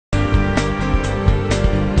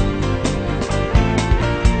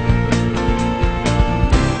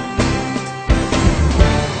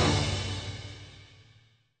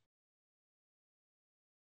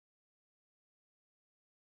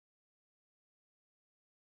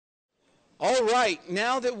All right,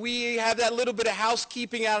 now that we have that little bit of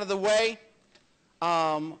housekeeping out of the way,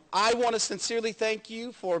 I want to sincerely thank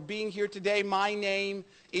you for being here today. My name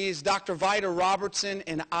is Dr. Vida Robertson,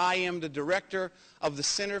 and I am the director of the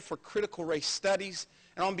Center for Critical Race Studies.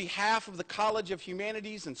 And on behalf of the College of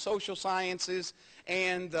Humanities and Social Sciences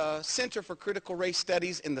and the Center for Critical Race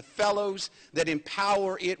Studies and the fellows that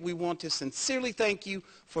empower it, we want to sincerely thank you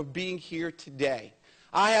for being here today.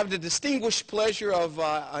 I have the distinguished pleasure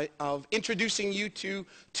of introducing you to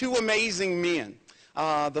two amazing men.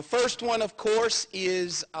 The first one, of course,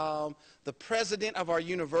 is the president of our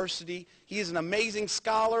university. He is an amazing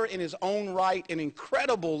scholar in his own right, an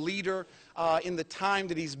incredible leader in the time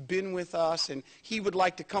that he's been with us. And he would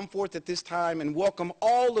like to come forth at this time and welcome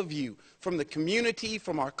all of you from the community,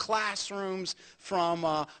 from our classrooms, from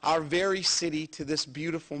our very city to this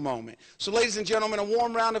beautiful moment. So, ladies and gentlemen, a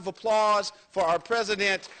warm round of applause for our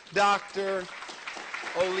president, Dr.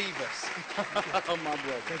 Olivas. Oh, my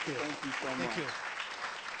brother. Thank you. Thank you so much. Thank you.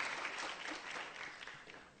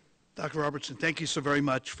 Dr. Robertson, thank you so very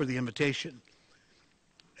much for the invitation.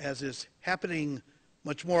 As is happening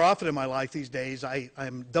much more often in my life these days,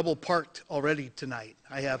 I'm double parked already tonight.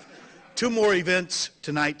 I have two more events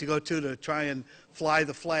tonight to go to try and fly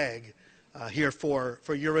the flag here for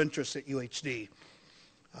your interest at UHD.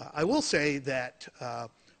 I will say that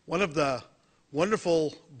one of the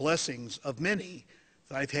wonderful blessings of many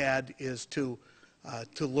that I've had is to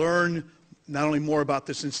learn not only more about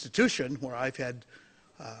this institution, where I've had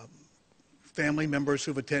family members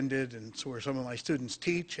who've attended, and so where some of my students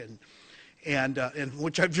teach, and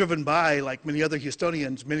which I've driven by, like many other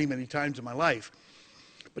Houstonians, many, many times in my life.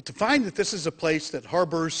 But to find that this is a place that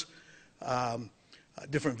harbors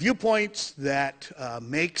different viewpoints, that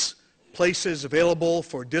makes places available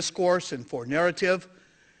for discourse and for narrative,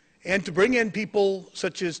 and to bring in people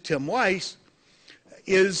such as Tim Weiss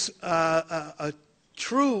is a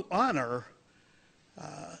true honor.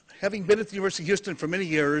 Having been at the University of Houston for many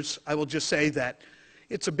years, I will just say that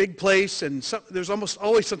it's a big place, and there's almost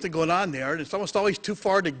always something going on there, and it's almost always too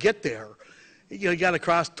far to get there. You got to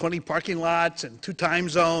cross 20 parking lots and 2 time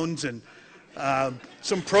zones and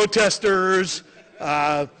some protesters,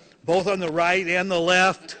 both on the right and the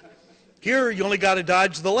left. Here, you only got to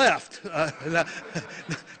dodge the left. I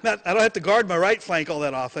don't have to guard my right flank all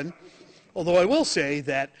that often, although I will say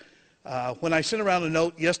that when I sent around a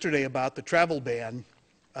note yesterday about the travel ban,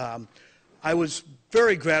 I was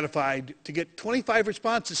very gratified to get 25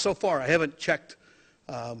 responses so far. I haven't checked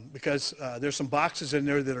because there's some boxes in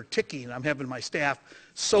there that are ticking. I'm having my staff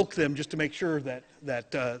soak them just to make sure that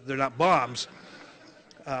they're not bombs.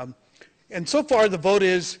 And so far the vote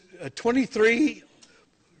is 23,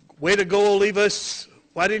 way to go, Olivas.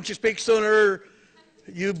 Why didn't you speak sooner?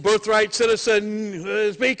 You birthright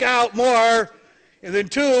citizen, speak out more. And then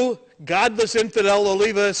 2, godless infidel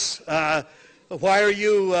Olivas. Why are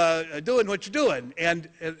you doing what you're doing? And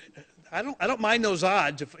I don't mind those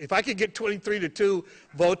odds. If I could get 23-2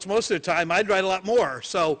 votes most of the time, I'd write a lot more.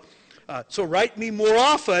 So write me more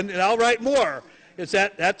often, and I'll write more.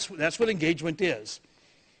 That's what engagement is.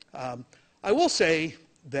 I will say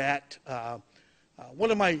that one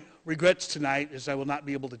of my regrets tonight is I will not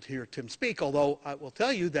be able to hear Tim speak. Although I will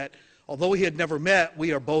tell you that although we had never met,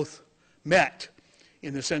 we are both met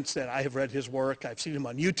in the sense that I have read his work. I've seen him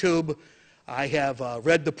on YouTube. I have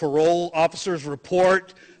read the parole officer's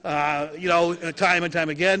report, time and time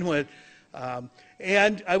again.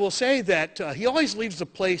 And I will say that he always leaves the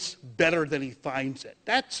place better than he finds it.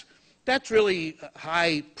 That's really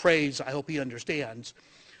high praise. I hope he understands.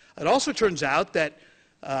 It also turns out that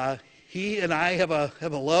he and I have a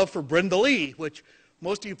love for Brenda Lee, which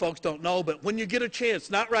most of you folks don't know. But when you get a chance,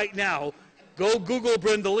 not right now, go Google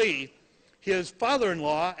Brenda Lee. His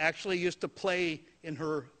father-in-law actually used to play in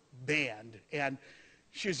her band, and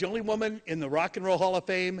she's the only woman in the Rock and Roll Hall of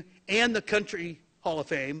Fame and the Country Hall of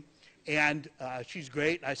Fame, and she's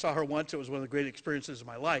great. I saw her once. It was one of the great experiences of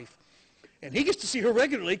my life, and he gets to see her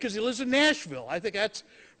regularly because he lives in Nashville. I think that's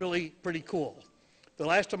really pretty cool. The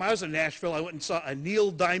last time I was in Nashville, I went and saw a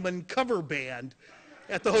Neil Diamond cover band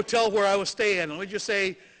at the hotel where I was staying. Let me just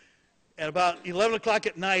say, at about 11 o'clock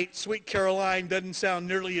at night, Sweet Caroline doesn't sound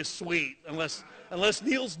nearly as sweet unless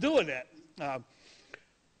Neil's doing it.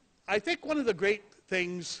 I think one of the great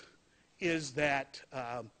things is that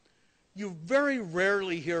you very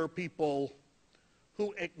rarely hear people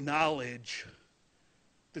who acknowledge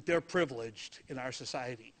that they're privileged in our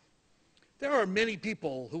society. There are many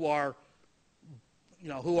people who are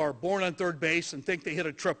born on third base and think they hit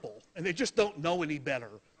a triple, and they just don't know any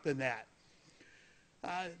better than that.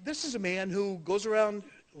 This is a man who goes around,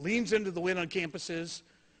 leans into the win on campuses,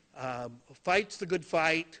 fights the good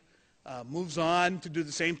fight, moves on to do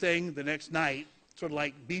the same thing the next night, sort of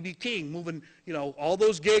like B.B. King moving, all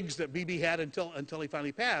those gigs that B.B. had until he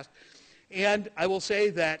finally passed. And I will say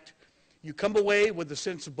that you come away with a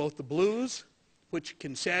sense of both the blues, which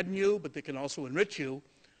can sadden you, but they can also enrich you,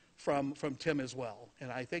 from Tim as well.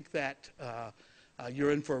 And I think that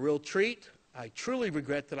you're in for a real treat. I truly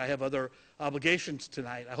regret that I have other obligations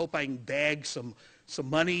tonight. I hope I can bag some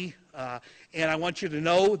money. And I want you to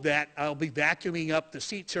know that I'll be vacuuming up the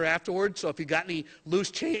seats here afterwards. So if you got any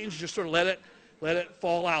loose change, just sort of let it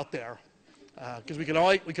fall out there, because we can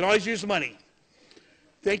always use the money.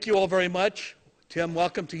 Thank you all very much. Tim,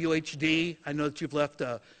 welcome to UHD. I know that you've left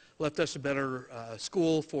us a better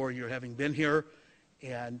school for your having been here.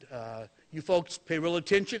 And you folks pay real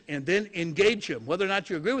attention and then engage him, whether or not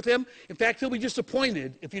you agree with him. In fact, he'll be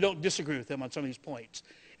disappointed if you don't disagree with him on some of these points.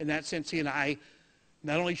 In that sense, he and I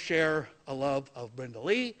not only share a love of Brenda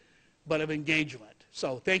Lee, but of engagement.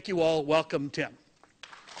 So thank you all. Welcome, Tim.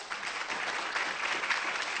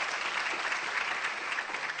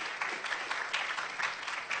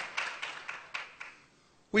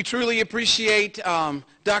 We truly appreciate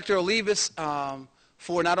Dr. Olivas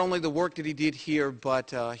for not only the work that he did here, but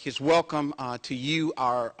his welcome to you,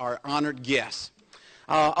 our honored guests.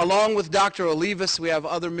 Along with Dr. Olivas, we have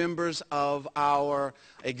other members of our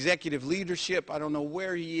executive leadership. I don't know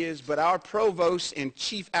where he is, but our provost and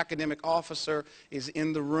chief academic officer is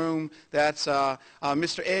in the room. That's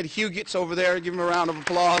Mr. Ed Hugetts over there. Give him a round of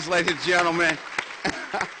applause, ladies and gentlemen.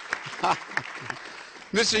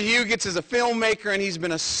 Mr. Hugetts is a filmmaker, and he's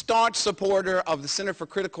been a staunch supporter of the Center for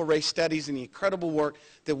Critical Race Studies and the incredible work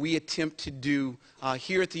that we attempt to do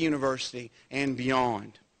here at the university and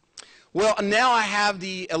beyond. Well, now I have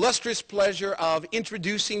the illustrious pleasure of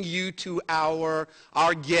introducing you to our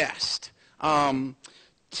guest,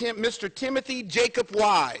 Mr. Timothy Jacob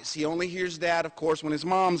Wise. He only hears that, of course, when his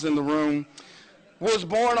mom's in the room. Was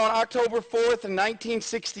born on October 4th in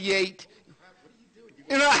 1968.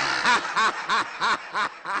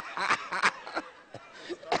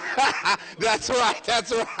 That's right.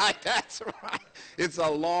 It's a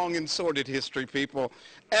long and sordid history, people.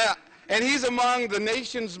 And he's among the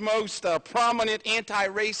nation's most prominent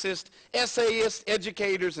anti-racist essayists,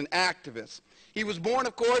 educators, and activists. He was born,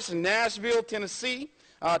 of course, in Nashville, Tennessee,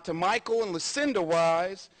 to Michael and Lucinda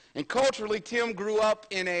Wise. And culturally, Tim grew up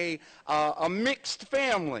in a mixed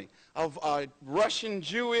family of Russian,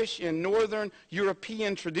 Jewish, and Northern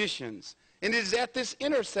European traditions. And it is at this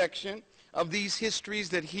intersection of these histories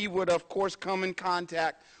that he would, of course, come in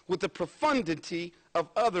contact with the profundity of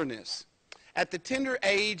otherness. At the tender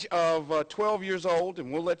age of 12 years old, and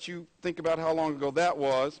we'll let you think about how long ago that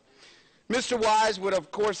was, Mr. Wise would, of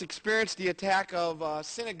course, experience the attack of a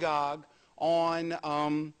synagogue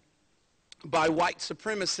by white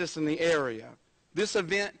supremacists in the area. This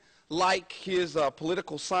event, like his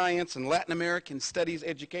political science and Latin American studies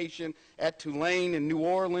education at Tulane in New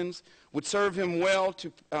Orleans, would serve him well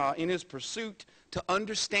in his pursuit to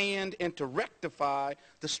understand and to rectify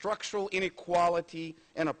the structural inequality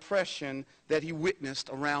and oppression that he witnessed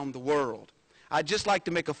around the world. I'd just like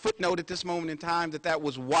to make a footnote at this moment in time that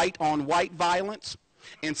was white-on-white violence,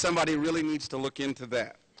 and somebody really needs to look into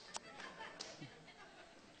that.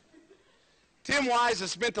 Tim Wise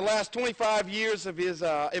has spent the last 25 years of his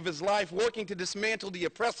life working to dismantle the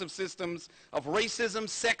oppressive systems of racism,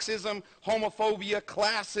 sexism, homophobia,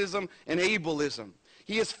 classism, and ableism.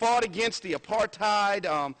 He has fought against the apartheid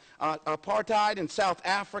in South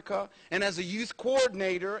Africa, and as a youth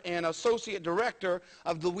coordinator and associate director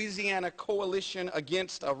of the Louisiana Coalition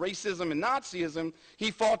Against Racism and Nazism,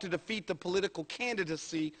 he fought to defeat the political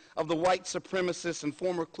candidacy of the white supremacist and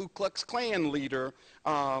former Ku Klux Klan leader,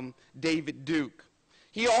 David Duke.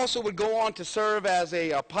 He also would go on to serve as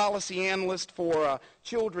a policy analyst for a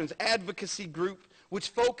children's advocacy group which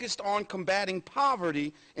focused on combating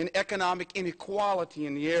poverty and economic inequality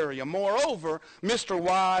in the area. Moreover, Mr.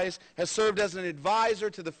 Wise has served as an advisor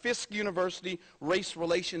to the Fisk University Race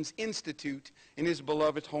Relations Institute in his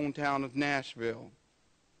beloved hometown of Nashville.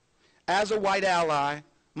 As a white ally,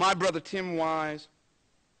 my brother Tim Wise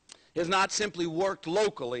has not simply worked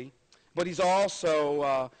locally, but he's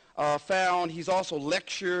also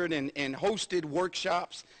lectured and hosted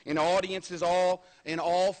workshops in audiences in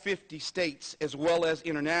all 50 states as well as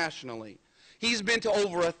internationally. He's been to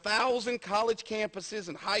over 1,000 college campuses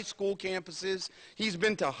and high school campuses. He's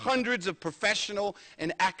been to hundreds of professional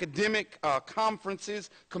and academic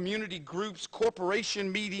conferences, community groups,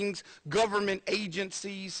 corporation meetings, government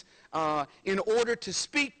agencies, in order to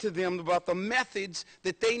speak to them about the methods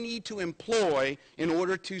that they need to employ in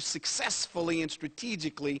order to successfully and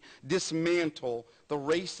strategically dismantle the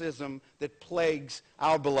racism that plagues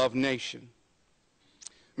our beloved nation.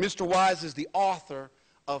 Mr. Wise is the author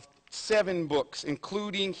of 7 books,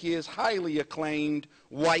 including his highly acclaimed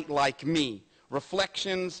White Like Me,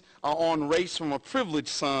 Reflections on Race from a Privileged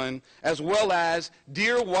Son, as well as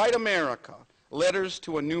Dear White America, Letters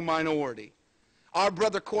to a New Minority. Our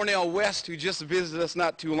brother Cornell West, who just visited us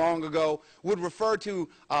not too long ago, would refer to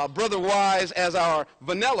Brother Wise as our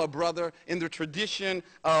vanilla brother in the tradition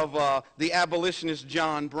of the abolitionist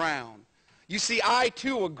John Brown. You see, I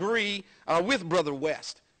too agree with Brother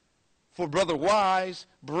West. For Brother Wise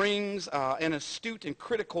brings an astute and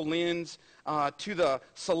critical lens to the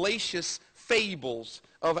salacious fables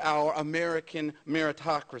of our American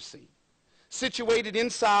meritocracy. Situated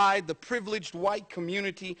inside the privileged white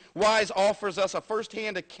community, Wise offers us a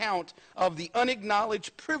first-hand account of the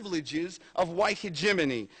unacknowledged privileges of white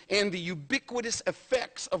hegemony and the ubiquitous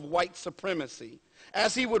effects of white supremacy.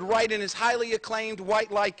 As he would write in his highly acclaimed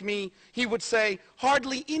White Like Me, he would say,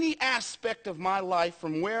 hardly any aspect of my life,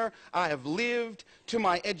 from where I have lived to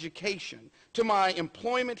my education, to my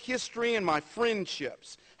employment history and my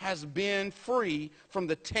friendships, has been free from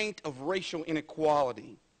the taint of racial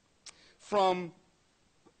inequality. From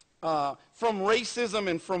racism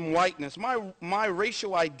and from whiteness. My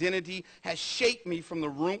racial identity has shaped me from the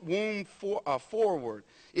womb forward.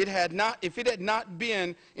 If it had not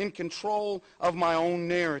been in control of my own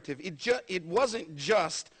narrative, it wasn't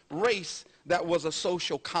just race that was a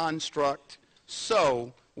social construct,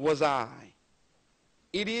 so was I.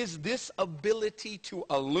 It is this ability to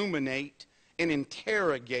illuminate and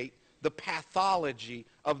interrogate the pathology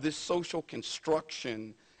of this social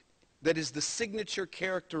construction that is the signature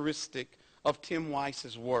characteristic of Tim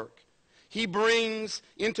Wise's work. He brings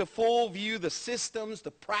into full view the systems, the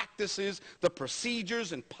practices, the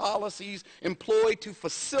procedures, and policies employed to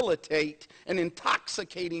facilitate an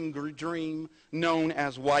intoxicating dream known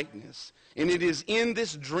as whiteness. And it is in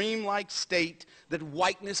this dreamlike state that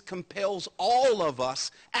whiteness compels all of us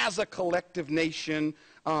as a collective nation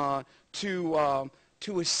to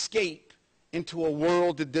escape into a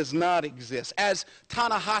world that does not exist. As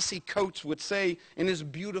Ta-Nehisi Coates would say in his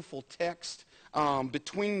beautiful text,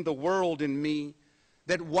 Between the World and Me,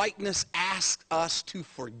 that whiteness asks us to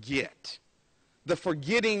forget. The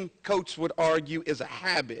forgetting, Coates would argue, is a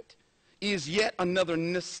habit, is yet another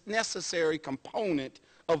necessary component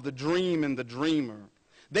of the dream and the dreamer.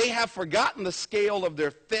 They have forgotten the scale of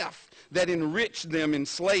their theft that enriched them in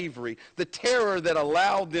slavery, the terror that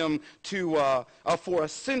allowed them to, for a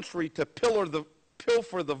century, to pilfer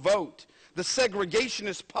the vote, the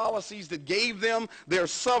segregationist policies that gave them their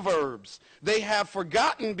suburbs. They have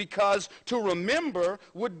forgotten because to remember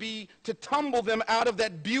would be to tumble them out of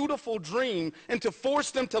that beautiful dream and to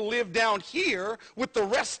force them to live down here with the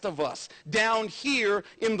rest of us, down here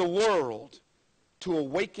in the world. To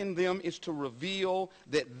awaken them is to reveal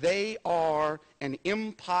that they are an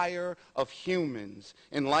empire of humans.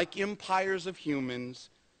 And like empires of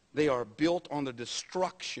humans, they are built on the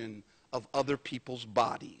destruction of other people's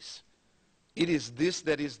bodies. It is this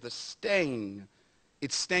that is the stain.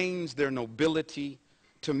 It stains their nobility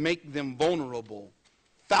to make them vulnerable,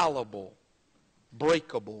 fallible,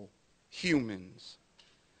 breakable humans.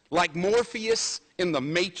 Like Morpheus in the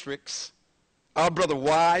Matrix, our brother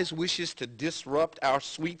Wise wishes to disrupt our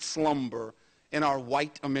sweet slumber in our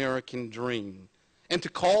white American dream and to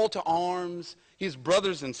call to arms his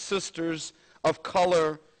brothers and sisters of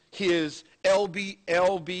color, his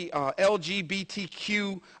LGBTQ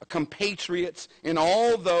compatriots, and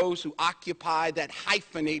all those who occupy that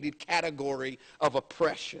hyphenated category of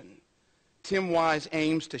oppression. Tim Wise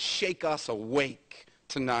aims to shake us awake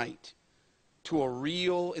tonight to a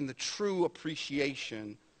real and the true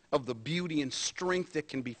appreciation of the beauty and strength that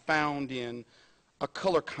can be found in a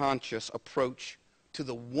color-conscious approach to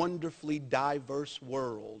the wonderfully diverse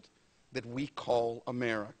world that we call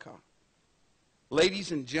America.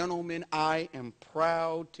 Ladies and gentlemen, I am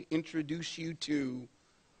proud to introduce you to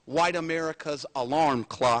White America's alarm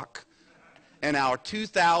clock and our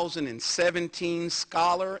 2017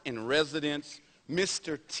 Scholar in Residence,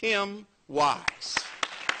 Mr. Tim Wise.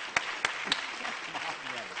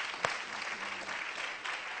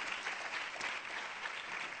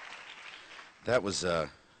 That was an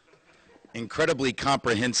incredibly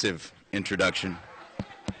comprehensive introduction.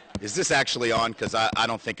 Is this actually on? Because I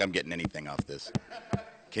don't think I'm getting anything off this.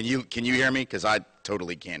 Can you hear me? Because I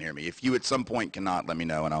totally can't hear me. If you at some point cannot, let me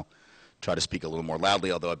know, and I'll try to speak a little more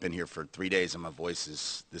loudly, although I've been here for 3 days, and my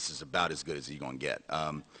voice this is about as good as you're going to get.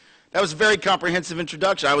 That was a very comprehensive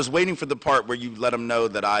introduction. I was waiting for the part where you let them know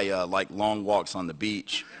that I like long walks on the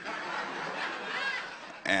beach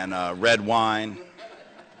and red wine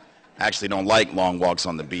I actually don't like long walks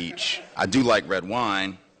on the beach. I do like red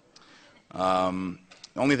wine. The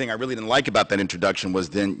only thing I really didn't like about that introduction was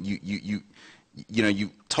then you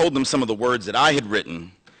told them some of the words that I had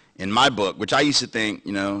written in my book, which I used to think,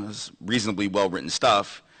 was reasonably well-written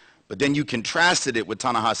stuff, but then you contrasted it with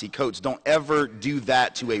Ta-Nehisi Coates. Don't ever do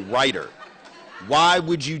that to a writer. Why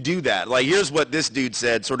would you do that? Like, here's what this dude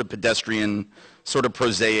said, sort of pedestrian, sort of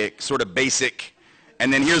prosaic, sort of basic,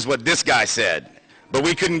 and then here's what this guy said. But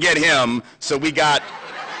we couldn't get him, so we got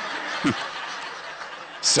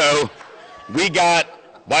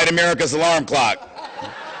White America's Alarm Clock.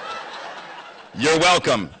 You're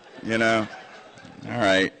welcome, All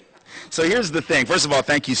right. So here's the thing. First of all,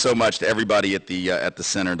 thank you so much to everybody at the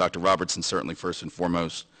center, Dr. Robertson certainly first and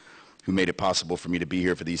foremost, who made it possible for me to be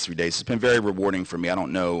here for these 3 days. It's been very rewarding for me. I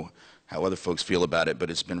don't know how other folks feel about it,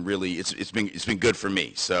 but it's been really, it's been good for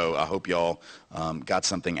me. So I hope y'all got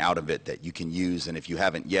something out of it that you can use. And if you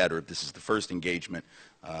haven't yet, or if this is the first engagement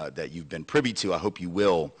that you've been privy to, I hope you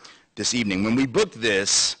will this evening. When we booked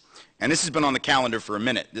this, and this has been on the calendar for a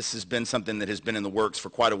minute, this has been something that has been in the works for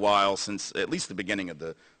quite a while, since at least the beginning of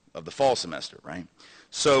the fall semester, right?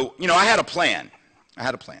 So, I had a plan.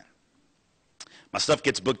 My stuff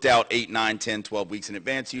gets booked out 8, 9, 10, 12 weeks in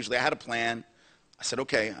advance usually. I had a plan. I said,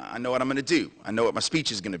 okay, I know what I'm going to do. I know what my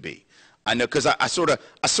speech is going to be. I know, because I sort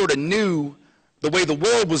of knew the way the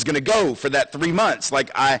world was going to go for that 3 months.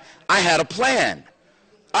 Like, I had a plan.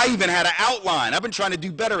 I even had an outline. I've been trying to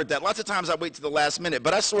do better at that. Lots of times I wait to the last minute,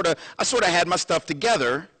 but I sort of had my stuff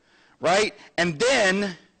together, right? And then,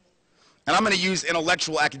 and I'm going to use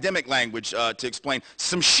intellectual academic language to explain,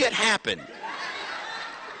 some shit happened,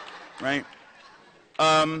 right?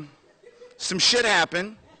 Some shit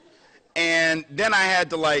happened, and then I had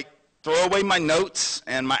to throw away my notes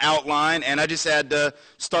and my outline, and I just had to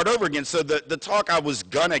start over again. So the talk I was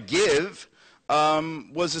gonna give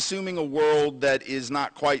was assuming a world that is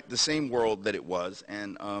not quite the same world that it was,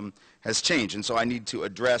 and has changed. And so I need to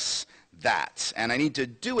address that. And I need to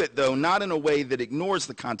do it, though, not in a way that ignores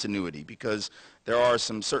the continuity, because there are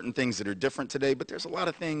some certain things that are different today, but there's a lot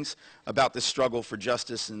of things about this struggle for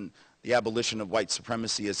justice and the abolition of white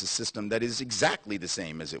supremacy as a system that is exactly the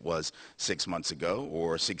same as it was 6 months ago,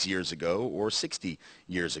 or 6 years ago, or 60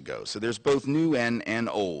 years ago. So there's both new and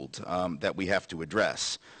old that we have to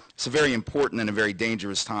address. It's a very important and a very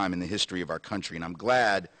dangerous time in the history of our country, and I'm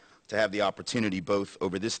glad to have the opportunity, both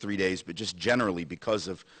over this 3 days, but just generally because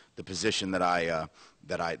of the position that I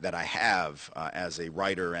have as a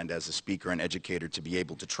writer and as a speaker and educator, to be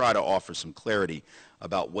able to try to offer some clarity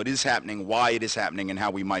about what is happening, why it is happening, and how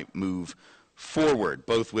we might move forward,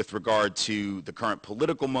 both with regard to the current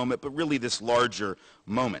political moment, but really this larger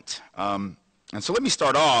moment. And so let me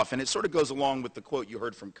start off, and it sort of goes along with the quote you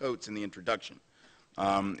heard from Coates in the introduction.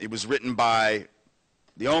 It was written by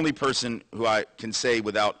the only person who I can say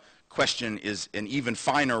without question is an even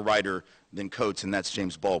finer writer than Coates, and that's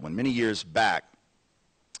James Baldwin. Many years back,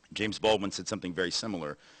 James Baldwin said something very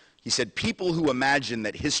similar. He said, people who imagine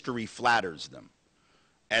that history flatters them,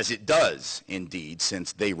 as it does, indeed,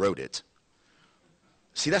 since they wrote it.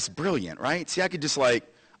 See, that's brilliant, right? See, I could just I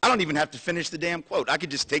don't even have to finish the damn quote. I could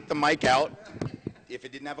just take the mic out, if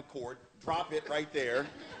it didn't have a cord, drop it right there,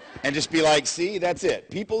 and just be like, see, that's it.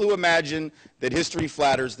 People who imagine that history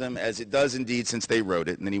flatters them, as it does indeed since they wrote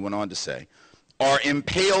it, and then he went on to say, are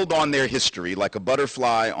impaled on their history like a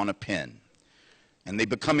butterfly on a pin, and they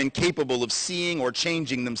become incapable of seeing or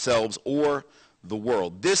changing themselves or the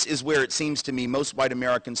world. This is where it seems to me most white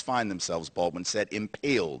Americans find themselves, Baldwin said,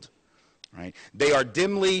 impaled. Right? They are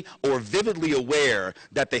dimly or vividly aware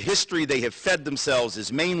that the history they have fed themselves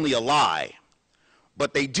is mainly a lie,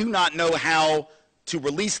 but they do not know how to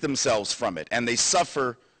release themselves from it, and they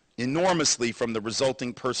suffer enormously from the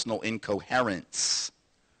resulting personal incoherence.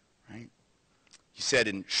 Right? He said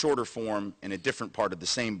in shorter form, in a different part of the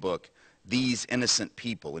same book, these innocent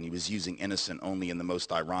people, and he was using innocent only in the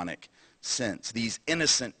most ironic sense, these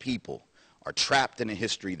innocent people are trapped in a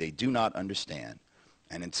history they do not understand,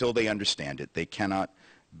 and until they understand it, they cannot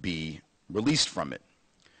be released from it.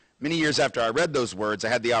 Many years after I read those words, I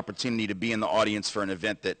had the opportunity to be in the audience for an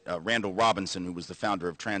event that Randall Robinson, who was the founder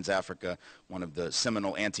of Trans-Africa, one of the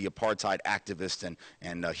seminal anti-apartheid activists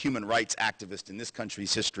and human rights activists in this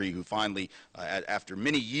country's history, who finally, after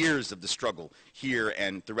many years of the struggle here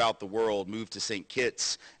and throughout the world, moved to St.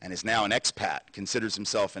 Kitts and is now an expat, considers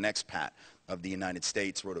himself an expat of the United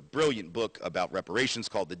States, wrote a brilliant book about reparations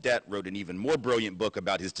called The Debt, wrote an even more brilliant book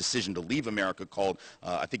about his decision to leave America called,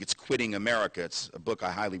 I think it's Quitting America. It's a book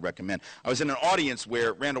I highly recommend. I was in an audience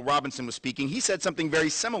where Randall Robinson was speaking. He said something very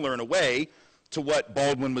similar in a way to what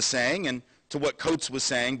Baldwin was saying, and to what Coates was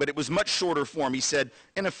saying, but it was much shorter form. He said,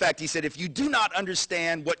 in effect, he said, if you do not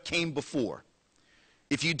understand what came before,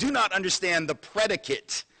 if you do not understand the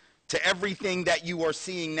predicate to everything that you are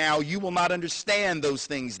seeing now, you will not understand those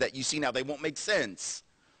things that you see now. They won't make sense,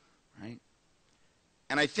 right?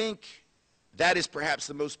 And I think that is perhaps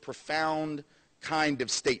the most profound kind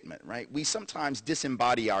of statement, right? We sometimes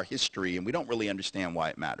disembody our history and we don't really understand why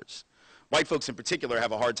it matters. White folks in particular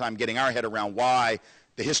have a hard time getting our head around why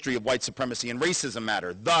the history of white supremacy and racism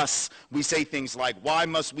matter. Thus, we say things like, why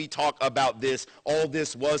must we talk about this? All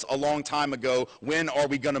this was a long time ago. When are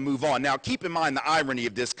we going to move on? Now, keep in mind the irony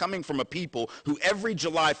of this coming from a people who every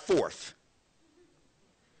July 4th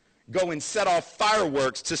go and set off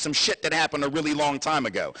fireworks to some shit that happened a really long time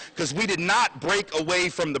ago. Because we did not break away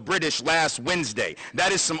from the British last Wednesday.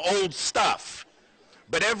 That is some old stuff.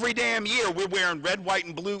 But every damn year, we're wearing red, white,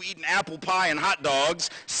 and blue, eating apple pie and hot dogs,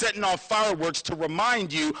 setting off fireworks to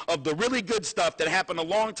remind you of the really good stuff that happened a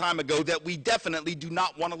long time ago that we definitely do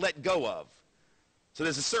not want to let go of. So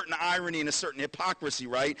there's a certain irony and a certain hypocrisy,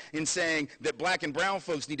 right, in saying that black and brown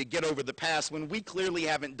folks need to get over the past when we clearly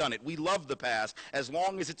haven't done it. We love the past as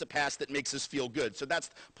long as it's a past that makes us feel good. So that's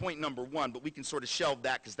point number one, but we can sort of shelve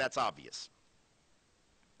that because that's obvious,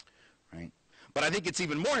 right? But I think it's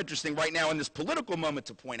even more interesting right now in this political moment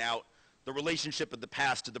to point out the relationship of the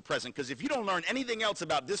past to the present. Because if you don't learn anything else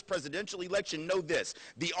about this presidential election, know this.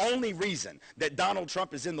 The only reason that Donald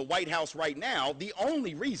Trump is in the White House right now, the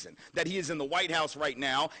only reason that he is in the White House right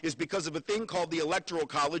now is because of a thing called the Electoral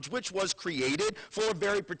College, which was created for a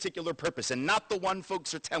very particular purpose, and not the one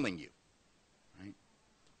folks are telling you.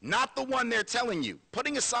 Not the one they're telling you.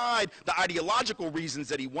 Putting aside the ideological reasons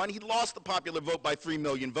that he won, he lost the popular vote by 3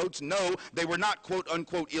 million votes. No, they were not quote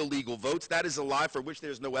unquote illegal votes. That is a lie for which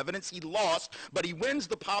there's no evidence. He lost, but he loses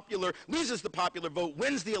the popular vote,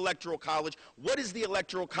 wins the Electoral College. What is the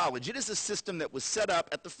Electoral College? It is a system that was set up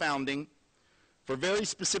at the founding for very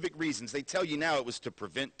specific reasons. They tell you now it was to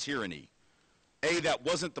prevent tyranny. A, that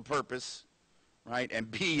wasn't the purpose, right? And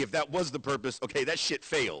B, if that was the purpose, okay, that shit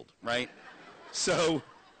failed, right?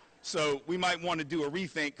 So we might want to do a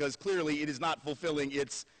rethink because clearly it is not fulfilling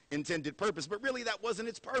its intended purpose. But really that wasn't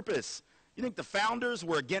its purpose. You think the founders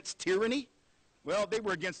were against tyranny? Well, they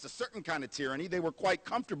were against a certain kind of tyranny. They were quite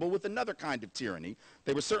comfortable with another kind of tyranny.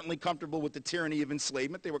 They were certainly comfortable with the tyranny of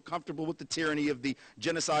enslavement. They were comfortable with the tyranny of the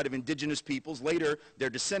genocide of indigenous peoples. Later, their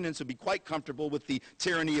descendants would be quite comfortable with the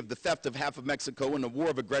tyranny of the theft of half of Mexico and the war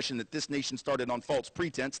of aggression that this nation started on false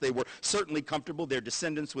pretense. They were certainly comfortable, their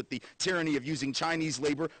descendants, with the tyranny of using Chinese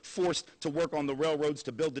labor forced to work on the railroads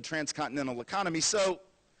to build the transcontinental economy. So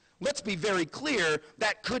let's be very clear,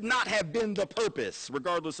 that could not have been the purpose,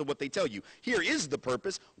 regardless of what they tell you. Here is the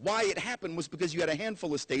purpose. Why it happened was because you had a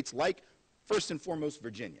handful of states like, first and foremost,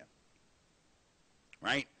 Virginia,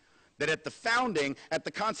 right? That at the founding, at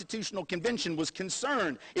the Constitutional Convention, was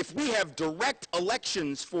concerned if we have direct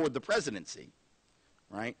elections for the presidency,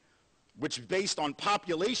 right, which is based on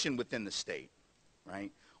population within the state,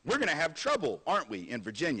 right, we're going to have trouble, aren't we, in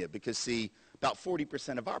Virginia? Because, see, about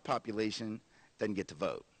 40% of our population doesn't get to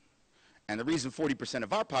vote. And the reason 40%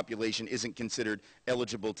 of our population isn't considered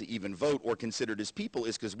eligible to even vote or considered as people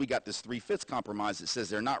is because we got this 3/5 compromise that says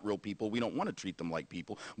they're not real people. We don't want to treat them like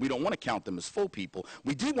people. We don't want to count them as full people.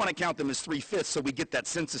 We do want to count them as 3/5 so we get that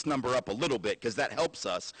census number up a little bit because that helps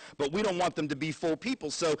us. But we don't want them to be full people.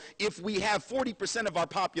 So if we have 40% of our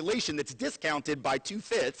population that's discounted by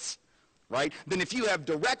 2/5, right, then if you have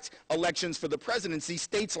direct elections for the presidency,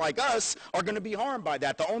 states like us are going to be harmed by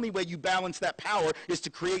that. The only way you balance that power is to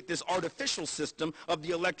create this artificial system of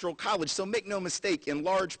the Electoral College. So make no mistake, in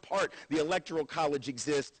large part, the Electoral College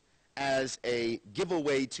exists as a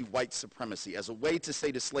giveaway to white supremacy, as a way to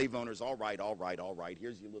say to slave owners, all right,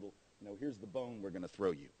 here's your little, here's the bone we're going to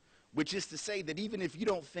throw you. Which is to say that even if you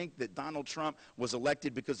don't think that Donald Trump was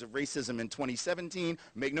elected because of racism in 2017,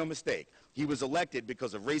 make no mistake, he was elected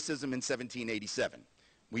because of racism in 1787.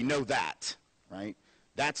 We know that, right?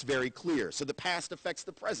 That's very clear. So the past affects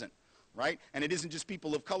the present, right? And it isn't just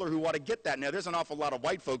people of color who ought to get that. Now, there's an awful lot of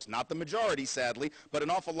white folks, not the majority, sadly, but an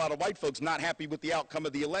awful lot of white folks not happy with the outcome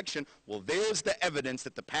of the election. Well, there's the evidence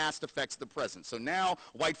that the past affects the present. So now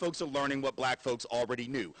white folks are learning what black folks already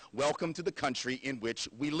knew. Welcome to the country in which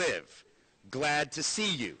we live. Glad to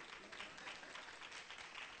see you.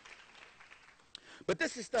 But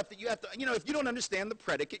this is stuff that you have to, if you don't understand the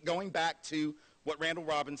predicate, going back to what Randall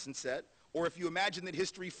Robinson said, or if you imagine that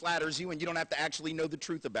history flatters you and you don't have to actually know the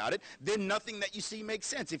truth about it, then nothing that you see makes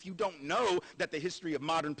sense. If you don't know that the history of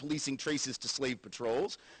modern policing traces to slave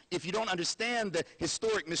patrols, if you don't understand the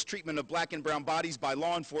historic mistreatment of black and brown bodies by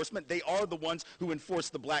law enforcement, they are the ones who enforce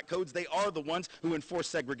the black codes. They are the ones who enforce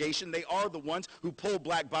segregation. They are the ones who pull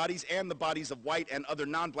black bodies and the bodies of white and other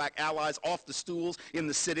non-black allies off the stools in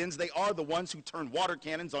the sit-ins. They are the ones who turn water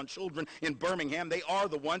cannons on children in Birmingham. They are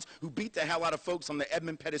the ones who beat the hell out of folks on the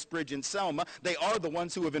Edmund Pettus Bridge in Selma. They are the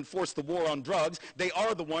ones who have enforced the war on drugs. They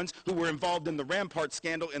are the ones who were involved in the Rampart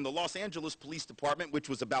scandal in the Los Angeles Police Department, which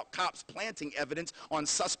was about cops planting evidence on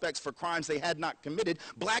suspects for crimes they had not committed.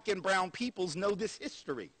 Black and brown peoples know this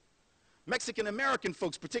history. Mexican-American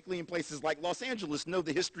folks, particularly in places like Los Angeles, know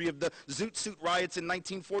the history of the Zoot Suit riots in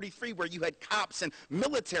 1943, where you had cops and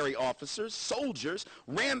military officers, soldiers,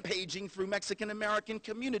 rampaging through Mexican-American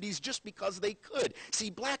communities just because they could.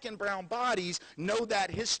 See, black and brown bodies know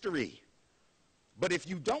that history. But if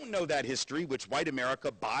you don't know that history, which white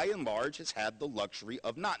America, by and large, has had the luxury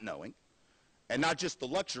of not knowing, and not just the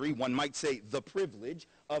luxury, one might say the privilege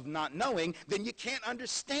of not knowing, then you can't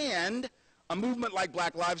understand a movement like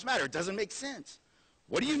Black Lives Matter. It doesn't make sense.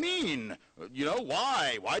 What do you mean? You know,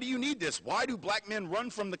 why? Why do you need this? Why do black men run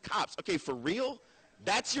from the cops? Okay, for real?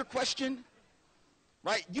 That's your question?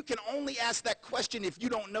 Right? You can only ask that question if you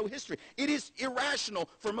don't know history. It is irrational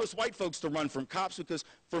for most white folks to run from cops, because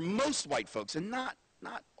for most white folks, and not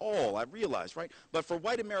all, I realize, right? But for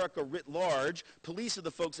white America writ large, police are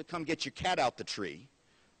the folks that come get your cat out the tree,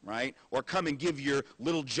 right? Or come and give your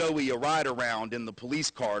little Joey a ride around in the police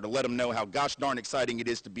car to let him know how gosh darn exciting it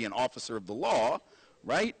is to be an officer of the law,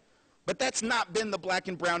 right? But that's not been the black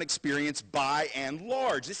and brown experience by and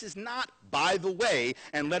large. This is not, by the way,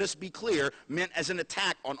 and let us be clear, meant as an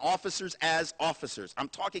attack on officers as officers. I'm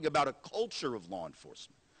talking about a culture of law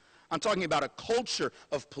enforcement. I'm talking about a culture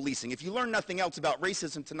of policing. If you learn nothing else about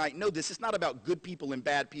racism tonight, know this. It's not about good people and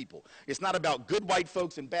bad people. It's not about good white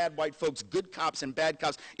folks and bad white folks, good cops and bad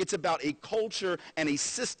cops. It's about a culture and a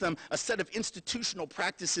system, a set of institutional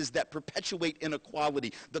practices that perpetuate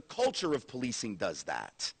inequality. The culture of policing does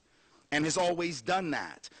that, and has always done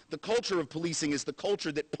that. The culture of policing is the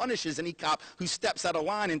culture that punishes any cop who steps out of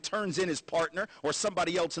line and turns in his partner or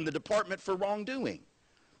somebody else in the department for wrongdoing,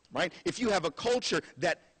 right? If you have a culture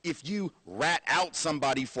that if you rat out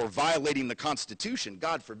somebody for violating the Constitution,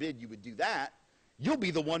 God forbid you would do that, you'll be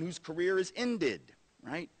the one whose career is ended,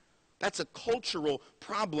 right? That's a cultural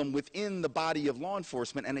problem within the body of law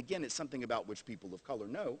enforcement, and again, it's something about which people of color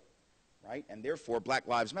know, right? And therefore, Black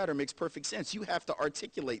Lives Matter makes perfect sense. You have to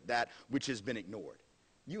articulate that which has been ignored.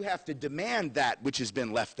 You have to demand that which has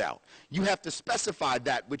been left out. You have to specify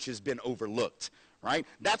that which has been overlooked, right?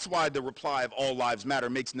 That's why the reply of all lives matter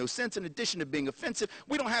makes no sense. In addition to being offensive,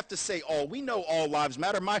 we don't have to say all. We know all lives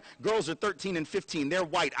matter. My girls are 13 and 15. They're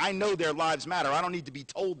white. I know their lives matter. I don't need to be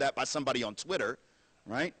told that by somebody on Twitter,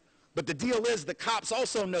 right? But the deal is the cops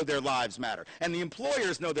also know their lives matter, and the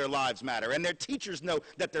employers know their lives matter, and their teachers know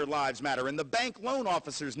that their lives matter, and the bank loan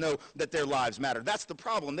officers know that their lives matter. That's the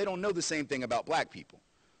problem. They don't know the same thing about black people.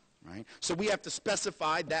 Right? So we have to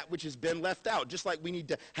specify that which has been left out. Just like we need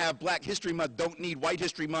to have Black History Month, don't need White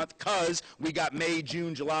History Month, because we got May,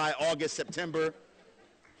 June, July, August, September,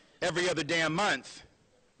 every other damn month,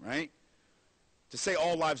 right? To say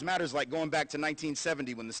all lives matter is like going back to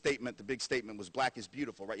 1970 when the big statement was black is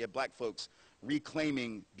beautiful, right? You have black folks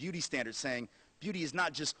reclaiming beauty standards, saying beauty is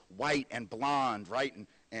not just white and blonde, right?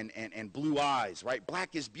 And blue eyes, right?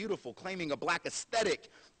 Black is beautiful, claiming a black aesthetic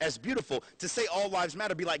as beautiful. To say all lives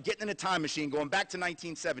matter be like getting in a time machine, going back to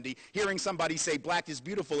 1970, hearing somebody say black is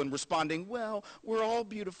beautiful and responding, well, we're all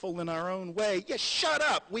beautiful in our own way. Yeah, shut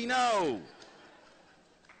up, we know.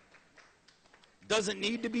 Doesn't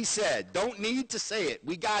need to be said. Don't need to say it.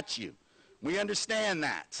 We got you. We understand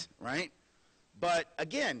that, right? But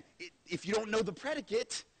again, if you don't know the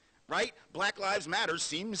predicate, right? Black Lives Matter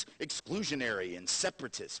seems exclusionary and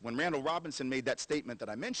separatist. When Randall Robinson made that statement that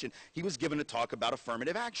I mentioned, he was given a talk about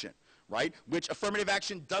affirmative action, right? Which affirmative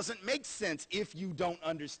action doesn't make sense if you don't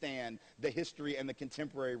understand the history and the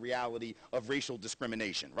contemporary reality of racial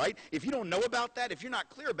discrimination, right? If you don't know about that, if you're not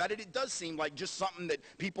clear about it, it does seem like just something that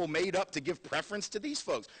people made up to give preference to these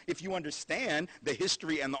folks. If you understand the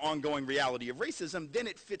history and the ongoing reality of racism, then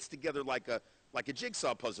it fits together like a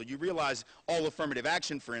jigsaw puzzle. You realize all affirmative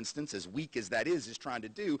action, for instance, as weak as that is trying to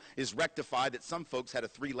do, is rectify that some folks had a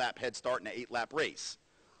 3-lap head start in an 8-lap race.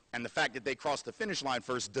 And the fact that they crossed the finish line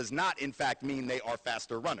first does not, in fact, mean they are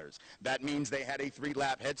faster runners. That means they had a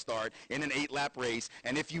 3-lap head start in an 8-lap race,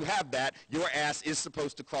 and if you have that, your ass is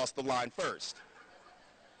supposed to cross the line first.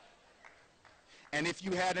 And if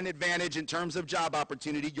you had an advantage in terms of job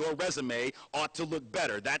opportunity, your resume ought to look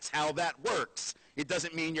better. That's how that works. It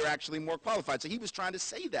doesn't mean you're actually more qualified. So he was trying to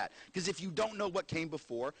say that, because if you don't know what came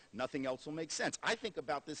before, nothing else will make sense. I think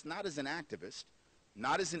about this not as an activist,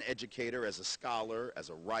 not as an educator, as a scholar, as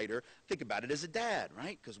a writer. Think about it as a dad,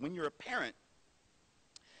 right? Because when you're a parent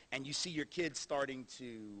and you see your kids starting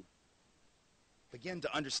to begin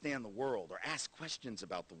to understand the world or ask questions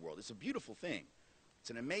about the world, it's a beautiful thing. It's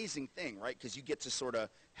an amazing thing, right? Because you get to sort of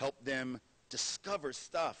help them discover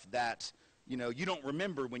stuff that, you know, you don't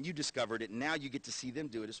remember when you discovered it, and now you get to see them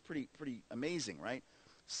do it. It's pretty amazing, right?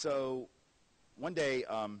 So one day,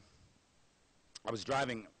 I was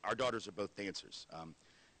driving. Our daughters are both dancers.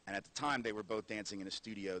 And at the time, they were both dancing in a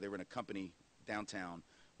studio. They were in a company downtown.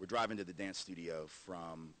 We're driving to the dance studio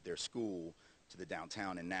from their school to the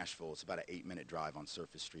downtown in Nashville. It's about an 8-minute drive on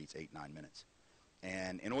surface streets, 8-9 minutes.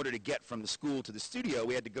 And in order to get from the school to the studio,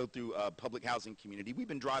 we had to go through a public housing community. We've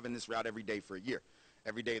been driving this route every day for a year,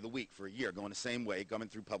 every day of the week for a year, going the same way, coming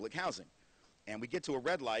through public housing. And we get to a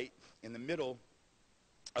red light in the middle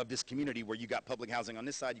of this community where you got public housing on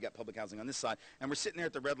this side, you got public housing on this side, and we're sitting there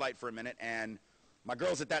at the red light for a minute, and my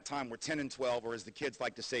girls at that time were 10 and 12, or as the kids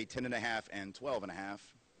like to say, 10 and a half and 12 and a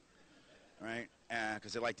half, right?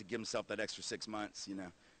 Because they like to give themselves that extra 6 months, you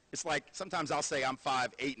know. It's like sometimes I'll say I'm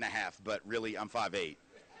 5'8 and a half, but really I'm 5'8",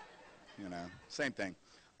 you know, same thing.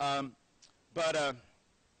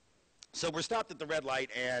 So we're stopped at the red light,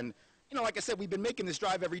 and, you know, like I said, we've been making this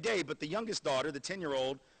drive every day, but the youngest daughter, the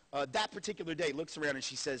 10-year-old, that particular day looks around and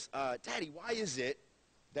she says, Daddy, why is it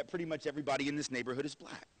that pretty much everybody in this neighborhood is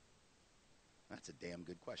black? That's a damn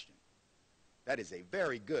good question. That is a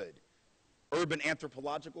very good urban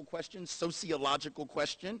anthropological question, sociological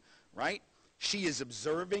question, right? She is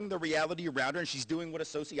observing the reality around her, and she's doing what a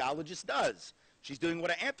sociologist does. She's doing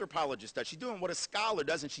what an anthropologist does. She's doing what a scholar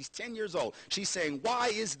does, and she's 10 years old. She's saying, why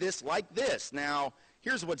is this like this? Now,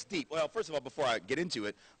 here's what's deep. Well, first of all, before I get into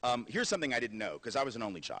it, here's something I didn't know, because I was an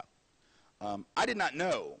only child. I did not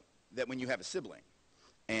know that when you have a sibling,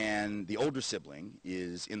 and the older sibling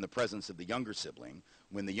is in the presence of the younger sibling,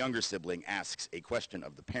 when the younger sibling asks a question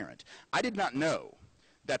of the parent, I did not know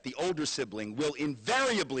that the older sibling will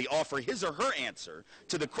invariably offer his or her answer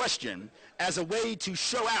to the question as a way to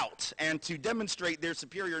show out and to demonstrate their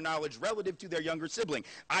superior knowledge relative to their younger sibling.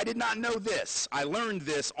 I did not know this. I learned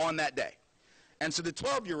this on that day. And so the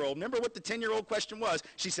 12-year-old, remember what the 10-year-old question was?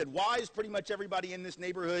 She said, why is pretty much everybody in this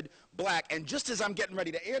neighborhood black? And just as I'm getting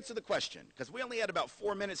ready to answer the question, because we only had about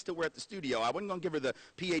 4 minutes till we're at the studio, I wasn't going to give her the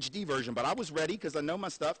PhD version, but I was ready because I know my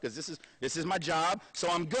stuff, because this is my job, so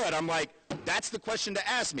I'm good. I'm like, that's the question to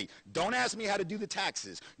ask me. Don't ask me how to do the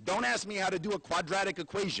taxes. Don't ask me how to do a quadratic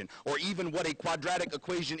equation, or even what a quadratic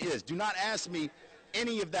equation is. Do not ask me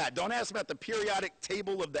any of that. Don't ask me about the periodic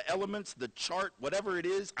table of the elements, the chart, whatever it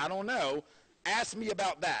is, I don't know. Ask me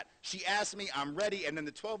about that. She asked me, I'm ready, and then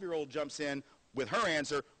the 12-year-old jumps in with her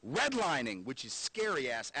answer, redlining, which is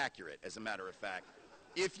scary-ass accurate, as a matter of fact,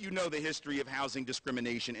 if you know the history of housing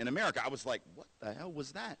discrimination in America. I was like, what the hell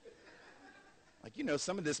was that? Like, you know,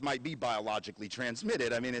 some of this might be biologically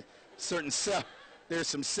transmitted. I mean, there's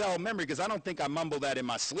some cell memory, because I don't think I mumble that in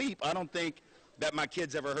my sleep. I don't think that my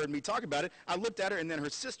kids ever heard me talk about it. I looked at her, and then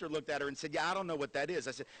her sister looked at her and said, yeah, I don't know what that is.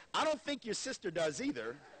 I said, I don't think your sister does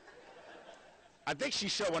either. I think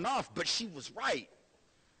she's showing off, but she was right.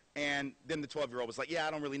 And then the 12-year-old was like, yeah,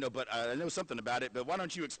 I don't really know, but I know something about it, but why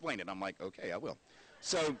don't you explain it? I'm like, okay, I will.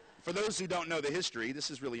 So for those who don't know the history, this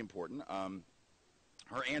is really important.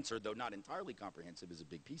 Her answer, though not entirely comprehensive, is a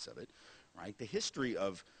big piece of it, right? The history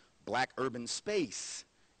of black urban space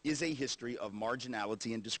is a history of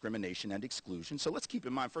marginality and discrimination and exclusion. So let's keep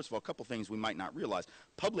in mind, first of all, a couple things we might not realize.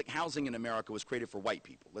 Public housing in America was created for white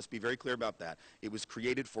people. Let's be very clear about that. It was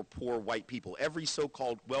created for poor white people. Every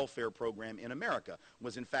so-called welfare program in America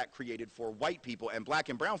was in fact created for white people, and black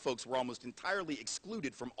and brown folks were almost entirely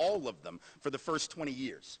excluded from all of them for the first 20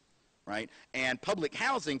 years. Right? And public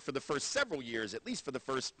housing for the first several years, at least for the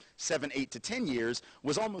first 7, 8 to 10 years,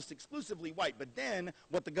 was almost exclusively white. But then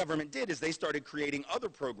what the government did is they started creating other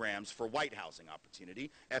programs for white housing opportunity,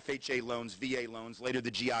 FHA loans, VA loans, later the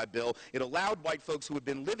GI Bill. It allowed white folks who had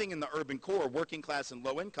been living in the urban core, working class and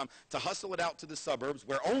low income, to hustle it out to the suburbs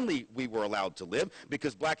where only we were allowed to live,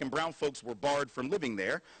 because black and brown folks were barred from living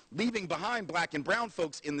there, leaving behind black and brown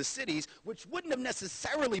folks in the cities, which wouldn't have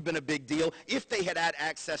necessarily been a big deal if they had had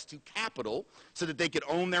access to capital so that they could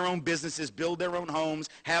own their own businesses, build their own homes,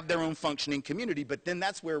 have their own functioning community. But then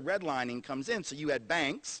that's where redlining comes in. So you had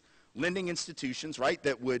banks, lending institutions, right,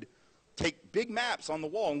 that would take big maps on the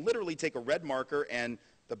wall and literally take a red marker, and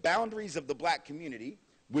the boundaries of the black community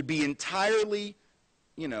would be entirely,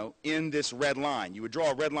 you know, in this red line. You would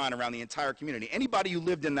draw a red line around the entire community. Anybody who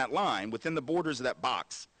lived in that line, within the borders of that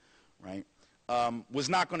box, right, was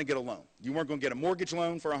not going to get a loan. You weren't going to get a mortgage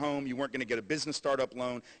loan for a home. You weren't going to get a business startup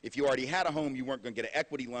loan. If you already had a home, you weren't going to get an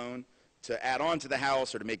equity loan to add on to the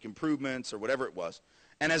house or to make improvements or whatever it was.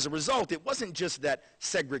 And as a result, it wasn't just that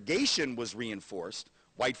segregation was reinforced,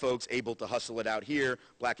 white folks able to hustle it out here,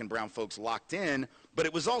 black and brown folks locked in, but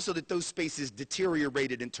it was also that those spaces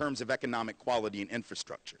deteriorated in terms of economic quality and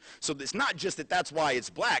infrastructure. So it's not just that that's why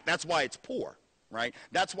it's black, that's why it's poor, right?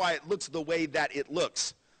 That's why it looks the way that it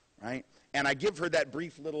looks, right? And I give her that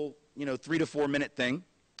brief little, 3 to 4 minute thing,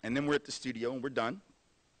 and then we're at the studio and we're done,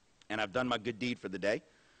 and I've done my good deed for the day.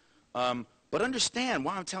 But understand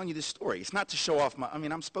why I'm telling you this story. It's not to show off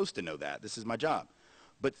I'm supposed to know that. This is my job.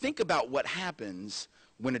 But think about what happens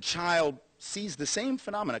when a child sees the same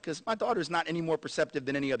phenomena, because my daughter's not any more perceptive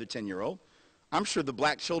than any other 10-year-old. I'm sure the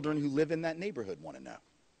black children who live in that neighborhood want to know.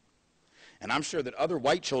 And I'm sure that other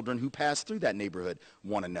white children who pass through that neighborhood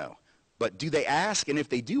want to know. But do they ask? And if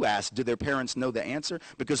they do ask, do their parents know the answer?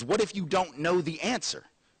 Because what if you don't know the answer?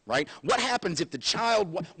 Right? What happens if the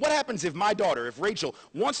child, what happens if my daughter, if Rachel,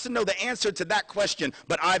 wants to know the answer to that question,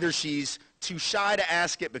 but either she's too shy to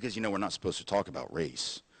ask it because, we're not supposed to talk about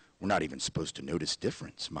race. We're not even supposed to notice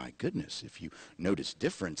difference. My goodness, if you notice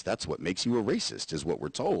difference, that's what makes you a racist, is what we're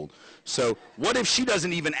told. So what if she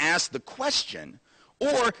doesn't even ask the question,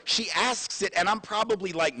 or she asks it, and I'm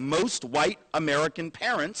probably like most white American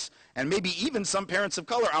parents, and maybe even some parents of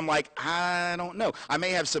color, I'm like, I don't know. I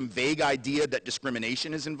may have some vague idea that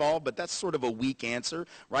discrimination is involved, but that's sort of a weak answer,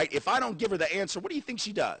 right? If I don't give her the answer, what do you think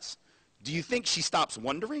she does? Do you think she stops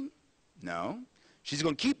wondering? No. She's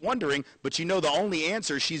going to keep wondering, but the only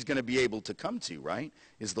answer she's going to be able to come to, right,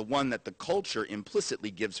 is the one that the culture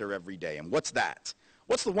implicitly gives her every day. And what's that?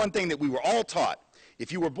 What's the one thing that we were all taught?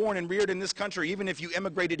 If you were born and reared in this country, even if you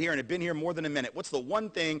immigrated here and have been here more than a minute, what's the one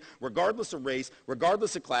thing, regardless of race,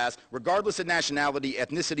 regardless of class, regardless of nationality,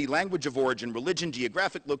 ethnicity, language of origin, religion,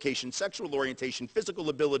 geographic location, sexual orientation, physical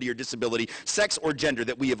ability or disability, sex or gender,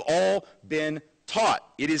 that we have all been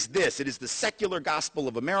taught? It is this. It is the secular gospel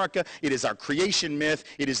of America. It is our creation myth.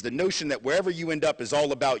 It is the notion that wherever you end up is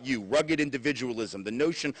all about you. Rugged individualism, the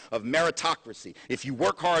notion of meritocracy. If you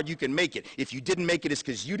work hard, you can make it. If you didn't make it, it's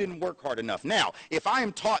because you didn't work hard enough. Now, if I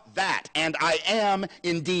am taught that, and I am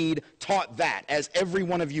indeed taught that, as every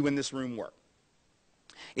one of you in this room were,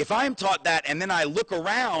 if I am taught that and then I look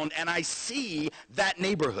around and I see that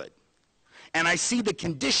neighborhood, and I see the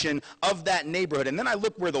condition of that neighborhood, and then I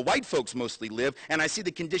look where the white folks mostly live, and I see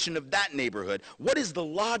the condition of that neighborhood, what is the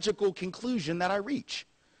logical conclusion that I reach?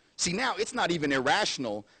 See, now it's not even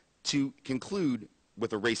irrational to conclude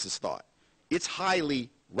with a racist thought. It's highly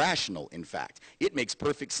rational, in fact. It makes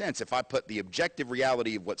perfect sense if I put the objective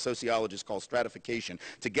reality of what sociologists call stratification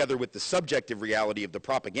together with the subjective reality of the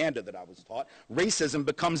propaganda that I was taught. Racism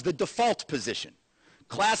becomes the default position.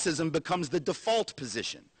 Classism becomes the default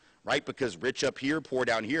position. Right? Because rich up here, poor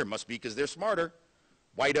down here, must be because they're smarter.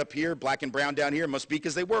 White up here, black and brown down here, must be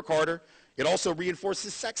because they work harder. It also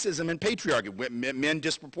reinforces sexism and patriarchy. Men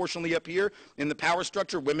disproportionately up here in the power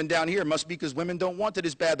structure, women down here, must be because women don't want it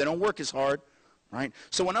as bad, they don't work as hard. Right?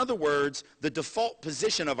 So in other words, the default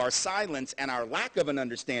position of our silence and our lack of an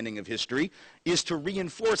understanding of history is to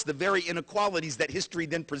reinforce the very inequalities that history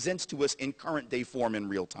then presents to us in current day form in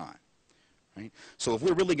real time. Right? So if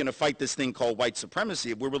we're really going to fight this thing called white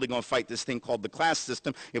supremacy, if we're really going to fight this thing called the class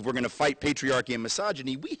system, if we're going to fight patriarchy and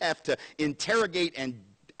misogyny, we have to interrogate and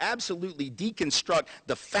absolutely deconstruct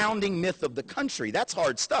the founding myth of the country. That's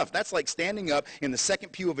hard stuff. That's like standing up in the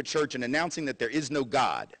second pew of a church and announcing that there is no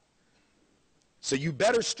God. So you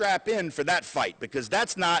better strap in for that fight, because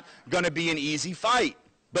that's not going to be an easy fight.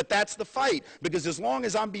 But that's the fight, because as long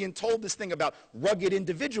as I'm being told this thing about rugged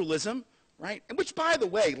individualism, right? And which, by the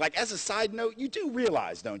way, like as a side note, you do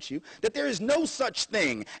realize, don't you, that there is no such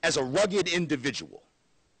thing as a rugged individual.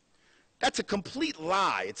 That's a complete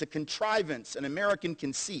lie. It's a contrivance, an American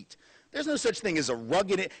conceit. There's no such thing as a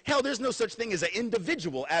rugged, hell, there's no such thing as an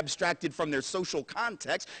individual abstracted from their social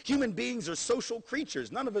context. Human beings are social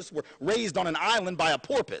creatures. None of us were raised on an island by a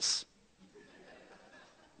porpoise.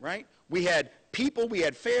 Right? We had people, we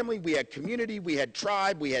had family, we had community, we had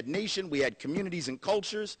tribe, we had nation, we had communities and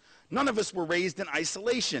cultures. None of us were raised in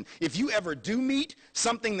isolation. If you ever do meet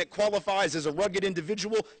something that qualifies as a rugged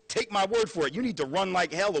individual, take my word for it. You need to run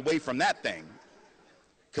like hell away from that thing.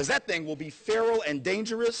 Because that thing will be feral and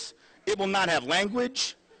dangerous. It will not have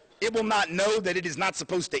language. It will not know that it is not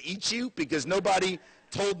supposed to eat you because nobody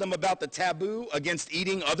told them about the taboo against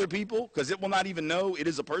eating other people, because it will not even know it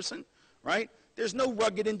is a person, right? There's no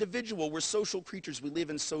rugged individual. We're social creatures. We live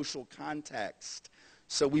in social context.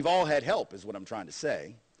 So we've all had help is what I'm trying to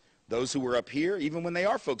say. Those who were up here, even when they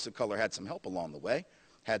are folks of color, had some help along the way.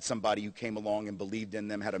 Had somebody who came along and believed in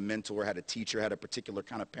them, had a mentor, had a teacher, had a particular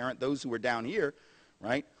kind of parent. Those who were down here,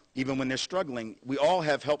 right, even when they're struggling, we all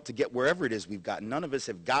have help to get wherever it is we've gotten. None of us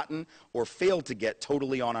have gotten or failed to get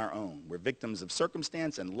totally on our own. We're victims of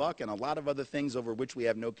circumstance and luck and a lot of other things over which we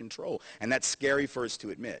have no control. And that's scary for us to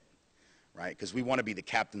admit, right, because we want to be the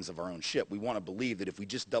captains of our own ship. We want to believe that if we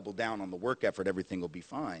just double down on the work effort, everything will be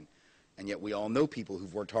fine. And yet we all know people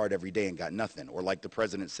who've worked hard every day and got nothing. Or like the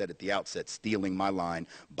president said at the outset, stealing my line,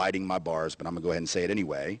 biting my bars, but I'm going to go ahead and say it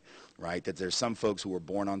anyway, right, that there's some folks who were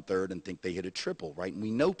born on third and think they hit a triple, right? And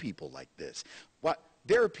we know people like this.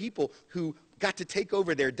 There are people who got to take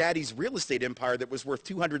over their daddy's real estate empire that was worth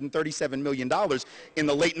 $237 million in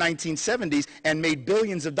the late 1970s and made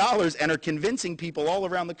billions of dollars and are convincing people all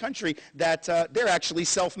around the country that they're actually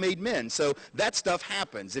self-made men. So that stuff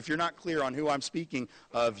happens. If you're not clear on who I'm speaking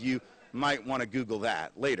of, you might want to Google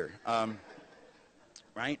that later,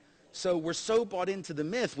 right? So we're so bought into the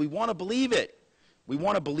myth, we want to believe it. We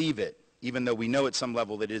want to believe it, even though we know at some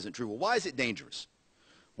level that it isn't true. Well, why is it dangerous?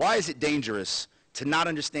 Why is it dangerous to not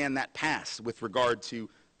understand that past with regard to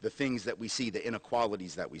the things that we see, the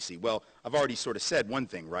inequalities that we see? Well, I've already sort of said one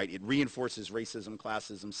thing, right? It reinforces racism,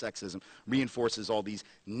 classism, sexism, reinforces all these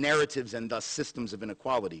narratives and thus systems of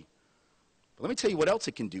inequality. Let me tell you what else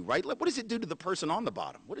it can do, right? What does it do to the person on the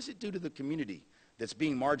bottom? What does it do to the community that's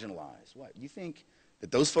being marginalized? What, you think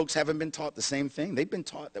that those folks haven't been taught the same thing? They've been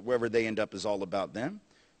taught that wherever they end up is all about them,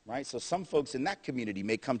 right? So some folks in that community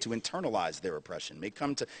may come to internalize their oppression, may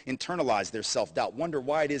come to internalize their self-doubt, wonder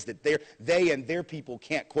why it is that they and their people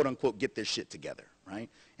can't, quote unquote, get their shit together, right?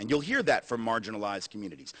 And you'll hear that from marginalized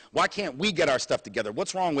communities. Why can't we get our stuff together?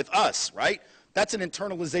 What's wrong with us, right? That's an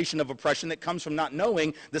internalization of oppression that comes from not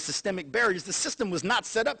knowing the systemic barriers. The system was not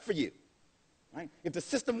set up for you, right? If the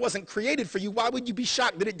system wasn't created for you, why would you be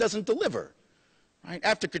shocked that it doesn't deliver, right?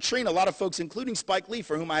 After Katrina, a lot of folks, including Spike Lee,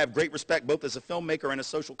 for whom I have great respect both as a filmmaker and a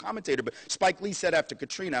social commentator, but Spike Lee said after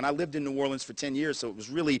Katrina, and I lived in New Orleans for 10 years, so it was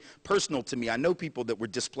really personal to me. I know people that were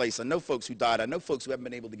displaced. I know folks who died. I know folks who haven't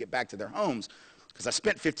been able to get back to their homes because I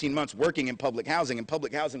spent 15 months working in public housing, and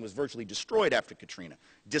public housing was virtually destroyed after Katrina,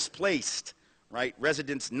 displaced, right?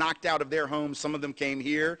 Residents knocked out of their homes. Some of them came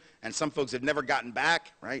here, and some folks have never gotten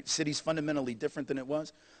back, right? City's fundamentally different than it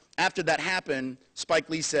was. After that happened, Spike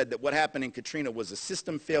Lee said that what happened in Katrina was a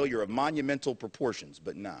system failure of monumental proportions,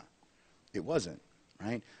 but nah, it wasn't,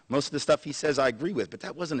 right? Most of the stuff he says I agree with, but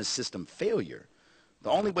that wasn't a system failure. The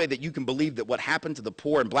only way that you can believe that what happened to the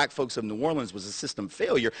poor and black folks of New Orleans was a system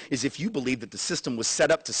failure is if you believe that the system was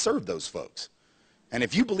set up to serve those folks. And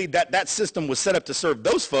if you believe that that system was set up to serve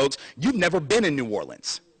those folks, you've never been in New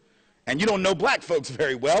Orleans. And you don't know black folks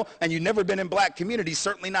very well, and you've never been in black communities,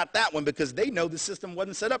 certainly not that one, because they know the system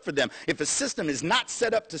wasn't set up for them. If a system is not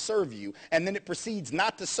set up to serve you, and then it proceeds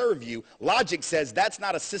not to serve you, logic says that's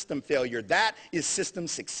not a system failure, that is system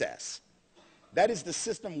success. That is the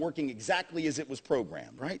system working exactly as it was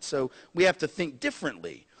programmed, right? So we have to think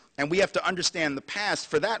differently. And we have to understand the past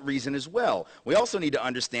for that reason as well. We also need to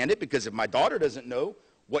understand it because if my daughter doesn't know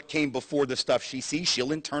what came before the stuff she sees, she'll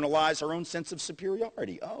internalize her own sense of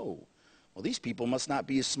superiority. Oh, well, these people must not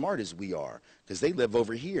be as smart as we are because they live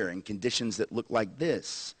over here in conditions that look like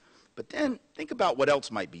this. But then think about what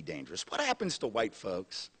else might be dangerous. What happens to white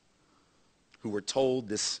folks who were told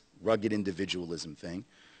this rugged individualism thing,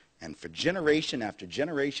 and for generation after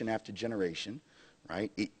generation after generation,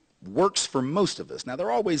 right, it works for most of us. Now, there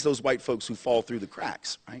are always those white folks who fall through the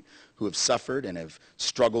cracks, right, who have suffered and have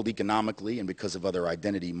struggled economically and because of other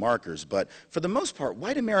identity markers. But for the most part,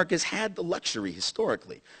 white America's had the luxury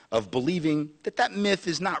historically of believing that that myth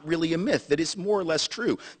is not really a myth, that it's more or less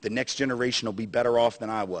true. The next generation will be better off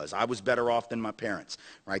than I was. I was better off than my parents,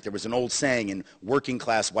 right? There was an old saying in working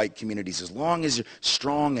class white communities, as long as you're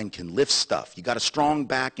strong and can lift stuff, you got a strong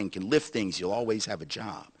back and can lift things, you'll always have a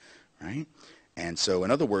job, right? And so,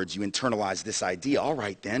 in other words, you internalize this idea, all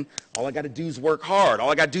right then, all I got to do is work hard. All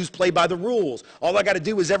I got to do is play by the rules. All I got to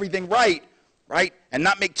do is everything right, and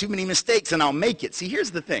not make too many mistakes, and I'll make it. See, here's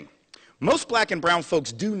the thing. Most black and brown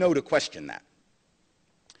folks do know to question that.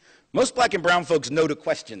 Most black and brown folks know to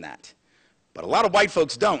question that. But a lot of white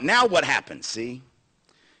folks don't. Now what happens, see?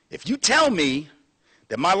 If you tell me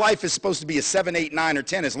that my life is supposed to be a 7, 8, 9, or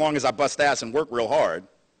 10 as long as I bust ass and work real hard,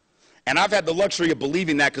 and I've had the luxury of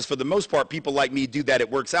believing that because for the most part, people like me do that. It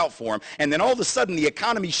works out for them. And then all of a sudden, the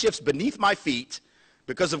economy shifts beneath my feet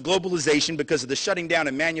because of globalization, because of the shutting down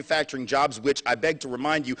of manufacturing jobs, which I beg to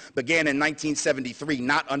remind you began in 1973,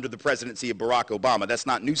 not under the presidency of Barack Obama. That's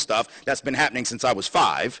not new stuff. That's been happening since I was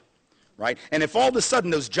 5, right? And if all of a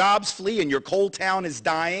sudden those jobs flee and your coal town is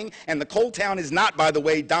dying, and the coal town is not, by the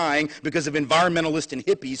way, dying because of environmentalists and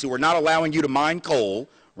hippies who are not allowing you to mine coal,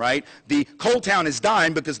 right? The coal town is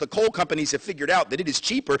dying because the coal companies have figured out that it is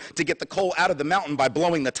cheaper to get the coal out of the mountain by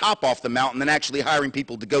blowing the top off the mountain than actually hiring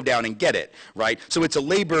people to go down and get it, right? So it's a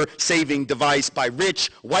labor-saving device by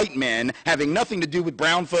rich white men having nothing to do with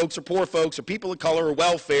brown folks or poor folks or people of color or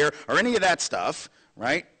welfare or any of that stuff,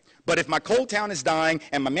 right? But if my coal town is dying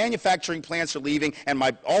and my manufacturing plants are leaving and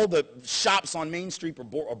all the shops on Main Street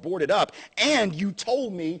are boarded up, and you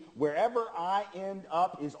told me wherever I end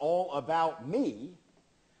up is all about me,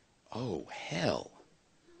 oh, hell.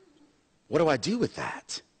 What do I do with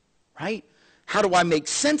that, right? How do I make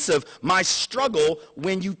sense of my struggle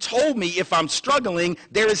when you told me if I'm struggling,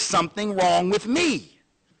 there is something wrong with me?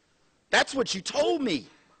 That's what you told me.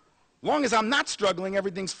 As long as I'm not struggling,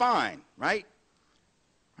 everything's fine, right?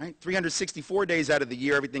 Right? 364 days out of the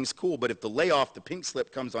year, everything's cool. But if the layoff, the pink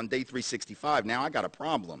slip comes on day 365, now I got a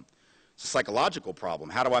problem. It's a psychological problem.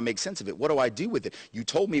 How do I make sense of it? What do I do with it? You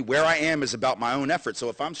told me where I am is about my own effort. So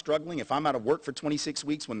if I'm struggling, if I'm out of work for 26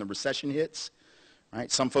 weeks when the recession hits,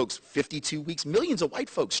 right? Some folks 52 weeks, millions of white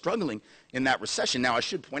folks struggling in that recession. Now I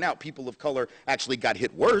should point out people of color actually got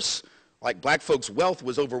hit worse. Like black folks' wealth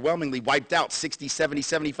was overwhelmingly wiped out. 60, 70,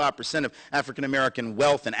 75% of African-American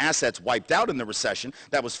wealth and assets wiped out in the recession.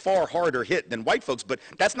 That was far harder hit than white folks. But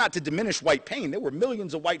that's not to diminish white pain. There were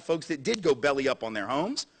millions of white folks that did go belly up on their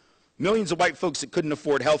homes. Millions of white folks that couldn't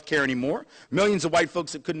afford health care anymore. Millions of white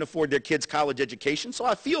folks that couldn't afford their kids' college education. So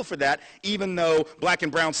I feel for that, even though black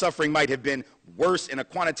and brown suffering might have been worse in a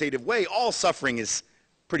quantitative way. All suffering is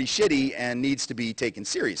pretty shitty and needs to be taken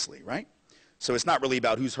seriously, right? So it's not really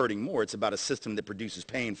about who's hurting more. It's about a system that produces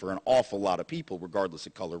pain for an awful lot of people, regardless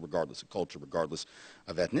of color, regardless of culture, regardless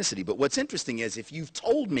of ethnicity. But what's interesting is if you've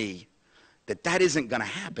told me that that isn't going to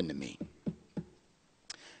happen to me,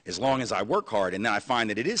 as long as I work hard, and then I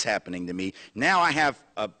find that it is happening to me, now I have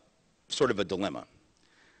a sort of a dilemma.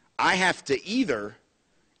 I have to either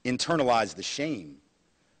internalize the shame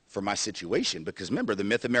for my situation, because remember, the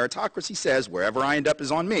myth of meritocracy says wherever I end up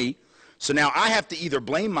is on me. So now I have to either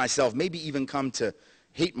blame myself, maybe even come to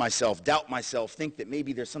hate myself, doubt myself, think that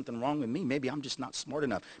maybe there's something wrong with me. Maybe I'm just not smart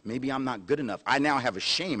enough. Maybe I'm not good enough. I now have a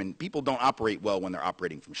shame, and people don't operate well when they're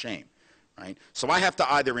operating from shame. Right? So I have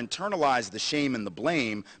to either internalize the shame and the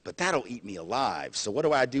blame, but that'll eat me alive. So what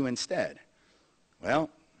do I do instead? Well,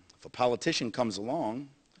 if a politician comes along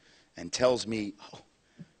and tells me, oh,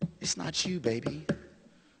 it's not you, baby.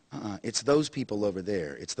 It's those people over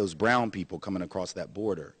there. It's those brown people coming across that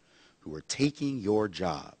border who are taking your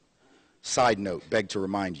job. Side note, beg to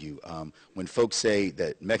remind you, when folks say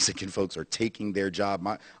that Mexican folks are taking their job,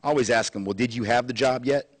 I always ask them, well, did you have the job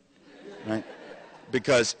yet? Right?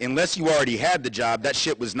 Because unless you already had the job, that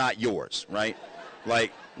shit was not yours, right?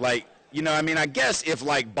 Like, you know, I mean, I guess if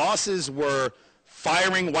like bosses were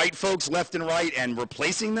firing white folks left and right and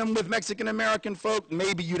replacing them with Mexican-American folk,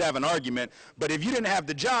 maybe you'd have an argument. But if you didn't have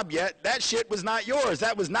the job yet, that shit was not yours.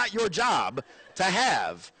 That was not your job to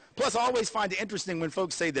have. Plus, I always find it interesting when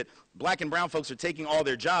folks say that black and brown folks are taking all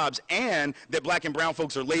their jobs and that black and brown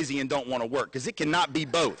folks are lazy and don't want to work, because it cannot be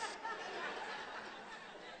both.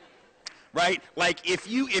 Right? Like if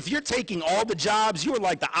you're taking all the jobs, you're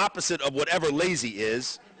like the opposite of whatever lazy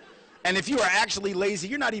is. And if you are actually lazy,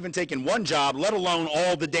 you're not even taking one job, let alone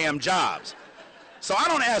all the damn jobs. So I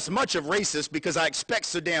don't ask much of racists because I expect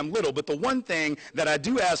so damn little, but the one thing that I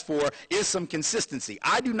do ask for is some consistency.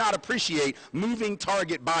 I do not appreciate moving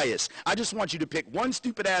target bias. I just want you to pick one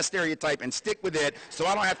stupid ass stereotype and stick with it so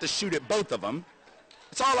I don't have to shoot at both of them.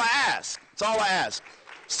 That's all I ask. That's all I ask.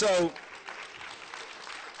 So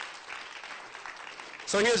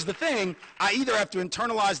here's the thing, I either have to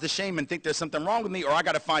internalize the shame and think there's something wrong with me, or I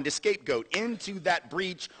got to find a scapegoat. Into that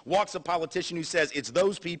breach walks a politician who says it's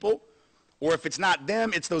those people, or if it's not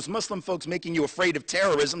them, it's those Muslim folks making you afraid of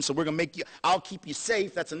terrorism, so we're going to make you, I'll keep you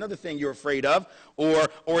safe, that's another thing you're afraid of, or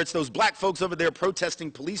it's those black folks over there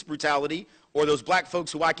protesting police brutality, or those black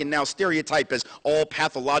folks who I can now stereotype as all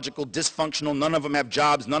pathological, dysfunctional, none of them have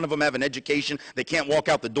jobs, none of them have an education, they can't walk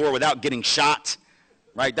out the door without getting shot.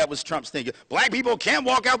 Right? That was Trump's thing. Black people can't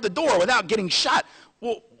walk out the door without getting shot.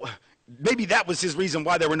 Well, maybe that was his reason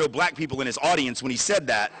why there were no black people in his audience when he said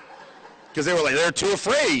that. Because they were like, they're too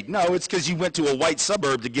afraid. No, it's because you went to a white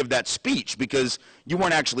suburb to give that speech, because you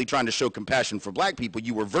weren't actually trying to show compassion for black people.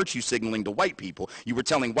 You were virtue signaling to white people. You were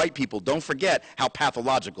telling white people, don't forget how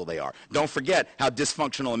pathological they are. Don't forget how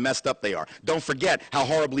dysfunctional and messed up they are. Don't forget how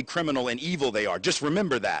horribly criminal and evil they are. Just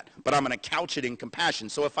remember that. But I'm going to couch it in compassion.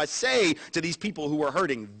 So if I say to these people who are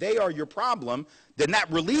hurting, they are your problem, then that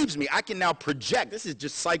relieves me. I can now project. This is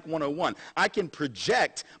just Psych 101. I can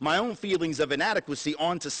project my own feelings of inadequacy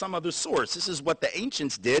onto some other source. This is what the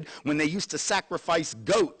ancients did when they used to sacrifice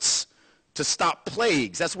goats to stop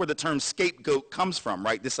plagues. That's where the term scapegoat comes from,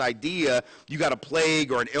 right? This idea, you got a plague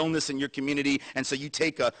or an illness in your community, and so you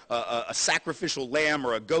take a sacrificial lamb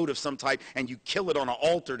or a goat of some type, and you kill it on an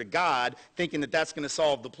altar to God, thinking that that's going to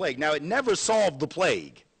solve the plague. Now, it never solved the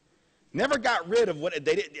plague. Never got rid of what, it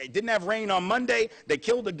didn't have rain on Monday, they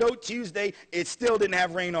killed the goat Tuesday, it still didn't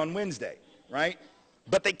have rain on Wednesday, right?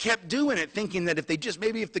 But they kept doing it, thinking that if they just,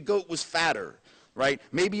 maybe if the goat was fatter, right?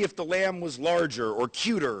 Maybe if the lamb was larger or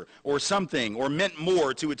cuter or something or meant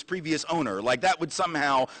more to its previous owner, like that would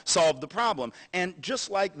somehow solve the problem. And just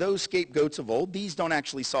like those scapegoats of old, these don't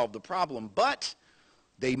actually solve the problem, but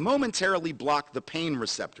they momentarily block the pain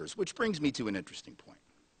receptors, which brings me to an interesting point.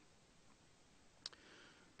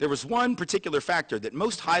 There was one particular factor that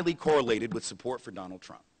most highly correlated with support for Donald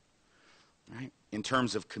Trump, right? In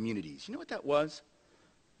terms of communities. You know what that was?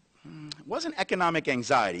 It wasn't economic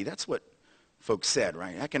anxiety. That's what folks said,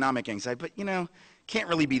 right? Economic anxiety. But, you know, can't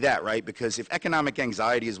really be that, right? Because if economic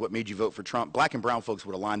anxiety is what made you vote for Trump, black and brown folks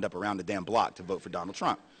would have lined up around the damn block to vote for Donald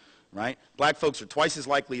Trump, right? Black folks are twice as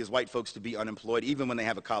likely as white folks to be unemployed, even when they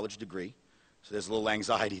have a college degree. So there's a little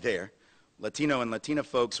anxiety there. Latino and Latina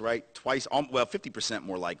folks, right, 50%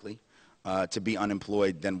 more likely to be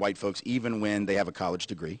unemployed than white folks, even when they have a college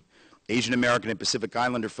degree. Asian American and Pacific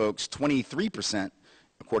Islander folks, 23%,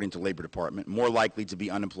 according to Labor Department, more likely to be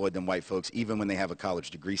unemployed than white folks, even when they have a college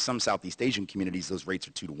degree. Some Southeast Asian communities, those rates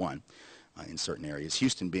are 2 to 1 in certain areas.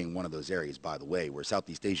 Houston being one of those areas, by the way, where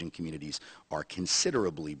Southeast Asian communities are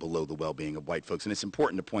considerably below the well-being of white folks. And it's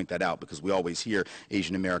important to point that out because we always hear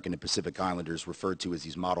Asian American and Pacific Islanders referred to as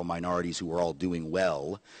these model minorities who are all doing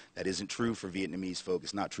well. That isn't true for Vietnamese folk.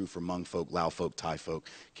 It's not true for Hmong folk, Lao folk, Thai folk,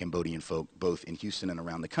 Cambodian folk, both in Houston and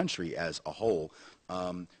around the country as a whole.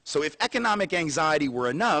 So if economic anxiety were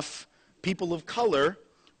enough, people of color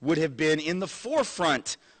would have been in the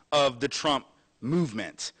forefront of the Trump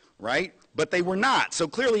movement, right? But they were not. So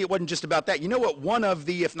clearly it wasn't just about that. You know what one of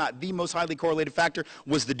the, if not the most highly correlated factor,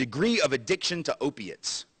 was the degree of addiction to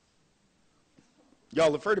opiates.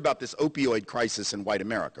 Y'all have heard about this opioid crisis in white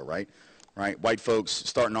America, right? Right? White folks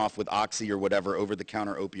starting off with Oxy or whatever,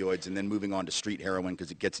 over-the-counter opioids, and then moving on to street heroin because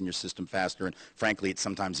it gets in your system faster, and frankly, it's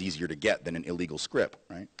sometimes easier to get than an illegal script,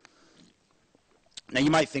 right? Now, you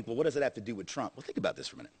might think, well, what does it have to do with Trump? Well, think about this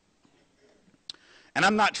for a minute. And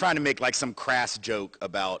I'm not trying to make like some crass joke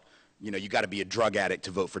about, you know, you got to be a drug addict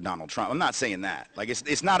to vote for Donald Trump. I'm not saying that. Like,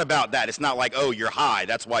 it's not about that. It's not like, oh, you're high,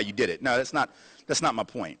 that's why you did it. No, that's not my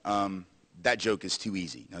point. That joke is too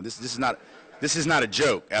easy. No, this is not a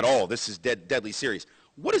joke at all. This is deadly serious.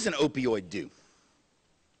 What does an opioid do?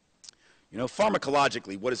 You know,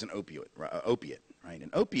 pharmacologically, what is an opiate, right? An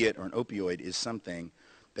opiate or an opioid is something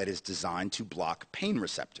that is designed to block pain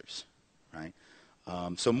receptors, right?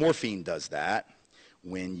 So morphine does that.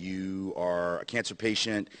 When you are a cancer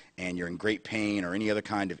patient and you're in great pain or any other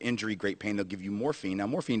kind of injury, great pain, they'll give you morphine. Now,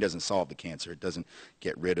 morphine doesn't solve the cancer. It doesn't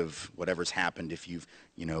get rid of whatever's happened if you've,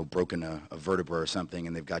 you know, broken a vertebra or something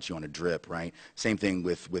and they've got you on a drip, right? Same thing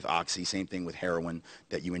with Oxy, same thing with heroin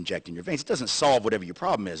that you inject in your veins. It doesn't solve whatever your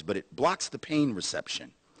problem is, but it blocks the pain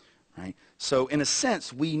reception, right? So in a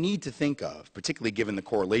sense, we need to think of, particularly given the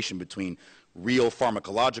correlation between real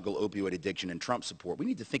pharmacological opioid addiction and Trump support, we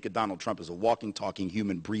need to think of Donald Trump as a walking, talking,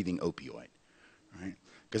 human, breathing opioid, right?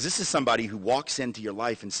 Because this is somebody who walks into your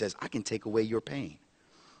life and says, I can take away your pain.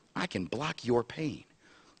 I can block your pain,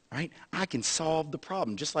 right? I can solve the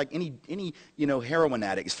problem, just like any you know, heroin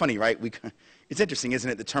addict. It's funny, right? It's interesting,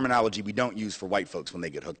 isn't it, the terminology we don't use for white folks when they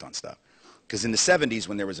get hooked on stuff. Because in the 70s,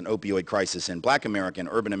 when there was an opioid crisis in black America, and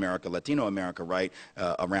urban America, Latino America, right,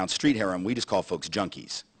 around street heroin, we just call folks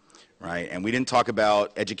junkies. Right? And we didn't talk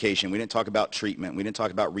about education. We didn't talk about treatment. We didn't talk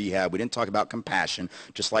about rehab. We didn't talk about compassion,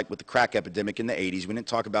 just like with the crack epidemic in the 80s. We didn't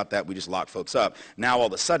talk about that. We just locked folks up. Now, all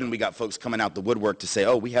of a sudden, we got folks coming out the woodwork to say,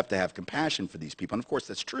 oh, we have to have compassion for these people. And, of course,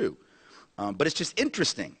 that's true. But it's just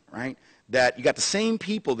interesting, right, that you got the same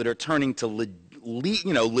people that are turning to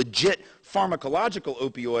legit pharmacological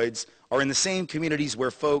opioids are in the same communities where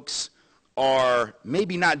folks are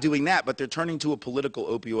maybe not doing that, but they're turning to a political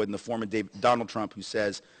opioid in the form of Donald Trump, who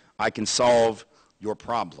says, I can solve your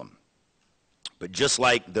problem. But just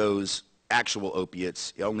like those actual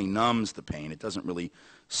opiates, it only numbs the pain. It doesn't really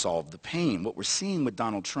solve the pain. What we're seeing with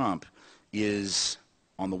Donald Trump is,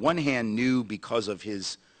 on the one hand, new because of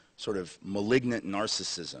his sort of malignant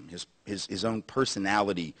narcissism, his own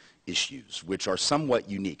personality issues, which are somewhat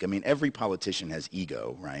unique. I mean, every politician has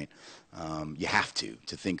ego, right? You have to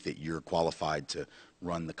think that you're qualified to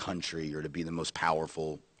run the country or to be the most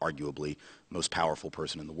powerful, arguably most powerful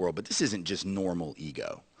person in the world. But this isn't just normal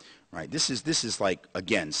ego, right? This is like,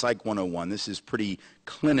 again, Psych 101. This is pretty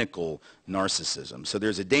clinical narcissism. So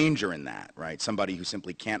there's a danger in that, right? Somebody who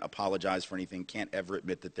simply can't apologize for anything, can't ever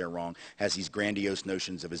admit that they're wrong, has these grandiose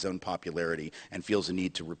notions of his own popularity and feels a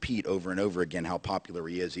need to repeat over and over again how popular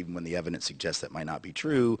he is, even when the evidence suggests that might not be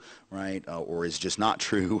true, right? Or is just not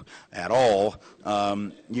true at all,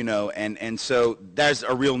 you know, and so there's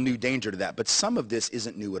a real new danger to that. But some of this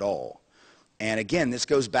isn't new at all. And again, this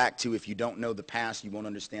goes back to if you don't know the past, you won't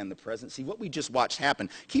understand the present. See, what we just watched happen,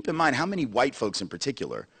 keep in mind how many white folks in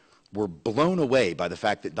particular were blown away by the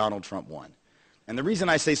fact that Donald Trump won. And the reason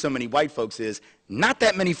I say so many white folks is not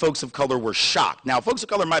that many folks of color were shocked. Now, folks of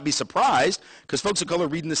color might be surprised because folks of color are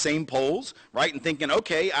reading the same polls, right, and thinking,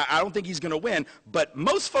 okay, I don't think he's going to win. But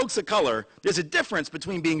most folks of color, there's a difference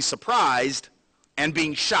between being surprised and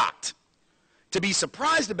being shocked. To be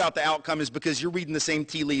surprised about the outcome is because you're reading the same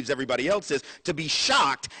tea leaves everybody else is. To be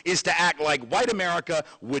shocked is to act like white America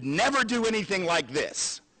would never do anything like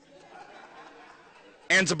this.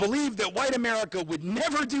 And to believe that white America would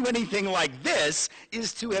never do anything like this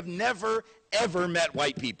is to have never, ever met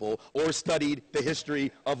white people or studied the history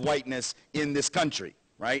of whiteness in this country.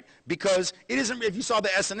 Right? Because it isn't, if you saw the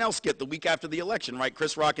SNL skit the week after the election, right?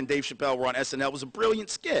 Chris Rock and Dave Chappelle were on SNL. It was a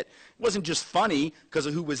brilliant skit. It wasn't just funny because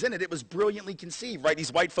of who was in it. It was brilliantly conceived, right?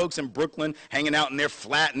 These white folks in Brooklyn hanging out in their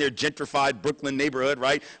flat in their gentrified Brooklyn neighborhood,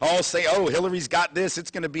 right? All say, oh, Hillary's got this.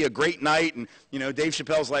 It's going to be a great night. And, you know, Dave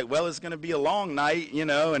Chappelle's like, well, it's going to be a long night, you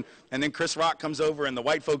know. And then Chris Rock comes over and the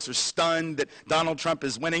white folks are stunned that Donald Trump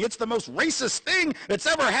is winning. It's the most racist thing that's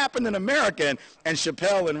ever happened in America. And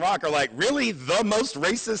Chappelle and Rock are like, really? The most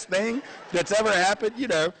racist thing that's ever happened? You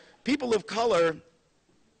know, people of color,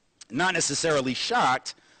 not necessarily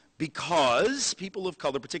shocked because people of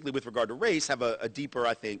color, particularly with regard to race, have a deeper,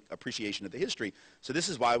 I think, appreciation of the history. So this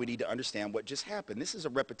is why we need to understand what just happened. This is a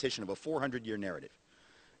repetition of a 400-year narrative.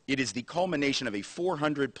 It is the culmination of a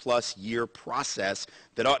 400-plus year process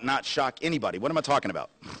that ought not shock anybody. What am I talking about?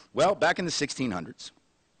 Well, back in the 1600s,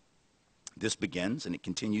 this begins and it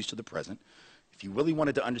continues to the present. If you really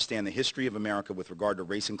wanted to understand the history of America with regard to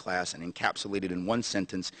race and class and encapsulate it in one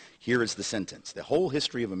sentence, here is the sentence. The whole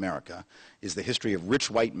history of America is the history of rich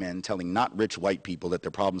white men telling not rich white people that their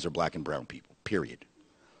problems are black and brown people, period.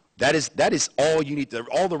 That is all you need to,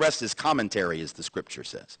 all the rest is commentary, as the scripture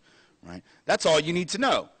says. Right? That's all you need to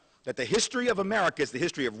know, that the history of America is the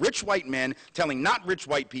history of rich white men telling not rich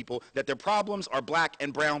white people that their problems are black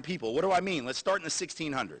and brown people. What do I mean? Let's start in the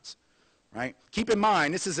 1600s. Right? Keep in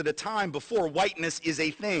mind, this is at a time before whiteness is a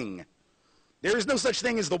thing. There is no such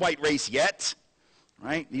thing as the white race yet.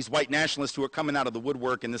 Right? These white nationalists who are coming out of the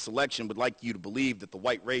woodwork in this election would like you to believe that the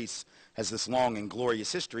white race has this long and glorious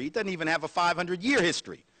history. It doesn't even have a 500-year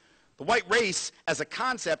history. The white race as a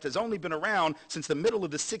concept has only been around since the middle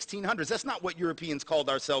of the 1600s. That's not what Europeans called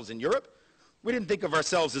ourselves in Europe. We didn't think of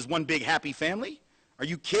ourselves as one big happy family. Are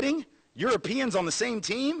you kidding? Europeans on the same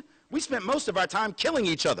team? We spent most of our time killing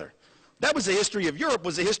each other. That was the history of Europe,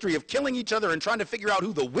 was a history of killing each other and trying to figure out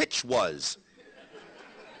who the witch was.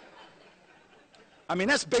 I mean,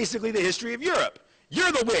 that's basically the history of Europe.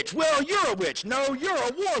 You're the witch. Well, you're a witch. No, you're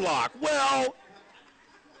a warlock. Well,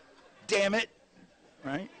 damn it.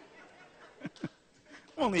 Right?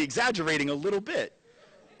 I'm only exaggerating a little bit.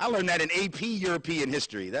 I learned that in AP European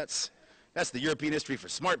history. That's the European history for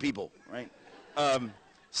smart people, right?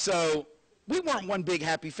 So we weren't one big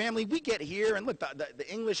happy family. We get here, and look,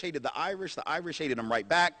 the English hated the Irish hated them right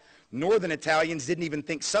back. Northern Italians didn't even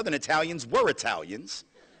think Southern Italians were Italians,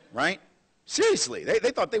 right? Seriously,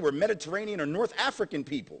 they thought they were Mediterranean or North African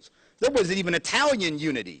peoples. There wasn't even Italian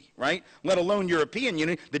unity, right? Let alone European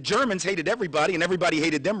unity. The Germans hated everybody, and everybody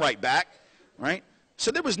hated them right back, right?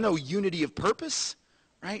 So there was no unity of purpose,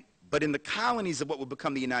 right? But in the colonies of what would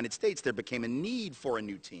become the United States, there became a need for a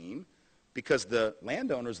new team because the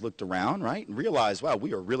landowners looked around, right, and realized, wow,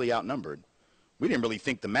 we are really outnumbered. We didn't really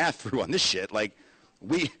think the math through on this shit. Like,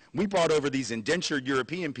 we brought over these indentured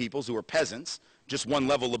European peoples who were peasants, just one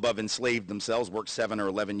level above enslaved themselves, work 7 or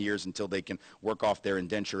 11 years until they can work off their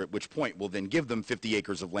indenture, at which point we'll then give them 50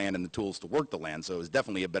 acres of land and the tools to work the land. So it was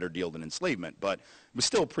definitely a better deal than enslavement, but it was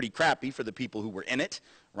still pretty crappy for the people who were in it,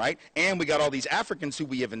 right? And we got all these Africans who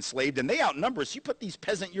we have enslaved, and they outnumber us. You put these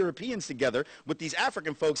peasant Europeans together with these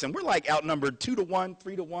African folks, and we're like outnumbered 2 to 1,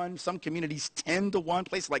 3 to 1, some communities 10 to 1.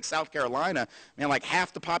 Places like South Carolina, man, like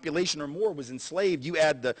half the population or more was enslaved. You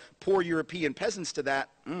add the poor European peasants to that,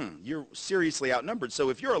 you're seriously outnumbered. So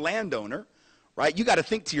if you're a landowner, right, you got to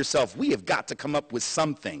think to yourself, we have got to come up with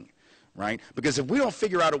something, right? Because if we don't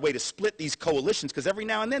figure out a way to split these coalitions, because every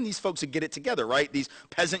now and then these folks would get it together, right? These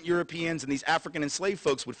peasant Europeans and these African enslaved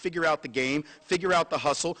folks would figure out the game, figure out the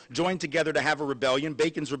hustle, join together to have a rebellion,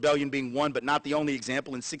 Bacon's rebellion being one but not the only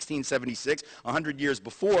example in 1676, 100 years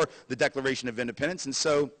before the Declaration of Independence. And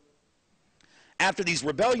so after these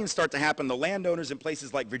rebellions start to happen, the landowners in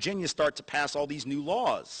places like Virginia start to pass all these new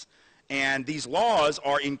laws. And these laws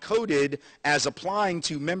are encoded as applying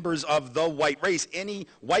to members of the white race. Any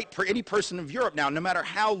person of Europe now, no matter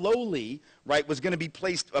how lowly, right, was going to be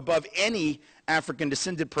placed above any African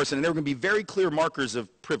descended person. And there were going to be very clear markers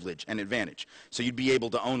of privilege and advantage. So you'd be able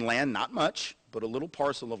to own land, not much, but a little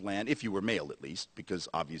parcel of land, if you were male at least, because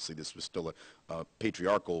obviously this was still a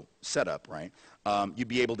patriarchal setup, right? You'd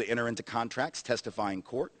be able to enter into contracts, testify in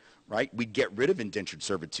court, right? We'd get rid of indentured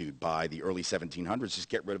servitude by the early 1700s, just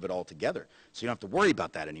get rid of it altogether. So you don't have to worry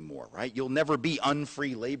about that anymore, right? You'll never be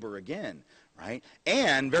unfree labor again, right?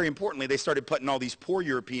 And very importantly, they started putting all these poor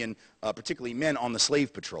European, particularly men, on the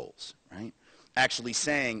slave patrols, right? Actually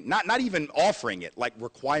saying, not even offering it, like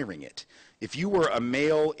requiring it. If you were a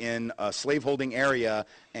male in a slaveholding area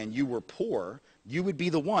and you were poor, you would be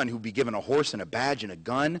the one who'd be given a horse and a badge and a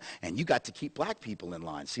gun, and you got to keep black people in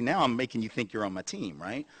line. See, now I'm making you think you're on my team,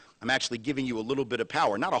 right? I'm actually giving you a little bit of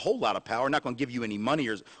power, not a whole lot of power, not going to give you any money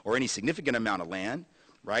or any significant amount of land,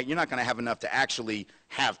 right? You're not going to have enough to actually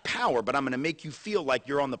have power, but I'm going to make you feel like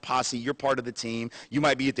you're on the posse, you're part of the team. You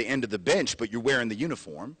might be at the end of the bench, but you're wearing the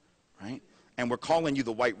uniform, right? And we're calling you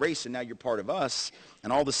the white race, and now you're part of us.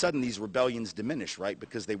 And all of a sudden, these rebellions diminish, right?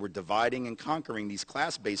 Because they were dividing and conquering these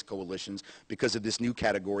class-based coalitions because of this new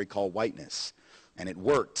category called whiteness. And it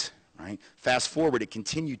worked, right? Fast forward, it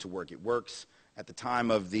continued to work. It works at the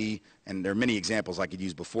time of and there are many examples I could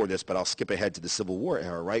use before this, but I'll skip ahead to the Civil War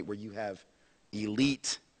era, right? Where you have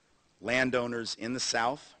elite landowners in the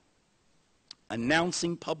South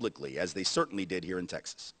announcing publicly, as they certainly did here in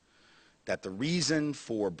Texas, that the reason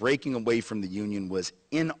for breaking away from the Union was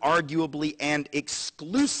inarguably and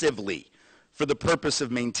exclusively for the purpose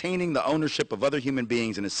of maintaining the ownership of other human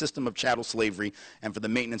beings in a system of chattel slavery and for the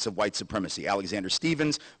maintenance of white supremacy. Alexander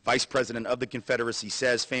Stephens, vice president of the Confederacy,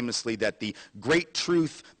 says famously that the great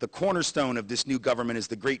truth, the cornerstone of this new government is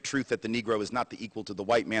the great truth that the Negro is not the equal to the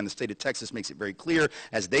white man. The state of Texas makes it very clear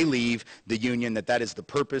as they leave the Union that is the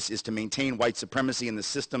purpose, is to maintain white supremacy in the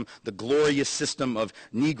system, the glorious system of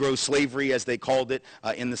Negro slavery, as they called it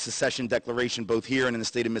in the secession declaration, both here and in the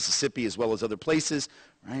state of Mississippi as well as other places.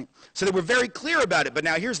 Right? So they were very clear about it, but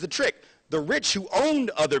now here's the trick. The rich who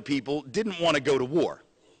owned other people didn't want to go to war,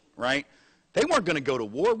 right? They weren't going to go to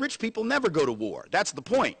war. Rich people never go to war. That's the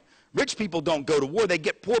point. Rich people don't go to war. They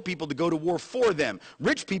get poor people to go to war for them.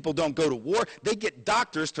 Rich people don't go to war. They get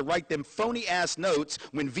doctors to write them phony-ass notes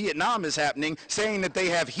when Vietnam is happening saying that they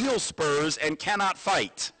have heel spurs and cannot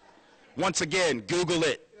fight. Once again, Google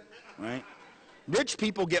it, right? Rich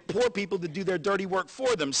people get poor people to do their dirty work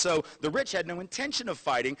for them. So the rich had no intention of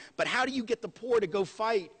fighting, but how do you get the poor to go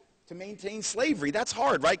fight to maintain slavery? That's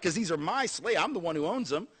hard, right? Because these are my slaves. I'm the one who owns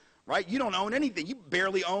them, right? You don't own anything. You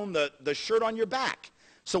barely own the shirt on your back.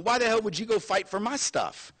 So why the hell would you go fight for my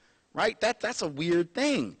stuff, right? That's a weird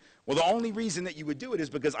thing. Well, the only reason that you would do it is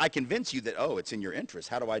because I convince you that, oh, it's in your interest.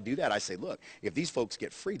 How do I do that? I say, look, if these folks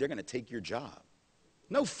get free, they're going to take your job.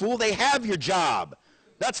 No, fool, they have your job.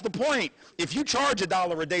 That's the point. If you charge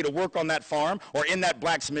 $1 a day to work on that farm or in that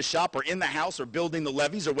blacksmith shop or in the house or building the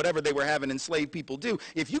levees or whatever they were having enslaved people do,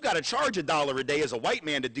 if you got to charge $1 a day as a white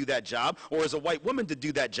man to do that job or as a white woman to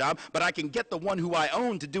do that job, but I can get the one who I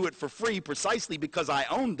own to do it for free precisely because I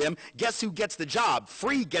own them, guess who gets the job?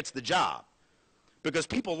 Free gets the job. Because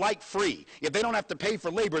people like free. If they don't have to pay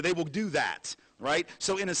for labor, they will do that. Right?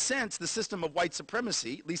 So in a sense, the system of white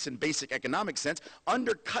supremacy, at least in basic economic sense,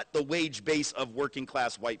 undercut the wage base of working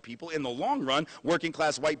class white people. In the long run, working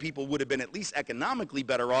class white people would have been at least economically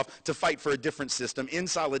better off to fight for a different system in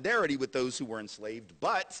solidarity with those who were enslaved.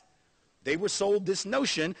 But they were sold this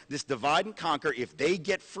notion, this divide and conquer. If they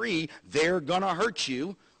get free, they're going to hurt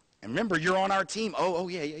you. And remember, you're on our team. Oh,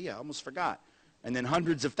 yeah, I almost forgot. And then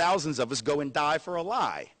hundreds of thousands of us go and die for a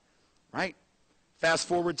lie. Right? Fast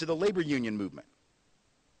forward to the labor union movement.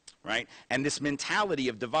 Right? And this mentality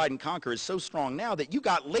of divide and conquer is so strong now that you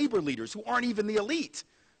got labor leaders who aren't even the elite,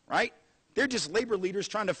 right? They're just labor leaders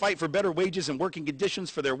trying to fight for better wages and working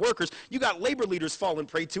conditions for their workers. You got labor leaders falling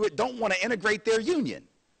prey to it, don't want to integrate their union.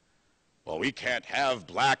 Well, we can't have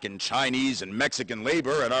black and Chinese and Mexican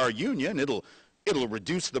labor at our union. It'll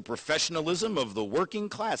reduce the professionalism of the working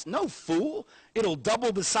class. No, fool. It'll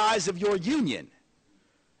double the size of your union.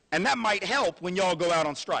 And that might help when y'all go out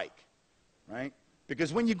on strike, right?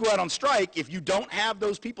 Because when you go out on strike, if you don't have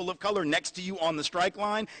those people of color next to you on the strike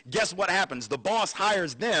line, guess what happens? The boss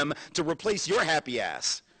hires them to replace your happy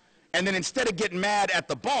ass. And then instead of getting mad at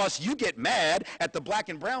the boss, you get mad at the black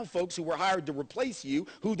and brown folks who were hired to replace you,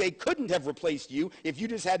 who they couldn't have replaced you if you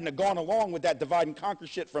just hadn't have gone along with that divide and conquer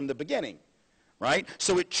shit from the beginning. Right?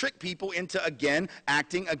 So it tricked people into, again,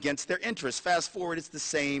 acting against their interests. Fast forward, it's the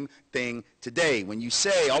same thing today. When you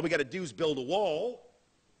say, all we got to do is build a wall,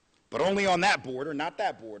 but only on that border, not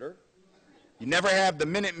that border. You never have the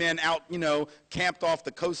Minutemen out, camped off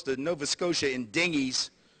the coast of Nova Scotia in dinghies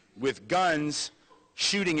with guns,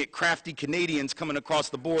 shooting at crafty Canadians coming across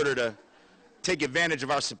the border to take advantage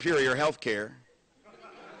of our superior health care.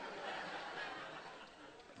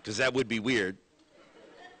 Because that would be weird,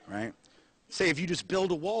 right? Say if you just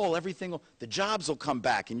build a wall, the jobs will come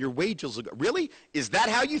back and your wages will go. Really? Is that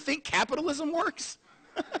how you think capitalism works?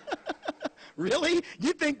 Really?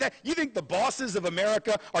 You think the bosses of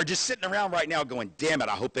America are just sitting around right now going, damn it,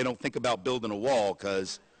 I hope they don't think about building a wall,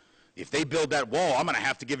 because if they build that wall, I'm going to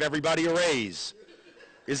have to give everybody a raise.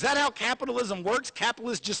 Is that how capitalism works?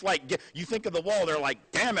 Capitalists just you think of the wall, they're like,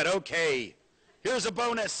 damn it, okay, here's a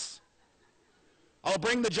bonus. I'll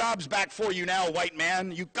bring the jobs back for you now, white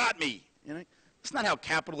man. You got me. That's not how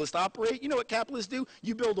capitalists operate. You know what capitalists do?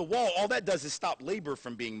 You build a wall. All that does is stop labor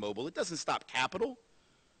from being mobile. It doesn't stop capital.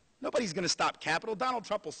 Nobody's going to stop capital. Donald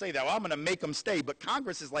Trump will say that, well, I'm going to make them stay. But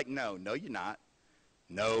Congress is like, no, you're not.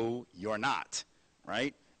 No, you're not,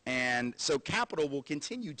 right? And so capital will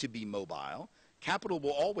continue to be mobile. Capital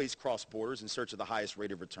will always cross borders in search of the highest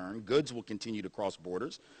rate of return. Goods will continue to cross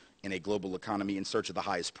borders in a global economy in search of the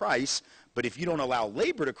highest price. But if you don't allow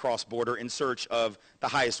labor to cross border in search of the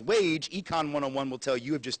highest wage, Econ 101 will tell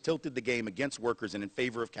you have just tilted the game against workers and in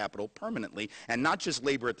favor of capital permanently. And not just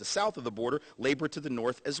labor at the south of the border, labor to the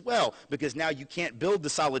north as well. Because now you can't build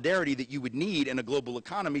the solidarity that you would need in a global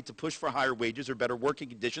economy to push for higher wages or better working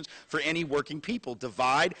conditions for any working people.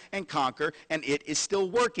 Divide and conquer, and it is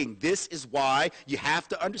still working. This is why you have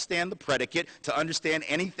to understand the predicate to understand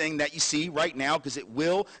anything that you see right now, because it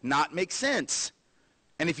will not make sense.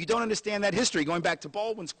 And if you don't understand that history, going back to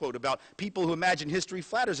Baldwin's quote about people who imagine history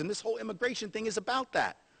flatters, and this whole immigration thing is about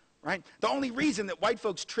that, right? The only reason that white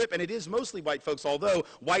folks trip, and it is mostly white folks, although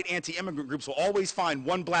white anti-immigrant groups will always find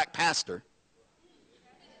one black pastor.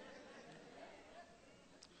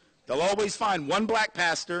 They'll always find one black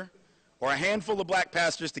pastor or a handful of black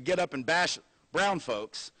pastors to get up and bash brown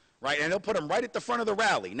folks, right? And they'll put them right at the front of the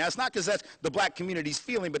rally. Now, it's not because that's the black community's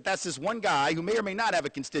feeling, but that's this one guy who may or may not have a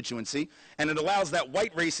constituency, and it allows that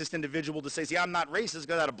white racist individual to say, see, I'm not racist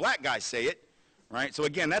because I had a black guy say it, right? So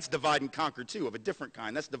again, that's divide and conquer too, of a different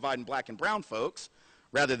kind. That's dividing black and brown folks,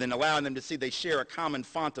 rather than allowing them to see they share a common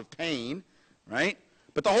font of pain, right?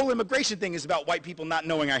 But the whole immigration thing is about white people not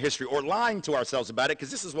knowing our history or lying to ourselves about it,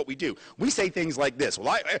 because this is what we do. We say things like this,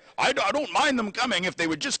 well, I don't mind them coming if they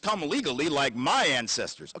would just come legally like my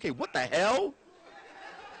ancestors. Okay, what the hell?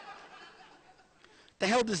 The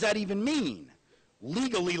hell does that even mean?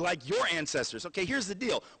 Legally like your ancestors. Okay, here's the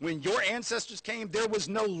deal. When your ancestors came, there was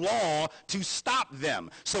no law to stop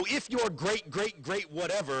them. So if your great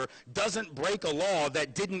whatever doesn't break a law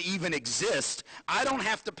that didn't even exist, I don't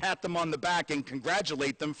have to pat them on the back and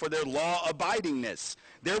congratulate them for their law-abidingness.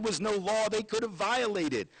 There was no law they could have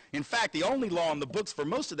violated. In fact, the only law in the books for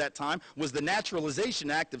most of that time was the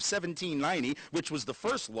Naturalization Act of 1790, which was the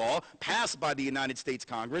first law passed by the United States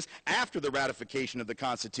Congress after the ratification of the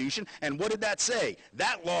Constitution. And what did that say?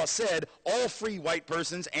 That law said all free white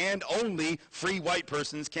persons and only free white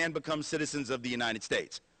persons can become citizens of the United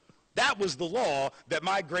States. That was the law that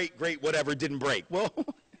my great whatever didn't break. Well,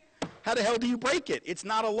 how the hell do you break it? It's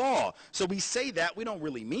not a law. So we say that, we don't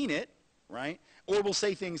really mean it, right? Or we'll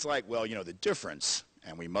say things like, well, the difference,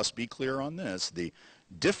 and we must be clear on this, the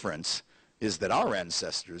difference is that our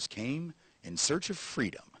ancestors came in search of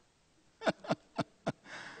freedom.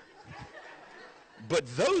 But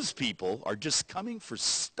those people are just coming for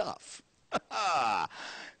stuff.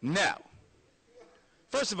 Now,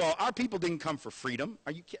 first of all, our people didn't come for freedom.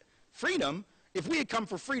 Are you kidding? Freedom, if we had come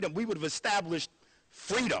for freedom, we would have established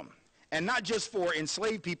freedom. And not just for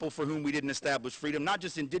enslaved people for whom we didn't establish freedom, not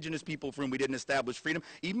just indigenous people for whom we didn't establish freedom,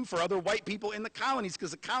 even for other white people in the colonies,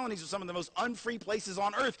 because the colonies are some of the most unfree places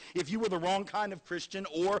on earth if you were the wrong kind of Christian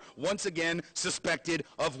or, once again, suspected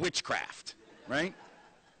of witchcraft, right?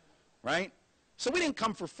 Right? So we didn't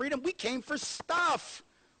come for freedom. We came for stuff.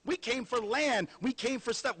 We came for land. We came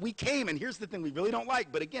for stuff. We came, and here's the thing we really don't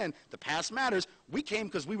like, but again, the past matters. We came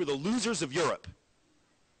because we were the losers of Europe.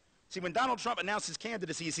 See, when Donald Trump announced his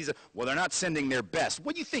candidacy, he said, well, they're not sending their best.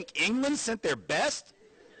 What do you think, England sent their best?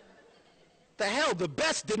 the hell? The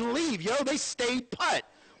best didn't leave, yo. They stayed put.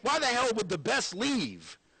 Why the hell would the best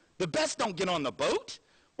leave? The best don't get on the boat.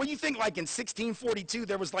 Well, you think like in 1642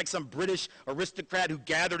 there was like some British aristocrat who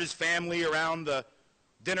gathered his family around the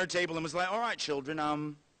dinner table and was like, all right,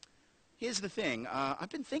 children, here's the thing. I've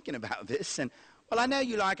been thinking about this, and, well, I know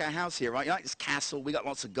you like our house here, right? You like this castle. We got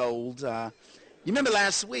lots of gold. You remember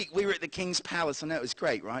last week we were at the King's Palace. I know it was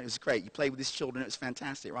great, right? It was great. You played with his children. It was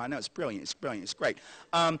fantastic, right? I know it's brilliant. It's brilliant. It's great.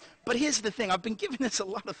 But here's the thing. I've been giving this a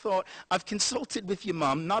lot of thought. I've consulted with your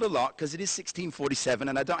mum, not a lot, because it is 1647,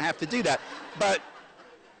 and I don't have to do that.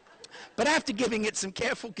 But after giving it some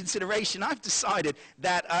careful consideration, I've decided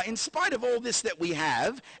that in spite of all this that we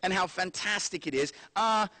have and how fantastic it is,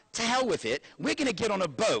 to hell with it, we're going to get on a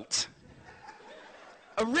boat.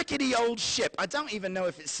 A rickety old ship. I don't even know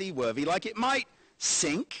if it's seaworthy. Like, it might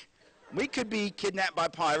sink. We could be kidnapped by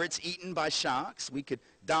pirates, eaten by sharks. We could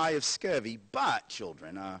die of scurvy. But,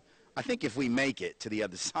 children, I think if we make it to the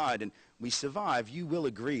other side and we survive, you will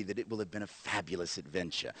agree that it will have been a fabulous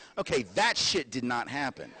adventure. Okay, that shit did not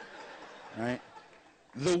happen. Right?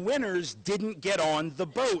 The winners didn't get on the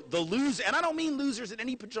boat. The losers, and I don't mean losers in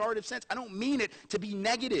any pejorative sense. I don't mean it to be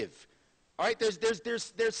negative. All right,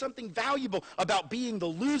 there's something valuable about being the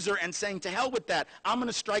loser and saying, to hell with that. I'm going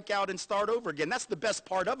to strike out and start over again. That's the best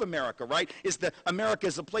part of America, right? Is that America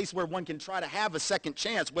is a place where one can try to have a second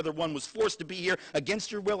chance, whether one was forced to be here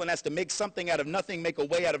against your will and has to make something out of nothing, make a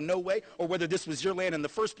way out of no way, or whether this was your land in the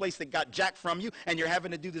first place that got jacked from you and you're having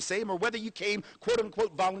to do the same, or whether you came, quote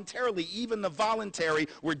unquote, voluntarily. Even the voluntary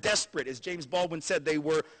were desperate. As James Baldwin said, they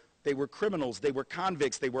were criminals, they were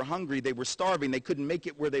convicts, they were hungry, they were starving, they couldn't make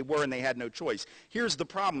it where they were, and they had no choice. Here's the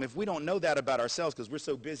problem. If we don't know that about ourselves, because we're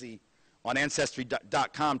so busy on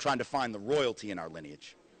Ancestry.com trying to find the royalty in our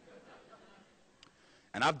lineage.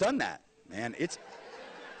 And I've done that, man.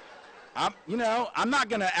 I'm not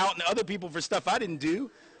going to out other people for stuff I didn't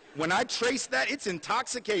do. When I trace that, it's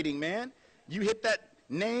intoxicating, man. You hit that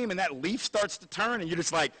name, and that leaf starts to turn, and you're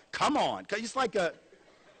just like, come on.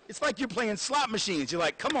 It's like you're playing slot machines. You're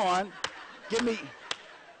like, come on, give me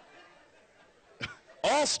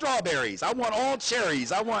all strawberries. I want all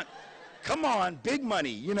cherries. Come on, big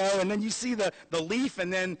money, and then you see the leaf,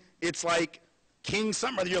 and then it's like King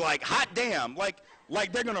Summer. You're like, hot damn, like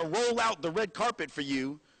they're going to roll out the red carpet for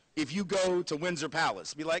you if you go to Windsor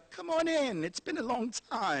Palace. Be like, come on in. It's been a long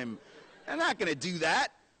time. They're not going to do that.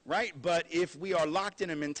 Right? But if we are locked in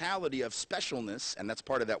a mentality of specialness, and that's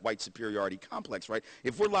part of that white superiority complex, right?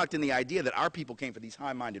 If we're locked in the idea that our people came for these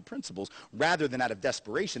high-minded principles rather than out of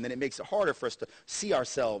desperation, then it makes it harder for us to see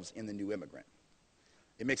ourselves in the new immigrant.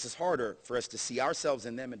 It makes it harder for us to see ourselves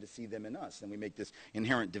in them and to see them in us. And we make this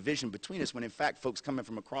inherent division between us when, in fact, folks coming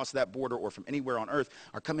from across that border or from anywhere on earth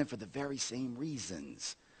are coming for the very same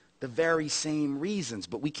reasons. The very same reasons,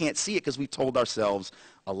 but we can't see it because we told ourselves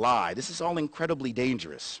a lie. This is all incredibly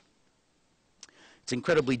dangerous. It's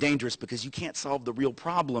incredibly dangerous because you can't solve the real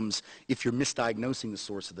problems if you're misdiagnosing the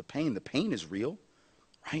source of the pain. The pain is real,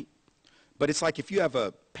 right? But it's like if you have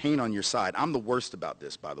a pain on your side. I'm the worst about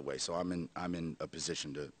this, by the way, so I'm in a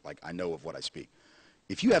position to, like, I know of what I speak.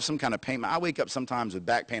 If you have some kind of pain, I wake up sometimes with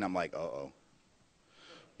back pain, I'm like, uh-oh.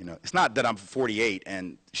 It's not that I'm 48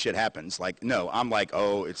 and shit happens. Like, no, I'm like,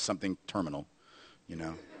 oh, it's something terminal,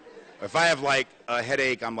 If I have, like, a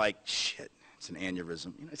headache, I'm like, shit, it's an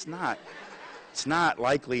aneurysm. It's not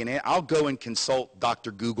likely. I'll go and consult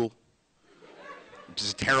Dr. Google, which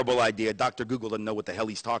is a terrible idea. Dr. Google doesn't know what the hell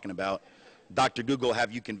he's talking about. Dr. Google will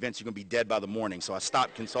have you convinced you're going to be dead by the morning, so I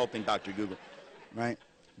stopped consulting Dr. Google, right?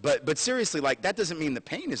 But seriously, like, that doesn't mean the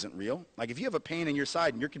pain isn't real. Like, if you have a pain in your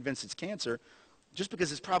side and you're convinced it's cancer, just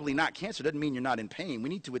because it's probably not cancer doesn't mean you're not in pain. We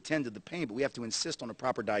need to attend to the pain, but we have to insist on a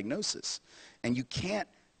proper diagnosis. And you can't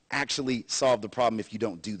actually solve the problem if you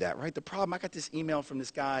don't do that, right? The problem, I got this email from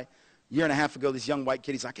this guy a year and a half ago, this young white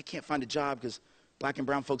kid. He's like, I can't find a job because black and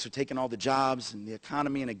brown folks are taking all the jobs and the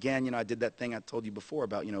economy. And again, I did that thing I told you before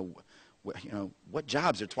about, what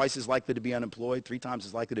jobs are twice as likely to be unemployed, 3 times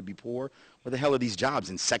as likely to be poor? Where the hell are these jobs?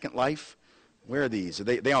 In Second Life? Where are these? Are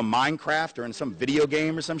they on Minecraft or in some video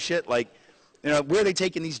game or some shit? Like, where are they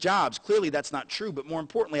taking these jobs? Clearly that's not true, but more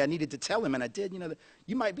importantly, I needed to tell him, and I did,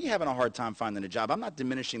 you might be having a hard time finding a job. I'm not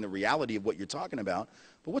diminishing the reality of what you're talking about,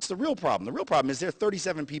 but what's the real problem? The real problem is there are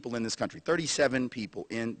 37 people in this country, 37 people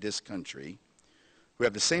in this country who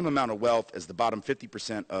have the same amount of wealth as the bottom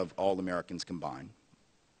 50% of all Americans combined,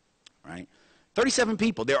 right? 37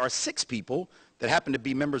 people. There are 6 people that happen to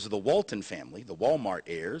be members of the Walton family, the Walmart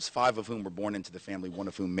heirs, 5 of whom were born into the family, 1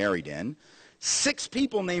 of whom married in. 6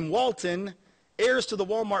 people named Walton, heirs to the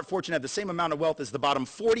Walmart fortune, have the same amount of wealth as the bottom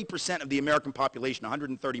 40% of the American population,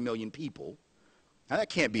 130 million people. Now, that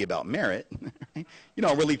can't be about merit. You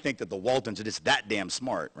don't really think that the Waltons are just that damn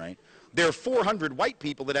smart, right? There are 400 white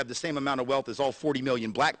people that have the same amount of wealth as all 40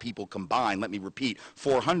 million black people combined. Let me repeat,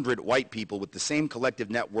 400 white people with the same collective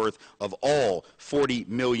net worth of all 40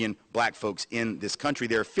 million black folks in this country.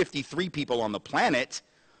 There are 53 people on the planet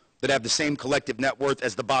that have the same collective net worth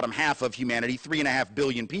as the bottom half of humanity, 3.5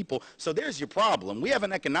 billion people. So there's your problem. We have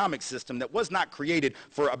an economic system that was not created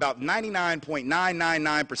for about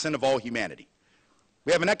 99.999% of all humanity.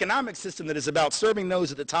 We have an economic system that is about serving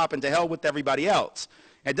those at the top and to hell with everybody else.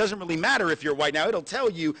 It doesn't really matter if you're white. Now, it'll tell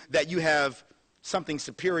you that you have something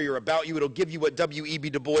superior about you. It'll give you what W.E.B.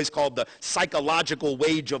 Du Bois called the psychological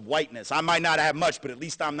wage of whiteness. I might not have much, but at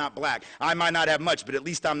least I'm not black. I might not have much, but at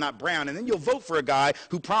least I'm not brown. And then you'll vote for a guy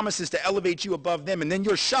who promises to elevate you above them, and then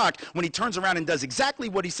you're shocked when he turns around and does exactly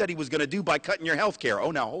what he said he was going to do by cutting your health care. Oh,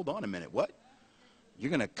 now, hold on a minute. What? You're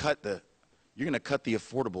going to cut the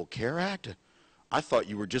Affordable Care Act? I thought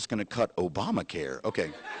you were just going to cut Obamacare.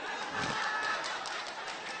 Okay.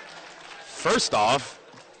 First off,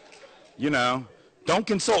 you know, don't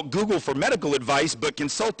consult Google for medical advice, but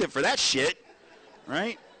consult it for that shit,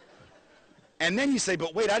 right? And then you say,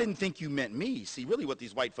 but wait, I didn't think you meant me. See, really what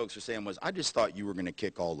these white folks are saying was, I just thought you were going to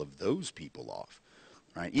kick all of those people off.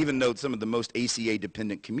 Right? Even though some of the most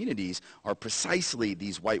ACA-dependent communities are precisely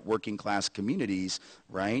these white working-class communities,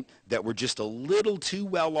 right, that were just a little too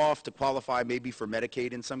well off to qualify maybe for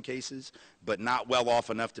Medicaid in some cases, but not well off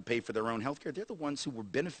enough to pay for their own health care. They're the ones who were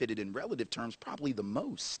benefited in relative terms probably the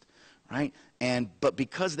most, right? But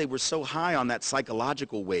because they were so high on that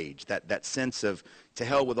psychological wage, that sense of to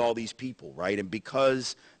hell with all these people, right? And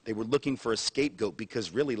because they were looking for a scapegoat,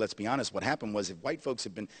 because really, let's be honest, what happened was if white folks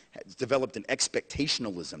have developed an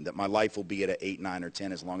expectationalism that my life will be at an 8, 9, or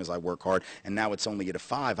 10 as long as I work hard, and now it's only at a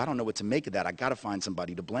 5, I don't know what to make of that. I got to find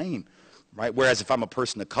somebody to blame, right? Whereas if I'm a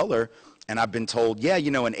person of color and I've been told, yeah, you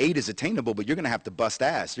know, an 8 is attainable, but you're going to have to bust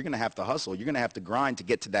ass. You're going to have to hustle. You're going to have to grind to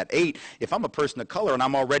get to that 8. If I'm a person of color and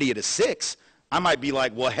I'm already at a 6, I might be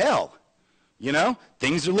like, well, hell, you know,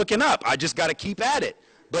 things are looking up. I just got to keep at it.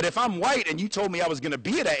 But if I'm white and you told me I was going to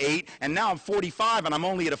be at an 8 and now I'm 45 and I'm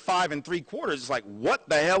only at a 5 3/4, it's like, what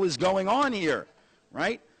the hell is going on here,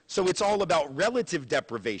 right? So it's all about relative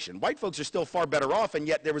deprivation. White folks are still far better off, and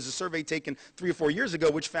yet there was a survey taken 3 or 4 years ago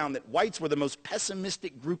which found that whites were the most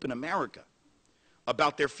pessimistic group in America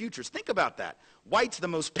about their futures. Think about that. Whites the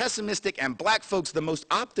most pessimistic and black folks the most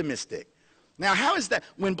optimistic. Now, how is that?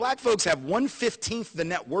 When black folks have 1/15 the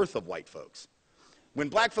net worth of white folks, when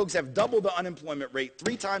black folks have double the unemployment rate,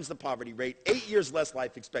 3 times the poverty rate, 8 years less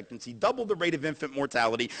life expectancy, double the rate of infant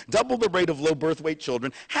mortality, double the rate of low birth weight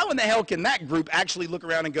children, how in the hell can that group actually look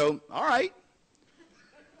around and go, all right,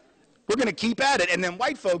 we're going to keep at it? And then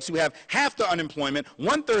white folks who have half the unemployment,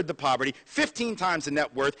 1/3 the poverty, 15 times the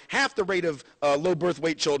net worth, half the rate of low birth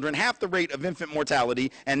weight children, half the rate of infant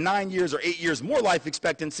mortality, and 9 years or 8 years more life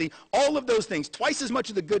expectancy, all of those things, twice as much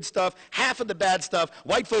of the good stuff, half of the bad stuff,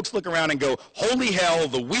 white folks look around and go, holy hell,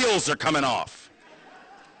 the wheels are coming off.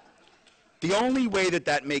 The only way that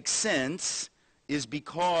that makes sense is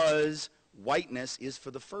because whiteness is,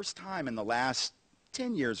 for the first time in the last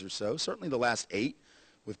 10 years or so, certainly the last 8,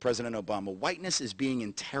 with President Obama, whiteness is being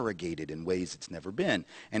interrogated in ways it's never been.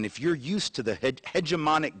 And if you're used to the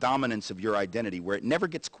hegemonic dominance of your identity where it never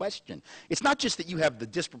gets questioned, it's not just that you have the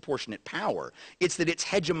disproportionate power, it's that it's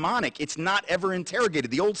hegemonic. It's not ever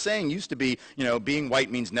interrogated. The old saying used to be, you know, being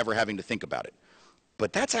white means never having to think about it.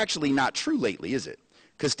 But that's actually not true lately, is it?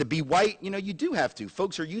 Because to be white, you know, you do have to.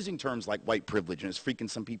 Folks are using terms like white privilege, and it's freaking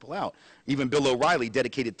some people out. Even Bill O'Reilly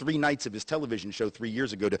dedicated 3 nights of his television show 3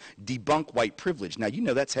 years ago to debunk white privilege. Now, you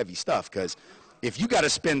know that's heavy stuff, because if you got to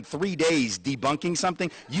spend 3 days debunking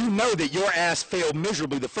something, you know that your ass failed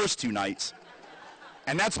miserably the first 2 nights.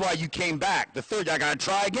 And that's why you came back. The third, I got to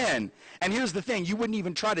try again. And here's the thing. You wouldn't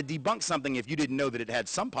even try to debunk something if you didn't know that it had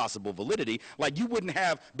some possible validity. Like, you wouldn't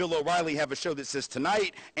have Bill O'Reilly have a show that says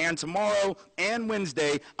tonight and tomorrow and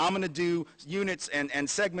Wednesday, I'm going to do units and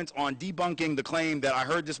segments on debunking the claim that I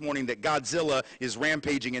heard this morning that Godzilla is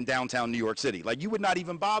rampaging in downtown New York City. Like, you would not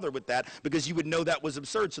even bother with that because you would know that was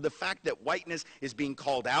absurd. So the fact that whiteness is being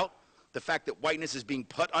called out, the fact that whiteness is being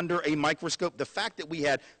put under a microscope, the fact that we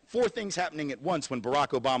had 4 things happening at once when Barack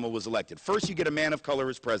Obama was elected. First, you get a man of color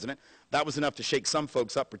as president. That was enough to shake some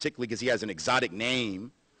folks up, particularly because he has an exotic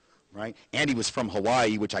name, right? And he was from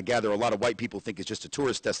Hawaii, which I gather a lot of white people think is just a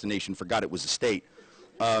tourist destination, forgot it was a state.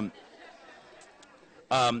 And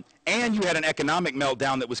you had an economic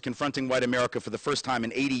meltdown that was confronting white America for the first time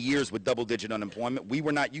in 80 years with double-digit unemployment. We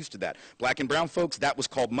were not used to that. Black and brown folks, that was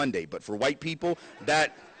called Monday. But for white people,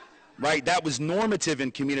 right? That was normative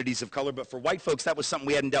in communities of color, but for white folks, that was something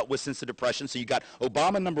we hadn't dealt with since the Depression. So you got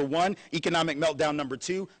Obama, number one, economic meltdown, number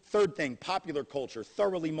two. Third thing, popular culture,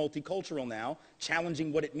 thoroughly multicultural now,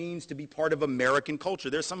 challenging what it means to be part of American culture.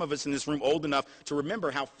 There's some of us in this room old enough to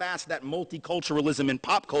remember how fast that multiculturalism in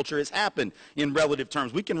pop culture has happened in relative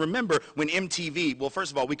terms. We can remember when MTV, well,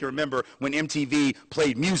 first of all, we can remember when MTV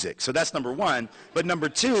played music. So that's number one. But number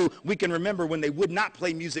two, we can remember when they would not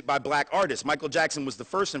play music by black artists. Michael Jackson was the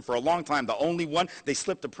first and for a long time the only one. They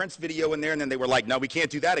slipped a Prince video in there, and then they were like, no, we can't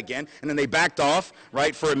do that again. And then they backed off,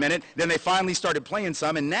 right, for a minute. Then they finally started playing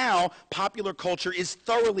some, and now popular culture is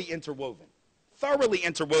thoroughly interwoven.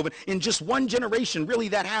 In just one generation, really,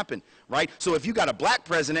 that happened, right? So if you got a black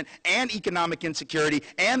president and economic insecurity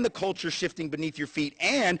and the culture shifting beneath your feet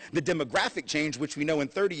and the demographic change, which we know in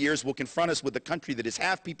 30 years will confront us with a country that is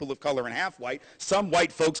half people of color and half white, some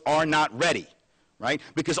white folks are not ready, right?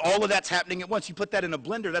 Because all of that's happening at once. You put that in a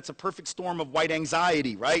blender, that's a perfect storm of white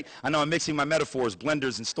anxiety, right? I know I'm mixing my metaphors,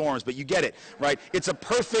 blenders and storms, but you get it, right? It's a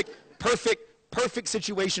perfect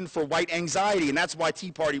situation for white anxiety, and that's why Tea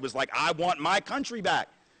Party was like, I want my country back,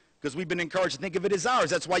 because we've been encouraged to think of it as ours.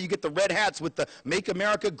 That's why you get the red hats with the Make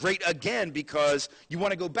America Great Again, because you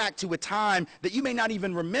want to go back to a time that you may not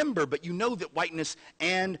even remember, but you know that whiteness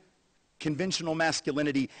and conventional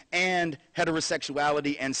masculinity and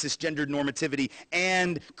heterosexuality and cisgendered normativity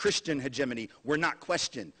and Christian hegemony were not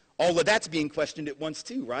questioned. All of that's being questioned at once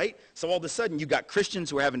too, right? So all of a sudden you got Christians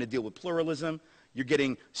who are having to deal with pluralism. You're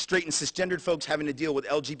getting straight and cisgendered folks having to deal with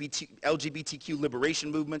LGBTQ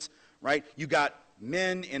liberation movements, right? You got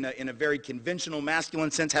men in a very conventional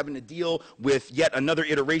masculine sense having to deal with yet another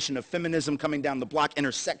iteration of feminism coming down the block,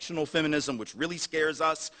 intersectional feminism, which really scares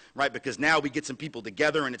us, right? Because now we get some people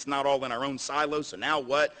together and it's not all in our own silos, so now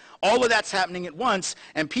what? All of that's happening at once,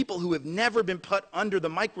 and people who have never been put under the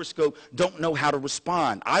microscope don't know how to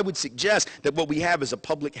respond. I would suggest that what we have is a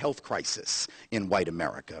public health crisis in white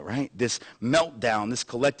America, right? This meltdown, this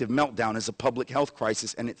collective meltdown is a public health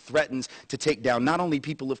crisis, and it threatens to take down not only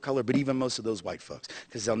people of color, but even most of those white folks,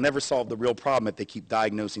 because they'll never solve the real problem if they keep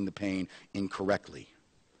diagnosing the pain incorrectly.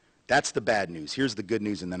 That's the bad news. Here's the good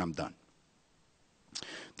news, and then I'm done.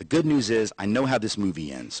 The good news is I know how this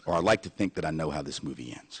movie ends, or I like to think that I know how this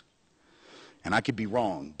movie ends. And I could be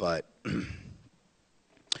wrong, but you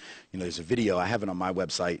know, there's a video. I have it on my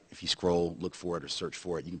website. If you scroll, look for it, or search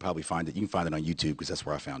for it, you can probably find it. You can find it on YouTube, because that's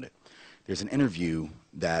where I found it. There's an interview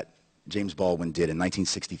that James Baldwin did in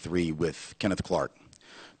 1963 with Kenneth Clark,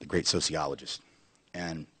 the great sociologist.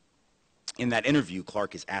 And in that interview,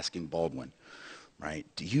 Clark is asking Baldwin, right,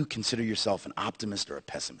 do you consider yourself an optimist or a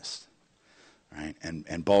pessimist? Right?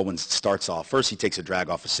 And Baldwin starts off, first he takes a drag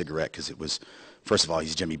off a cigarette, because it was, first of all,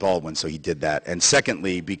 he's Jimmy Baldwin, so he did that. And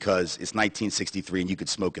secondly, because it's 1963 and you could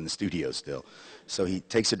smoke in the studio still. So he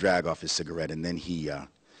takes a drag off his cigarette, and then he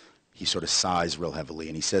sort of sighs real heavily,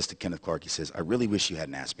 and he says to Kenneth Clark, he says, I really wish you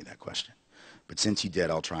hadn't asked me that question. But since you did,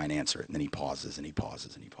 I'll try and answer it. And then he pauses, and he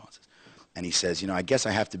pauses, and he pauses. And he says, you know, I guess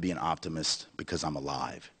I have to be an optimist because I'm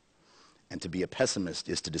alive. And to be a pessimist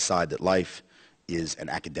is to decide that life is an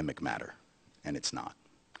academic matter, and it's not.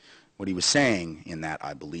 What he was saying in that,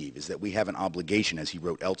 I believe, is that we have an obligation, as he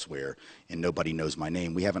wrote elsewhere in Nobody Knows My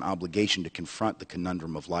Name, we have an obligation to confront the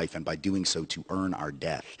conundrum of life, and by doing so, to earn our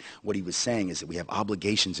death. What he was saying is that we have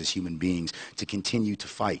obligations as human beings to continue to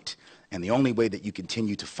fight. And the only way that you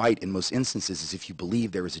continue to fight in most instances is if you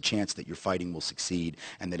believe there is a chance that your fighting will succeed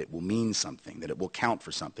and that it will mean something, that it will count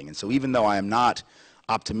for something. And so even though I am not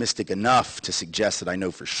optimistic enough to suggest that I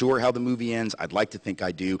know for sure how the movie ends, I'd like to think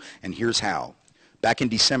I do, and here's how. Back in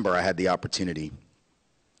December, I had the opportunity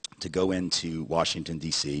to go into Washington,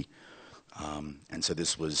 D.C., and so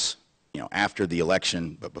this was, you know, after the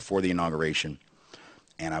election, but before the inauguration.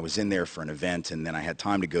 And I was in there for an event, and then I had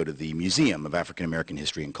time to go to the Museum of African American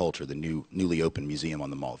History and Culture, the newly opened museum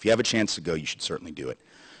on the Mall. If you have a chance to go, you should certainly do it.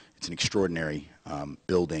 It's an extraordinary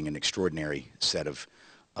building, an extraordinary set of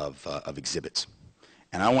exhibits.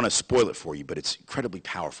 And I don't want to spoil it for you, but it's incredibly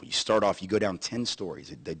powerful. You start off, you go down 10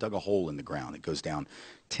 stories. They dug a hole in the ground. It goes down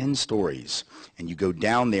 10 stories, and you go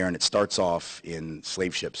down there, and it starts off in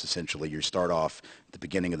slave ships, essentially. You start off at the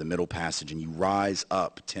beginning of the middle passage, and you rise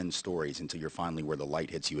up 10 stories until you're finally where the light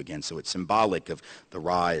hits you again. So it's symbolic of the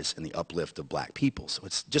rise and the uplift of black people. So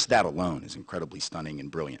it's just that alone is incredibly stunning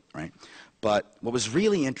and brilliant, right? But what was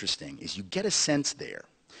really interesting is you get a sense there.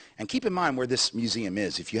 And keep in mind where this museum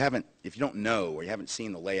is. If you don't know or you haven't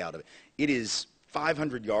seen the layout of it, it is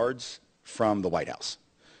 500 yards from the White House.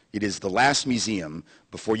 It is the last museum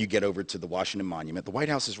before you get over to the Washington Monument. The White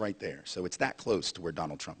House is right there, so it's that close to where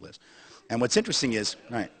Donald Trump lives. And what's interesting is,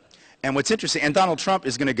 right, And what's interesting, and Donald Trump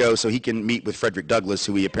is going to go so he can meet with Frederick Douglass,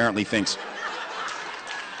 who he apparently thinks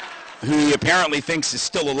is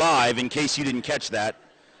still alive, in case you didn't catch that.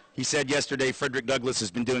 He said yesterday Frederick Douglass has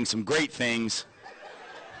been doing some great things,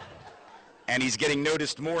 and he's getting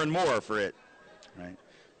noticed more and more for it. Right?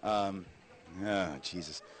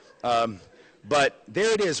 Jesus. But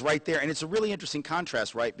there it is right there, and it's a really interesting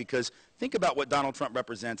contrast, right? Because think about what Donald Trump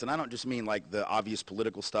represents, and I don't just mean like the obvious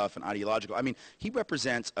political stuff and ideological. I mean, he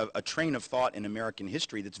represents a train of thought in American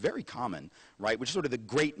history that's very common, right? Which is sort of the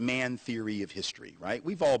great man theory of history, right?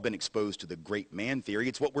 We've all been exposed to the great man theory.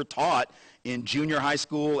 It's what we're taught in junior high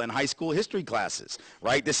school and high school history classes,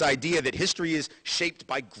 right? This idea that history is shaped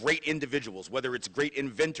by great individuals, whether it's great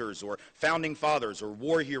inventors or founding fathers or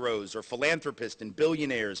war heroes or philanthropists and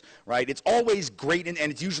billionaires, right? It's always great, and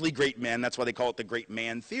it's usually great men. That's why they call it the great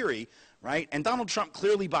man theory. Right? And Donald Trump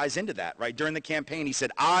clearly buys into that, right? During the campaign, he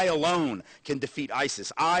said, I alone can defeat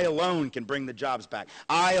ISIS. I alone can bring the jobs back.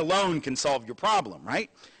 I alone can solve your problem,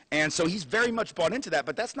 right? And so he's very much bought into that,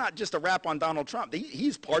 but that's not just a rap on Donald Trump.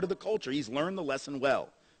 He's part of the culture. He's learned the lesson well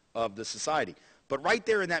of the society. But right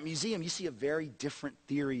there in that museum, you see a very different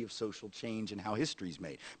theory of social change and how history is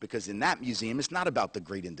made. Because in that museum, it's not about the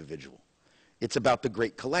great individual. It's about the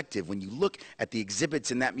great collective. When you look at the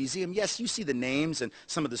exhibits in that museum, yes, you see the names and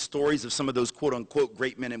some of the stories of some of those quote-unquote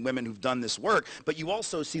great men and women who've done this work, but you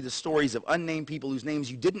also see the stories of unnamed people whose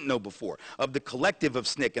names you didn't know before, of the collective of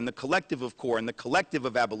SNCC and the collective of CORE and the collective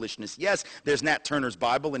of abolitionists. Yes, there's Nat Turner's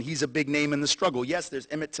Bible, and he's a big name in the struggle. Yes, there's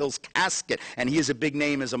Emmett Till's casket, and he is a big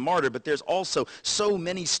name as a martyr, but there's also so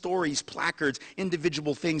many stories, placards,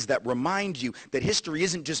 individual things that remind you that history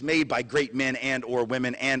isn't just made by great men and or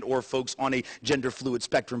women and or folks on a gender fluid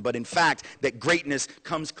spectrum, but in fact that greatness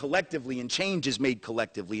comes collectively and change is made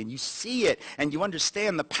collectively, and you see it and you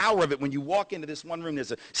understand the power of it when you walk into this one room.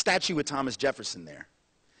 There's a statue of Thomas Jefferson there,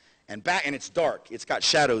 and it's dark, it's got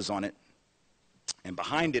shadows on it, and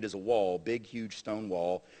behind it is a wall, big huge stone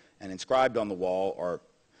wall, and inscribed on the wall are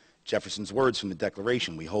Jefferson's words from the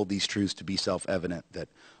Declaration. We hold these truths to be self-evident, that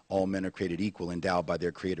all men are created equal, endowed by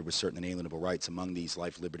their Creator with certain inalienable rights, among these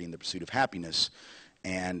life, liberty, and the pursuit of happiness.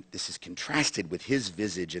 And this is contrasted with his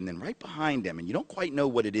visage, and then right behind him, and you don't quite know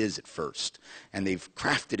what it is at first, and they've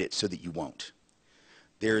crafted it so that you won't.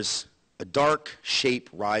 There's a dark shape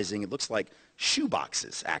rising. It looks like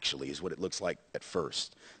shoeboxes, actually, is what it looks like at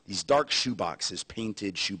first. These dark shoeboxes,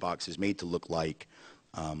 painted shoeboxes made to look like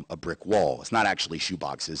a brick wall. It's not actually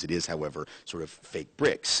shoeboxes. It is, however, sort of fake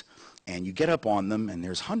bricks. And you get up on them, and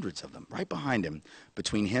there's hundreds of them right behind him,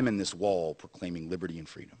 between him and this wall proclaiming liberty and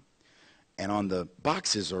freedom. And on the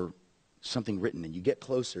boxes are something written, and you get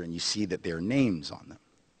closer and you see that there are names on them,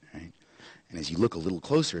 right? And as you look a little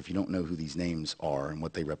closer, if you don't know who these names are and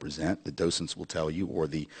what they represent, the docents will tell you, or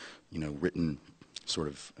the written sort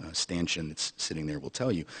of stanchion that's sitting there will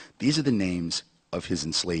tell you, these are the names of his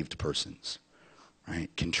enslaved persons, right?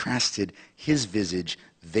 Contrasted, his visage,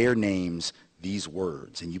 their names, these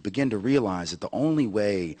words, and you begin to realize that the only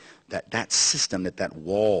way that system, that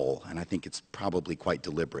wall, and I think it's probably quite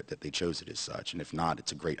deliberate that they chose it as such, and if not,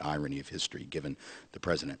 it's a great irony of history given the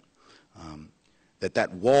president,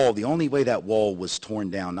 that wall, the only way that wall was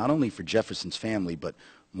torn down, not only for Jefferson's family, but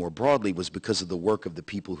more broadly, was because of the work of the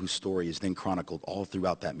people whose story is then chronicled all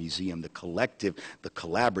throughout that museum, the collective, the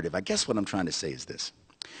collaborative. I guess what I'm trying to say is this.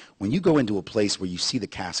 When you go into a place where you see the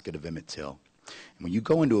casket of Emmett Till, and when you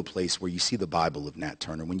go into a place where you see the Bible of Nat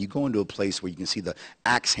Turner, when you go into a place where you can see the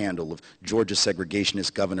axe handle of Georgia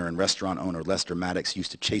segregationist governor and restaurant owner Lester Maddox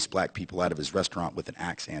used to chase black people out of his restaurant with an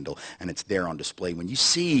axe handle, and it's there on display. When you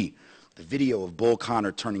see the video of Bull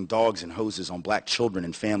Connor turning dogs and hoses on black children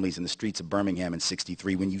and families in the streets of Birmingham in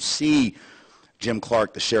 '63, when you see Jim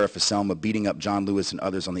Clark, the sheriff of Selma, beating up John Lewis and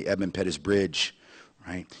others on the Edmund Pettus Bridge,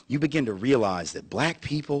 right, you begin to realize that black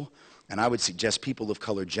people, and I would suggest people of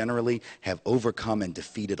color generally, have overcome and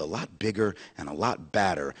defeated a lot bigger and a lot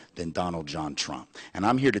badder than Donald John Trump. And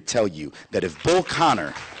I'm here to tell you that if Bull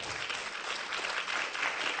Connor,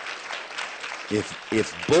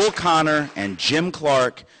 if Bull Connor and Jim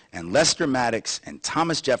Clark and Lester Maddox and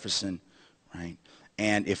Thomas Jefferson, right,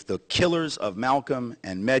 and if the killers of Malcolm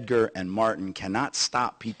and Medgar and Martin cannot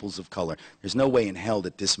stop peoples of color, there's no way in hell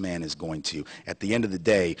that this man is going to. At the end of the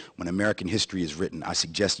day, when American history is written, I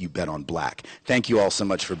suggest you bet on black. Thank you all so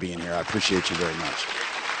much for being here. I appreciate you very much.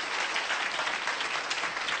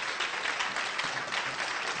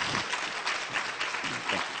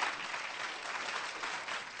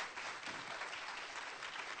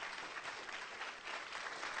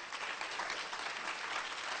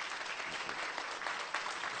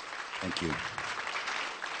 Thank you.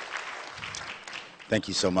 Thank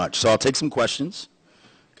you so much. So I'll take some questions.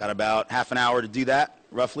 Got about half an hour to do that,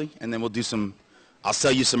 roughly, and then we'll do some, I'll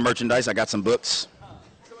sell you some merchandise. I got some books.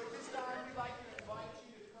 So at this time, we'd like to invite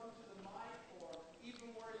you to come to the mic, or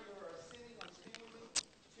even where you're sitting or standing, to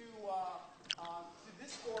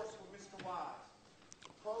discourse with Mr. Wise.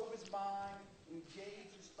 Probe his mind, engage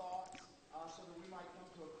his thoughts, so that we might come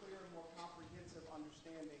to a clearer, more comprehensive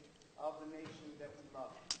understanding of the nation that we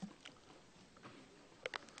love.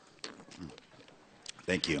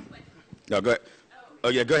 Thank you. No, go ahead. Oh,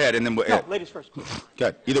 yeah, go ahead, and then we'll... No, ladies first. Go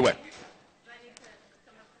ahead. Either way.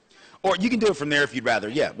 Or you can do it from there if you'd rather.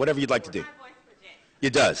 Yeah, whatever you'd like to do.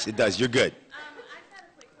 It does. It does. You're good. I just had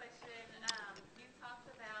a quick question. You talked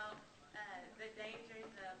about the dangers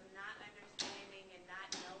of not understanding and not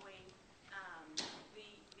knowing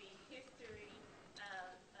the history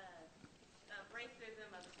of racism,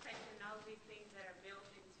 of oppression, all of these things that are built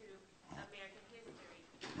into American history.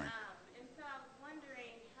 And so I was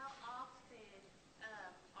wondering, how often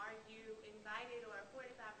are you invited or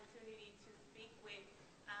afforded the opportunity to speak with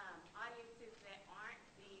audiences that aren't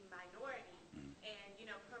the minority, and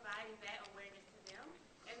providing that awareness to them,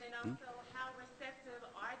 and then also how receptive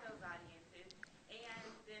are those audiences, and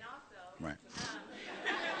then also Right.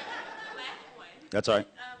 last one. That's all right.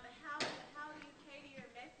 How do you cater your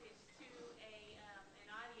message to an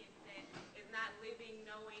audience that is not living,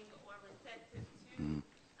 knowing, or receptive to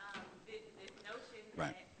this notion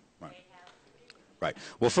Right. that they have? Right.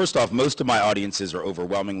 Well, first off, most of my audiences are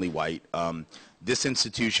overwhelmingly white. This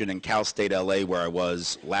institution in Cal State LA, where I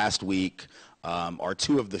was last week, are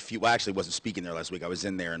two of the few, well, actually I wasn't speaking there last week. I was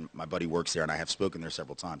in there, and my buddy works there, and I have spoken there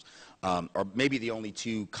several times, are maybe the only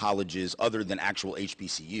two colleges other than actual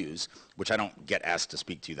HBCUs, which I don't get asked to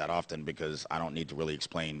speak to that often because I don't need to really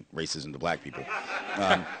explain racism to black people.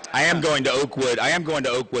 I am going to Oakwood. I am going to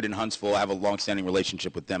Oakwood in Huntsville. I have a long-standing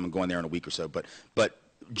relationship with them. I'm going there in a week or so. But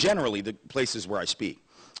generally, the places where I speak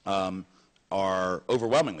are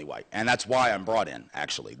overwhelmingly white, and that's why I'm brought in,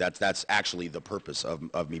 actually. That's actually the purpose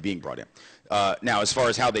of me being brought in. Now, as far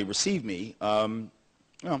as how they receive me, well,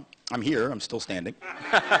 I'm here. I'm still standing.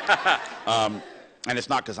 And it's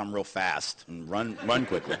not because I'm real fast and run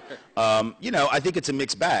quickly. I think it's a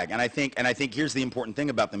mixed bag, and I think here's the important thing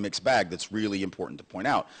about the mixed bag that's really important to point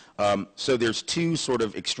out. So there's two sort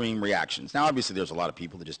of extreme reactions. Now, obviously, there's a lot of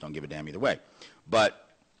people that just don't give a damn either way, but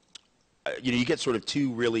you get sort of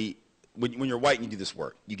two really, when you're white and you do this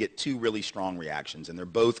work, you get two really strong reactions, and they're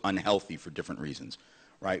both unhealthy for different reasons,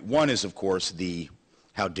 right? One is, of course, the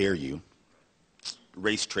how dare you,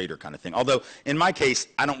 race traitor kind of thing. Although, in my case,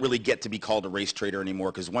 I don't really get to be called a race traitor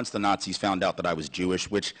anymore, because once the Nazis found out that I was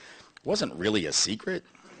Jewish, which wasn't really a secret,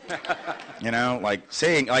 like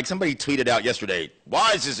somebody tweeted out yesterday,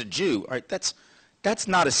 Wise is a Jew. All right, that's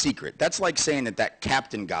not a secret. That's like saying that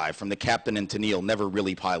captain guy from the Captain and Tennille never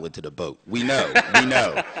really piloted a boat. We know.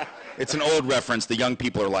 It's an old reference. The young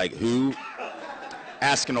people are like, who?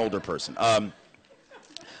 Ask an older person.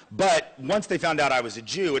 But once they found out I was a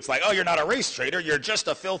Jew, it's like, oh, you're not a race traitor. You're just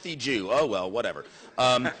a filthy Jew. Oh, well, whatever.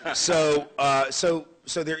 So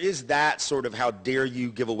there is that sort of how dare you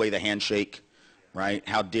give away the handshake, right?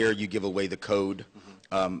 How dare you give away the code?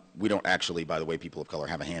 We don't actually, by the way, people of color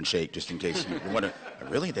have a handshake, just in case you wonder,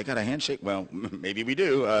 really? They got a handshake? Well, maybe we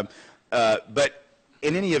do. But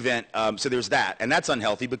in any event, so there's that. And that's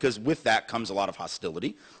unhealthy because with that comes a lot of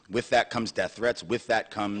hostility. With that comes death threats. With that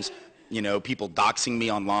comes, people doxing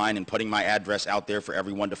me online and putting my address out there for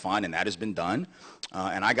everyone to find, and that has been done.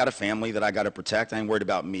 And I got a family that I got to protect. I ain't worried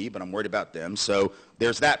about me, but I'm worried about them. So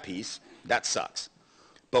there's that piece. That sucks.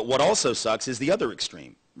 But what also sucks is the other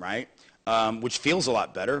extreme, right? Which feels a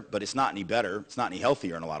lot better, but it's not any better. It's not any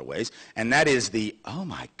healthier in a lot of ways. And that is the, oh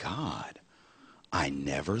my God, I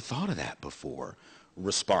never thought of that before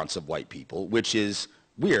response of white people, which is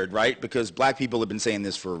weird, right? Because black people have been saying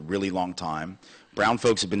this for a really long time. Brown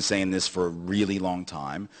folks have been saying this for a really long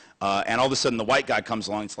time. And all of a sudden the white guy comes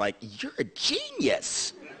along, it's like, you're a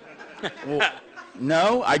genius. Well,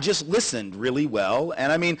 no, I just listened really well.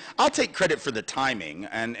 And I mean, I'll take credit for the timing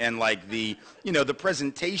and like the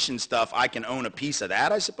presentation stuff, I can own a piece of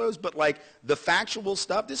that, I suppose. But like the factual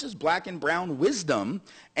stuff, this is black and brown wisdom.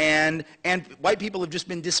 And white people have just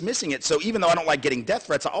been dismissing it. So even though I don't like getting death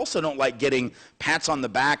threats, I also don't like getting pats on the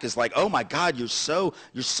back as like, oh my God, you're so,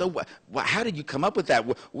 how did you come up with that?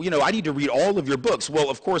 Well, I need to read all of your books. Well,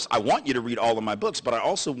 of course, I want you to read all of my books, but I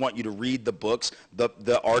also want you to read the books,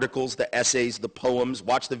 the articles, the essays, the poems,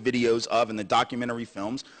 watch the videos of and the documentary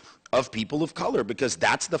films of people of color, because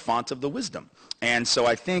that's the font of the wisdom. And so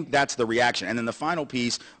I think that's the reaction. And then the final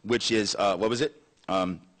piece, which is, what was it?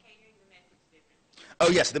 Oh,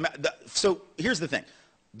 yes. So here's the thing.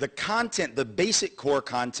 The content, the basic core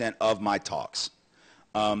content of my talks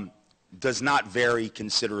does not vary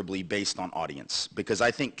considerably based on audience, because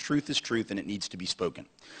I think truth is truth and it needs to be spoken.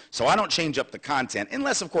 So I don't change up the content,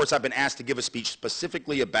 unless, of course, I've been asked to give a speech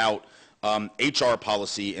specifically about HR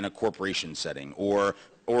policy in a corporation setting, or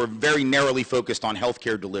very narrowly focused on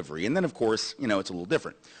healthcare delivery. And then, of course, it's a little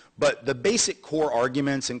different. But the basic core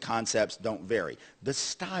arguments and concepts don't vary. The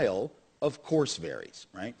style, of course, varies,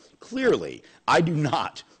 right? Clearly, I do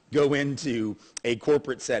not go into a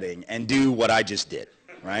corporate setting and do what I just did,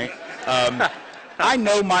 right? I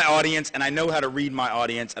know my audience, and I know how to read my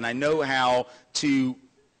audience, and I know how to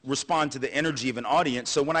respond to the energy of an audience.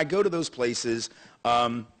 So when I go to those places,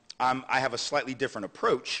 I have a slightly different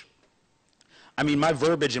approach. I mean, my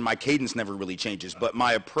verbiage and my cadence never really changes, but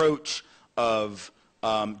my approach of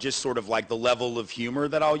just sort of like the level of humor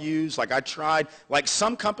that I'll use. Like I tried, like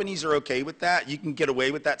some companies are okay with that. You can get away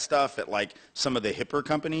with that stuff at like some of the hipper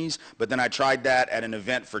companies, but then I tried that at an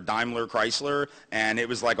event for Daimler Chrysler, and it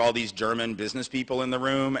was like all these German business people in the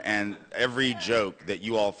room, and every joke that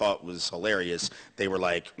you all thought was hilarious, they were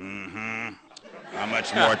like, how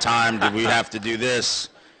much more time do we have to do this?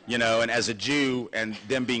 And as a Jew and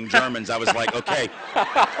them being Germans, I was like, okay,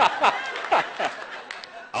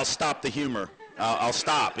 I'll stop the humor. I'll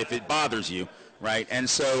stop if it bothers you, right? And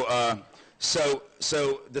so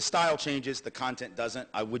the style changes, the content doesn't.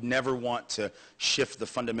 I would never want to shift the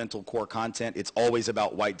fundamental core content. It's always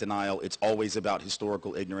about white denial. It's always about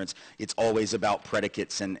historical ignorance. It's always about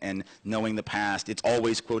predicates and knowing the past. It's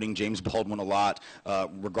always quoting James Baldwin a lot,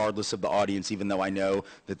 regardless of the audience, even though I know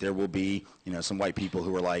that there will be, some white people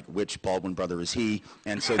who are like, which Baldwin brother is he?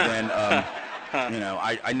 And so then,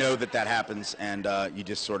 I know that happens, and you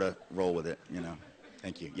just sort of roll with it,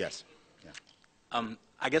 Thank you. Yes. Yeah.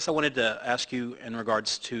 I guess I wanted to ask you in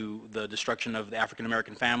regards to the destruction of the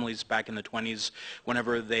African-American families back in the 20s,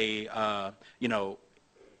 whenever they,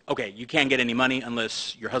 okay, you can't get any money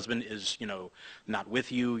unless your husband is, not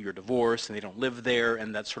with you, you're divorced, and they don't live there,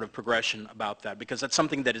 and that sort of progression about that. Because that's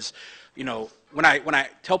something that is, when I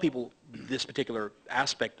tell people this particular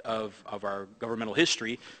aspect of our governmental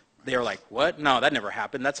history, they're like, what? No, that never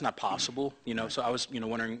happened. That's not possible. So I was,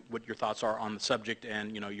 wondering what your thoughts are on the subject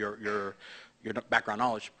and, your background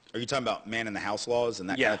knowledge. Are you talking about man in the house laws and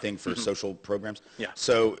that kind of thing for social programs? Yeah.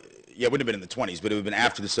 So, yeah, it wouldn't have been in the 20s, but it would have been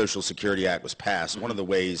after the Social Security Act was passed. One of the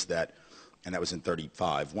ways that, and that was in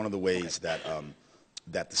 35, one of the ways that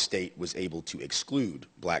the state was able to exclude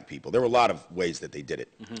black people. There were a lot of ways that they did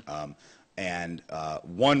it.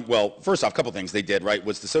 First off, a couple things they did, right,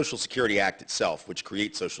 was the Social Security Act itself, which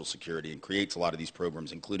creates Social Security and creates a lot of these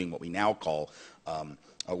programs, including what we now call,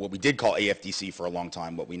 what we did call AFDC for a long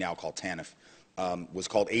time, what we now call TANF, was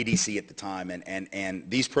called ADC at the time, and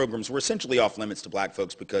these programs were essentially off limits to black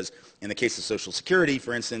folks because in the case of Social Security,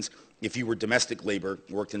 for instance, if you were domestic labor,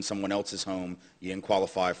 worked in someone else's home, you didn't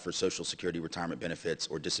qualify for Social Security retirement benefits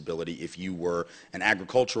or disability. If you were an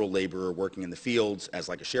agricultural laborer working in the fields as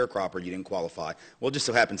like a sharecropper, you didn't qualify. Well, it just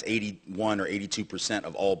so happens 81 or 82%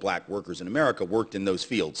 of all black workers in America worked in those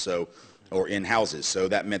fields, or in houses. So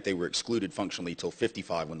that meant they were excluded functionally till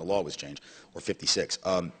 55 when the law was changed, or 56.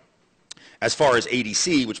 As far as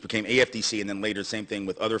ADC, which became AFDC, and then later same thing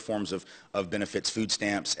with other forms of benefits, food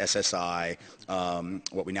stamps, SSI,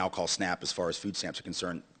 what we now call SNAP as far as food stamps are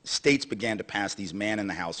concerned, states began to pass these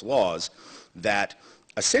man-in-the-house laws that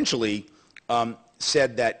essentially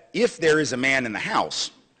said that if there is a man in the house,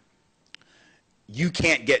 you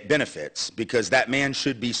can't get benefits because that man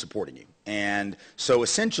should be supporting you. And so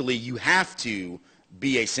essentially you have to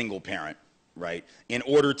be a single parent, right, in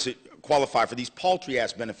order to qualify for these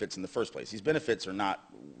paltry-ass benefits in the first place. These benefits are not,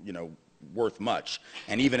 worth much.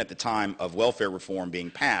 And even at the time of welfare reform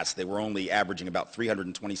being passed, they were only averaging about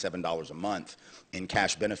 $327 a month in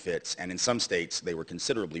cash benefits. And in some states, they were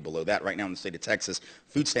considerably below that. Right now in the state of Texas,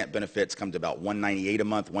 food stamp benefits come to about $198 a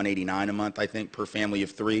month, $189 a month, I think, per family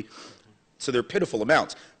of 3. So they're pitiful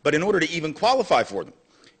amounts. But in order to even qualify for them,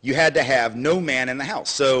 you had to have no man in the house.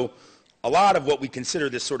 So a lot of what we consider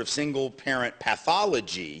this sort of single-parent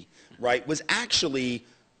pathology, right, was actually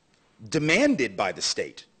demanded by the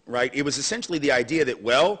state, right? It was essentially the idea that,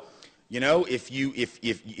 well, if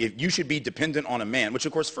you should be dependent on a man, which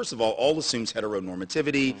of course, first of all assumes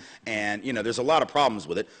heteronormativity, and there's a lot of problems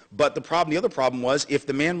with it. But the other problem was if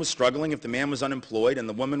the man was struggling, if the man was unemployed, and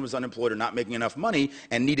the woman was unemployed or not making enough money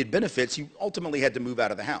and needed benefits, you ultimately had to move out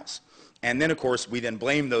of the house. And then, of course, we then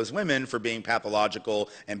blame those women for being pathological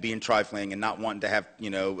and being trifling and not wanting to have,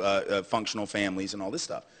 functional families and all this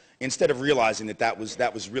stuff, instead of realizing that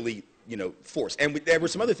was really, forced. And there were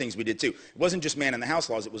some other things we did, too. It wasn't just man-in-the-house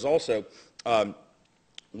laws. It was also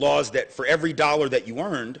laws that for every dollar that you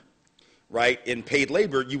earned, right, in paid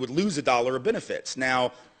labor, you would lose $1 of benefits.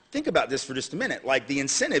 Now, think about this for just a minute. Like the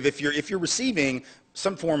incentive, if you're receiving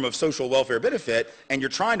some form of social welfare benefit and you're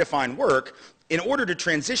trying to find work, in order to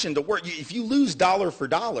transition to work, if you lose dollar for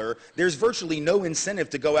dollar, there's virtually no incentive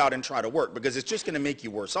to go out and try to work because it's just going to make you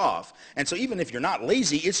worse off. And so even if you're not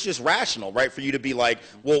lazy, it's just rational, right, for you to be like,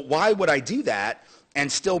 well, why would I do that and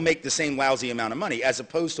still make the same lousy amount of money, as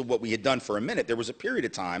opposed to what we had done for a minute. There was a period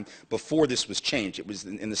of time before this was changed. It was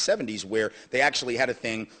in the 70s where they actually had a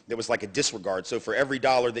thing that was like a disregard. So for every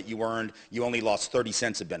dollar that you earned, you only lost 30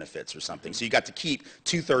 cents of benefits or something. So you got to keep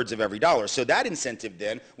 2/3 of every dollar. So that incentive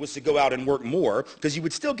then was to go out and work more, because you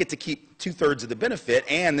would still get to keep 2/3 of the benefit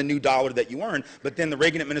and the new dollar that you earned. But then the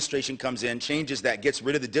Reagan administration comes in, changes that, gets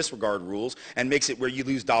rid of the disregard rules, and makes it where you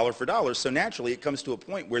lose dollar for dollar. So naturally, it comes to a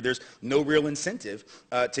point where there's no real incentive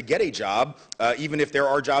to get a job, even if there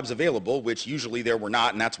are jobs available, which usually there were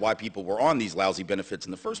not, and that's why people were on these lousy benefits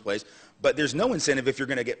in the first place. But there's no incentive if you're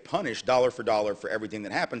going to get punished dollar for dollar for everything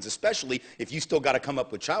that happens, especially if you still got to come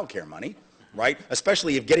up with child care money, right?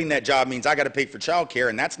 Especially if getting that job means I got to pay for child care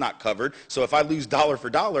and that's not covered. So if I lose dollar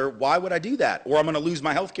for dollar, why would I do that? Or I'm going to lose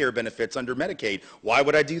my health care benefits under Medicaid. Why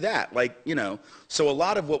would I do that? Like, you know, so a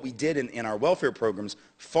lot of what we did in our welfare programs,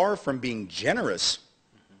 far from being generous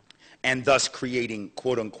and thus creating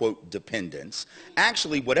quote-unquote dependence.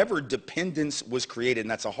 Actually, whatever dependence was created, and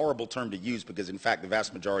that's a horrible term to use because, in fact, the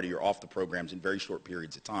vast majority are off the programs in very short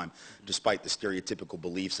periods of time, despite the stereotypical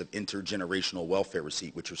beliefs of intergenerational welfare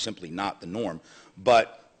receipt, which are simply not the norm.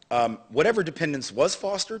 But whatever dependence was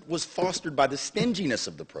fostered by the stinginess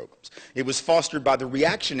of the programs. It was fostered by the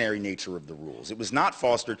reactionary nature of the rules. It was not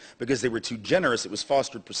fostered because they were too generous. It was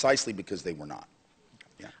fostered precisely because they were not.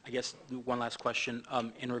 Yeah. I guess one last question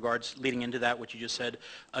in regards, leading into that, what you just said,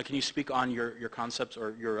 can you speak on your concepts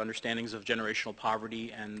or your understandings of generational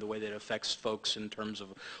poverty and the way that it affects folks in terms of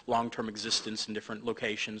long-term existence in different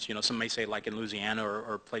locations? You know, some may say like in Louisiana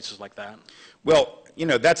or places like that. Well, you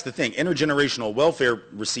know, that's the thing. Intergenerational welfare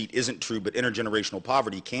receipt isn't true, but intergenerational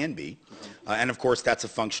poverty can be. And of course, that's a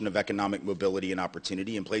function of economic mobility and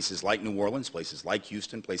opportunity in places like New Orleans, places like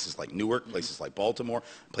Houston, places like Newark, places like Baltimore,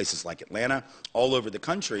 places like Atlanta, all over the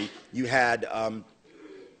country. You had a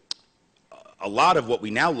lot of what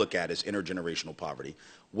we now look at as intergenerational poverty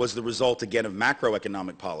was the result, again, of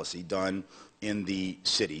macroeconomic policy done in the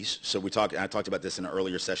cities. So I talked about this in an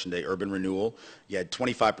earlier session today, urban renewal. You had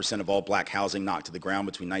 25% of all black housing knocked to the ground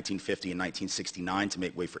between 1950 and 1969 to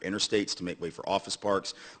make way for interstates, to make way for office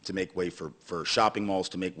parks, to make way for shopping malls,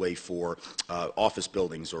 to make way for office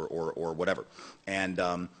buildings or whatever.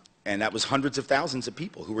 And that was hundreds of thousands of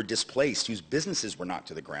people who were displaced, whose businesses were knocked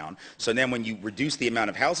to the ground. So then when you reduce the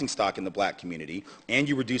amount of housing stock in the black community, and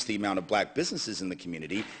you reduce the amount of black businesses in the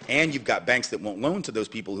community, and you've got banks that won't loan to those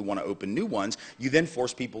people who want to open new ones, you then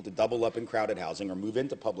force people to double up in crowded housing or move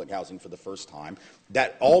into public housing for the first time.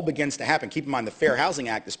 That all begins to happen. Keep in mind, the Fair Housing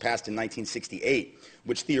Act is passed in 1968,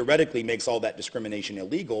 which theoretically makes all that discrimination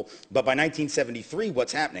illegal. But by 1973,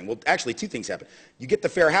 what's happening? Well, actually, two things happen. You get the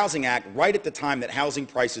Fair Housing Act right at the time that housing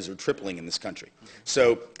prices are tripling in this country.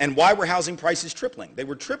 So, and why were housing prices tripling? They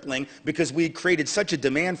were tripling because we had created such a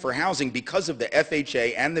demand for housing because of the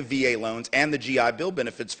FHA and the VA loans and the GI Bill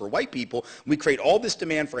benefits for white people. We create all this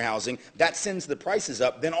demand for housing. That sends the prices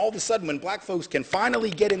up. Then all of a sudden, when black folks can finally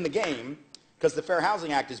get in the game, because the Fair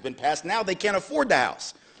Housing Act has been passed, now they can't afford the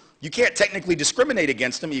house. You can't technically discriminate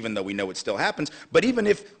against them, even though we know it still happens. But even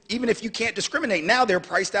if you can't discriminate, now they're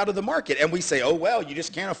priced out of the market. And we say, oh, well, you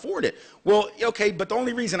just can't afford it. Well, okay, but the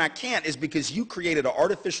only reason I can't is because you created an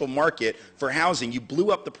artificial market for housing. You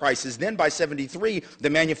blew up the prices. Then by 73,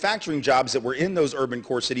 the manufacturing jobs that were in those urban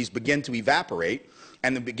core cities begin to evaporate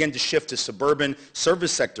and then begin to shift to suburban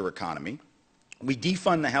service sector economy. We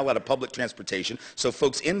defund the hell out of public transportation, so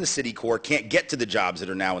folks in the city core can't get to the jobs that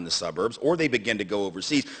are now in the suburbs, or they begin to go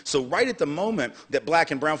overseas. So right at the moment that black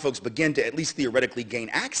and brown folks begin to at least theoretically gain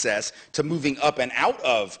access to moving up and out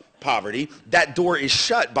of poverty, that door is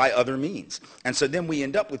shut by other means. And so then we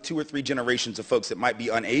end up with 2 or 3 generations of folks that might be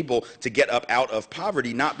unable to get up out of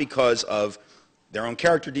poverty, not because of their own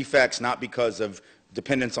character defects, not because of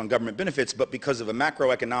dependence on government benefits, but because of a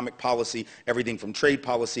macroeconomic policy, everything from trade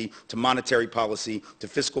policy to monetary policy to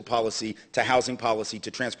fiscal policy to housing policy to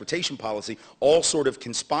transportation policy, all sort of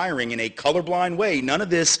conspiring in a colorblind way. None of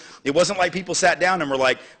this, it wasn't like people sat down and were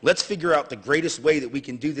like, let's figure out the greatest way that we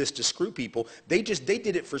can do this to screw people. They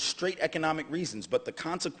did it for straight economic reasons, but the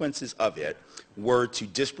consequences of it were to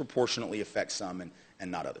disproportionately affect some and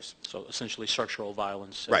not others. So essentially structural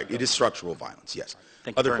violence. Right, it is structural violence, yes.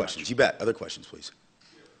 Thank you Other very questions? much. You bet. Other questions, please.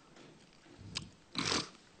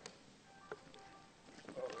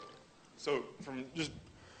 So from just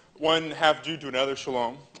One half due to another,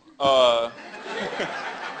 shalom.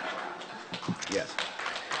 Yes.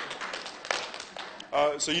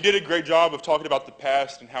 So you did a great job of talking about the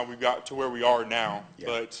past and how we got to where we are now. Yeah.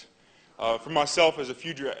 But for myself as a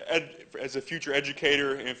future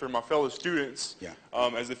educator and for my fellow students, Yeah.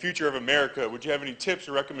 As the future of America, would you have any tips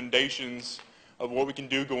or recommendations of what we can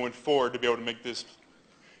do going forward to be able to make this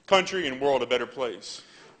country and world a better place?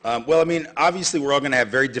 Well, I mean, obviously we're all going to have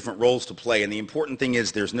very different roles to play, and the important thing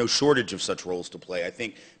is there's no shortage of such roles to play. I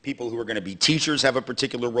think people who are going to be teachers have a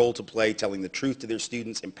particular role to play, telling the truth to their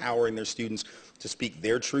students, empowering their students to speak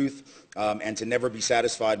their truth, and to never be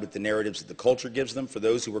satisfied with the narratives that the culture gives them. For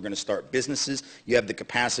those who are going to start businesses, you have the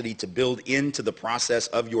capacity to build into the process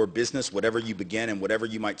of your business, whatever you begin and whatever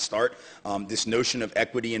you might start, this notion of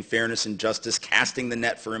equity and fairness and justice, casting the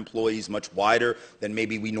net for employees much wider than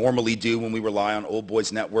maybe we normally do when we rely on old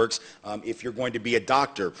boys networks. If you're going to be a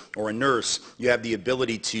doctor or a nurse, you have the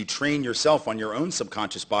ability to train yourself on your own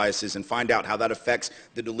subconscious biases and find out how that affects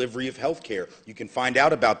the delivery of health care. You can find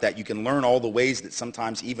out about that. You can learn all the ways that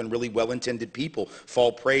sometimes even really well-intended people fall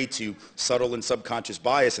prey to subtle and subconscious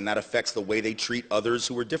bias, and that affects the way they treat others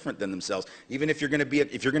who are different than themselves. Even if you're going to be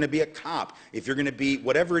a cop, if you're going to be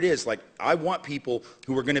whatever it is, like I want people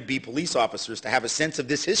who are going to be police officers to have a sense of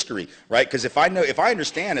this history, right? Because if I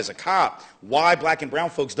understand as a cop why black and brown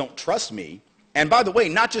folks don't trust me, and by the way,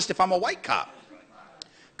 not just if I'm a white cop.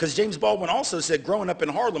 Because James Baldwin also said growing up in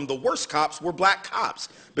Harlem, the worst cops were black cops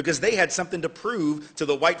because they had something to prove to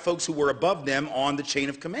the white folks who were above them on the chain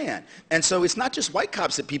of command. And so it's not just white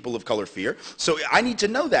cops that people of color fear. So I need to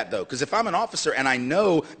know that, though, because if I'm an officer and I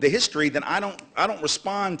know the history, then I don't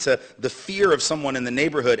respond to the fear of someone in the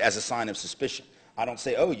neighborhood as a sign of suspicion. I don't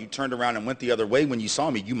say, oh, you turned around and went the other way when you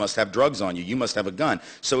saw me. You must have drugs on you. You must have a gun.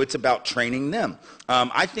 So it's about training them.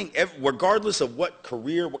 I think regardless of what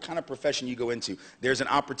career, what kind of profession you go into, there's an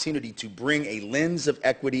opportunity to bring a lens of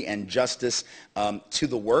equity and justice to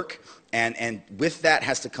the work. And with that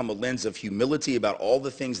has to come a lens of humility about all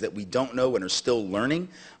the things that we don't know and are still learning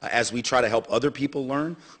as we try to help other people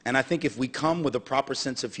learn. And I think if we come with a proper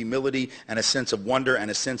sense of humility and a sense of wonder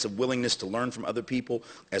and a sense of willingness to learn from other people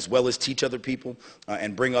as well as teach other people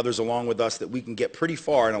and bring others along with us, that we can get pretty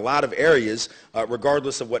far in a lot of areas,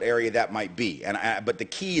 regardless of what area that might be. But the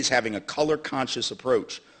key is having a color-conscious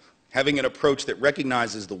approach. Having an approach that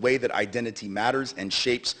recognizes the way that identity matters and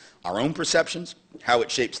shapes our own perceptions, how it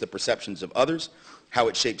shapes the perceptions of others, how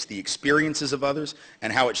it shapes the experiences of others,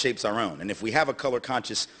 and how it shapes our own. And if we have a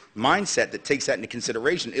color-conscious mindset that takes that into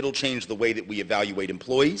consideration, it'll change the way that we evaluate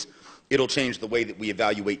employees. It'll change the way that we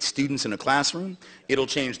evaluate students in a classroom. It'll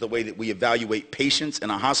change the way that we evaluate patients in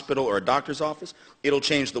a hospital or a doctor's office. It'll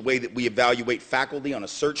change the way that we evaluate faculty on a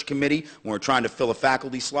search committee when we're trying to fill a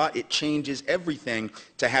faculty slot. It changes everything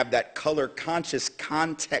to have that color-conscious,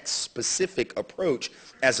 context-specific approach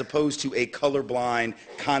as opposed to a colorblind,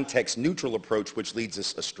 context-neutral approach, which leads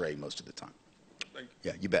us astray most of the time. Thank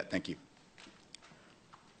you. Yeah, you bet. Thank you.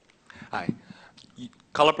 Hi.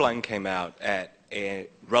 Colorblind came out at a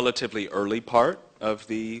relatively early part of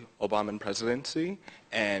the Obama presidency,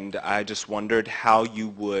 and I just wondered how you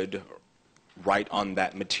would write on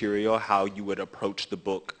that material, how you would approach the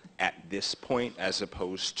book at this point as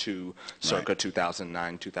opposed to circa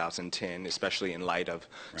 2009, 2010, especially in light of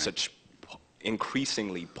such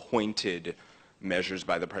increasingly pointed measures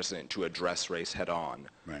by the president to address race head on.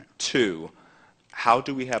 Right. Two, how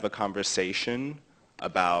do we have a conversation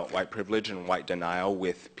about white privilege and white denial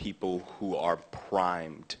with people who are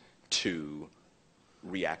primed to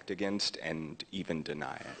react against and even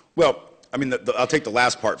deny it? Well, I mean, I'll take the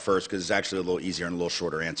last part first because it's actually a little easier and a little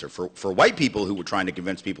shorter answer. For white people who were trying to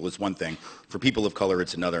convince people, it's one thing. For people of color,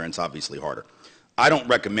 it's another, and it's obviously harder. I don't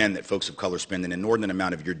recommend that folks of color spend an inordinate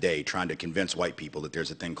amount of your day trying to convince white people that there's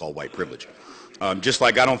a thing called white privilege. Just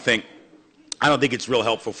like I don't think it's real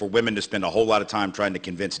helpful for women to spend a whole lot of time trying to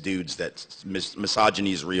convince dudes that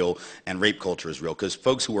misogyny is real and rape culture is real, because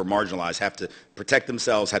folks who are marginalized have to protect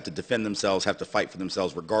themselves, have to defend themselves, have to fight for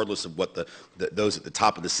themselves, regardless of what those at the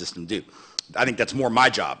top of the system do. I think that's more my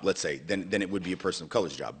job, let's say, than it would be a person of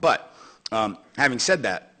color's job. But having said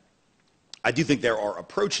that, I do think there are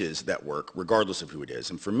approaches that work regardless of who it is.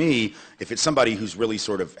 And for me, if it's somebody who's really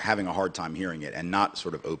sort of having a hard time hearing it and not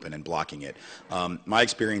sort of open and blocking it, my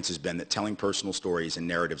experience has been that telling personal stories and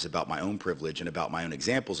narratives about my own privilege and about my own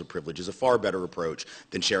examples of privilege is a far better approach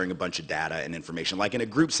than sharing a bunch of data and information. Like in a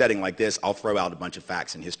group setting like this, I'll throw out a bunch of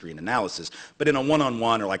facts and history and analysis. But in a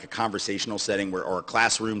one-on-one or like a conversational setting or a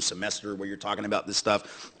classroom semester where you're talking about this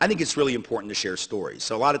stuff, I think it's really important to share stories.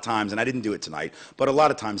 So a lot of times, and I didn't do it tonight, but a lot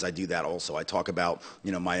of times I do that also. I talk about,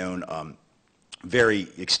 my own very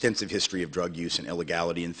extensive history of drug use and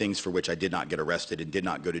illegality and things for which I did not get arrested and did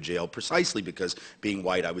not go to jail, precisely because being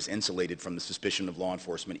white I was insulated from the suspicion of law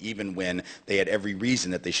enforcement, even when they had every reason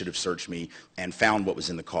that they should have searched me and found what was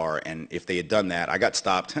in the car. And if they had done that, I got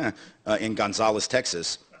stopped in Gonzales,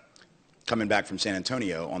 Texas, coming back from San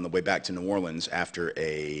Antonio on the way back to New Orleans after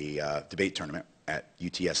a debate tournament at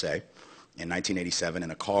UTSA in 1987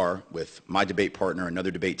 in a car with my debate partner,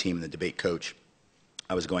 another debate team, and the debate coach.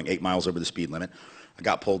 I was going 8 miles over the speed limit. I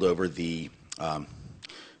got pulled over. The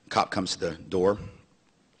cop comes to the door,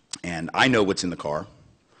 and I know what's in the car.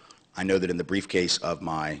 I know that in the briefcase of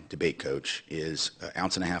my debate coach is 1.5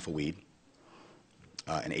 ounces of weed,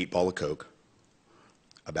 an 8-ball of Coke,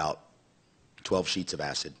 about 12 sheets of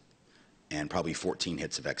acid, and probably 14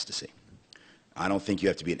 hits of ecstasy. I don't think you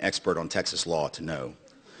have to be an expert on Texas law to know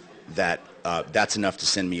that that's enough to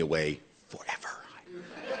send me away forever.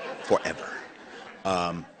 Forever.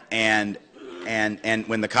 And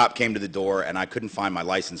when the cop came to the door and I couldn't find my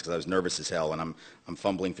license because I was nervous as hell, and I'm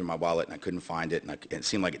fumbling through my wallet and I couldn't find it, and it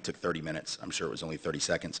seemed like it took 30 minutes. I'm sure it was only 30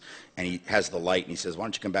 seconds. And he has the light and he says, "Why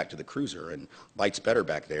don't you come back to the cruiser? And light's better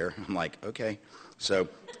back there." I'm like, "Okay." So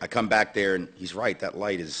I come back there and he's right. That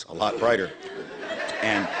light is a lot brighter.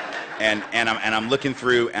 And I'm looking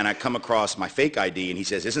through and I come across my fake ID and he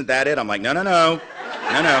says, "Isn't that it?" I'm like, "No.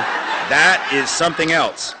 That is something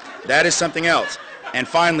else. That is something else." And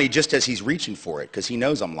finally, just as he's reaching for it, because he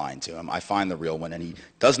knows I'm lying to him, I find the real one, and he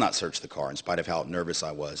does not search the car in spite of how nervous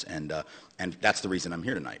I was. And that's the reason I'm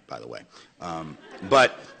here tonight, by the way.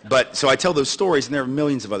 So I tell those stories, and there are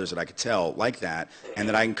millions of others that I could tell like that, and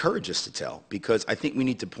that I encourage us to tell, because I think we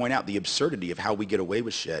need to point out the absurdity of how we get away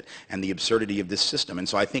with shit and the absurdity of this system. And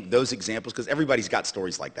so I think those examples, because everybody's got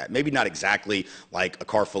stories like that. Maybe not exactly like a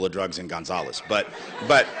car full of drugs in Gonzales, but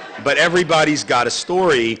everybody's got a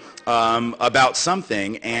story about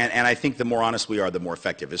something, and I think the more honest we are, the more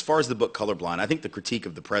effective. As far as the book Colorblind, I think the critique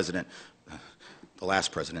of the president, the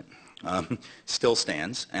last president, still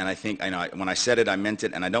stands, and I think when I said it, I meant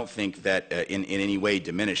it, and I don't think that in any way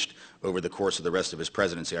diminished over the course of the rest of his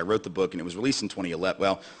presidency. I wrote the book, and it was released in 2011.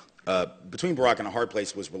 Well, Between Barack and a Hard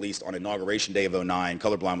Place was released on Inauguration Day of '09.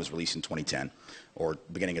 Colorblind was released in 2010, or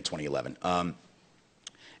beginning of 2011.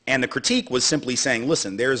 And the critique was simply saying,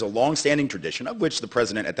 listen, there is a long-standing tradition, of which the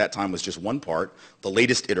president at that time was just one part, the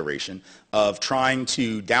latest iteration, of trying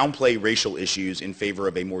to downplay racial issues in favor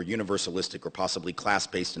of a more universalistic or possibly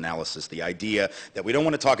class-based analysis. The idea that we don't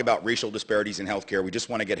want to talk about racial disparities in healthcare, we just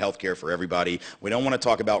want to get healthcare for everybody. We don't want to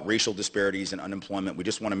talk about racial disparities in unemployment, we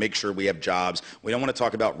just want to make sure we have jobs. We don't want to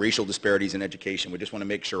talk about racial disparities in education, we just want to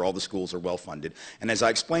make sure all the schools are well-funded. And as I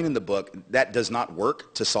explain in the book, that does not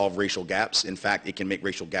work to solve racial gaps. In fact, it can make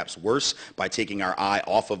racial gaps worse by taking our eye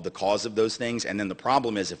off of the cause of those things. And then the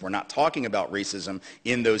problem is, if we're not talking about racism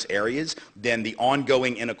in those areas, then the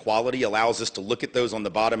ongoing inequality allows us to look at those on the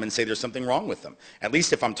bottom and say there's something wrong with them. At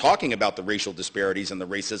least if I'm talking about the racial disparities and the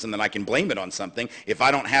racism, then I can blame it on something. If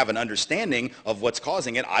I don't have an understanding of what's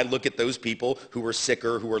causing it, I look at those people who are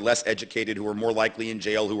sicker, who are less educated, who are more likely in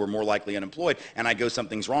jail, who are more likely unemployed, and I go,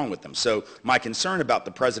 something's wrong with them. So my concern about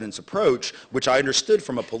the president's approach, which I understood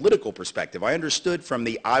from a political perspective, I understood from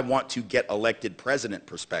the I want to get elected president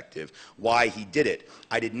perspective why he did it.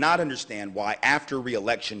 I did not understand why after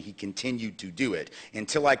re-election he continued to do it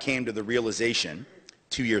until I came to the realization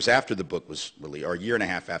 2 years after the book was released, or a year and a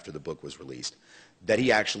half after the book was released, that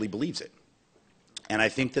he actually believes it. And I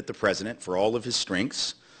think that the president, for all of his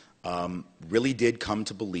strengths, really did come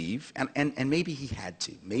to believe, and maybe he had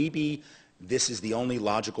to. Maybe this is the only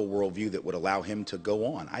logical worldview that would allow him to go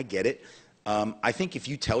on. I get it. I think if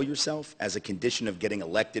you tell yourself, as a condition of getting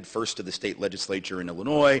elected first to the state legislature in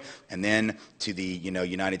Illinois, and then to the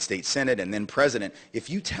United States Senate, and then president, if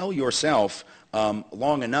you tell yourself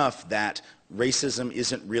long enough that racism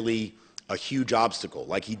isn't really a huge obstacle,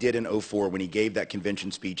 like he did in '04 when he gave that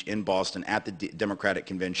convention speech in Boston at the Democratic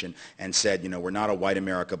convention and said, we're not a white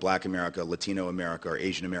America, black America, Latino America, or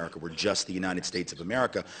Asian America, we're just the United States of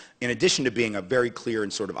America. In addition to being a very clear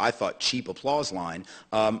and sort of, I thought, cheap applause line,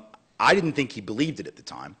 I didn't think he believed it at the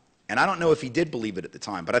time. And I don't know if he did believe it at the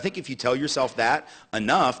time, but I think if you tell yourself that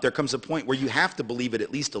enough, there comes a point where you have to believe it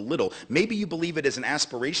at least a little. Maybe you believe it as an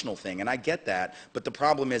aspirational thing, and I get that, but the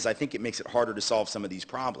problem is I think it makes it harder to solve some of these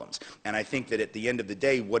problems. And I think that at the end of the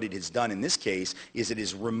day, what it has done in this case is it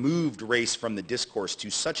has removed race from the discourse to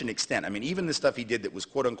such an extent. I mean, even the stuff he did that was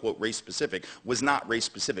quote-unquote race-specific was not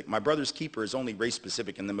race-specific. My Brother's Keeper is only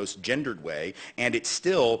race-specific in the most gendered way, and it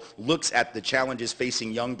still looks at the challenges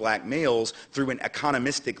facing young black males through an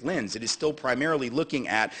economistic lens. wins. It is still primarily looking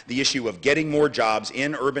at the issue of getting more jobs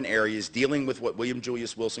in urban areas, dealing with what William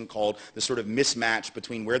Julius Wilson called the sort of mismatch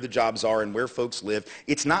between where the jobs are and where folks live.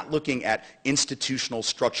 It's not looking at institutional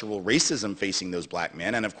structural racism facing those black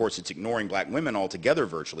men, and of course it's ignoring black women altogether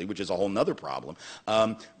virtually, which is a whole nother problem.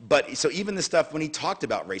 But so even the stuff when he talked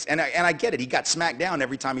about race, and I get it, he got smacked down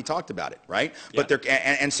every time he talked about it, right? Yeah. But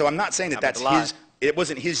and so I'm not saying that it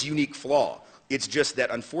wasn't his unique flaw. It's just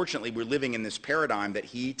that, unfortunately, we're living in this paradigm that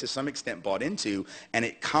he, to some extent, bought into, and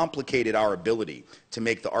it complicated our ability to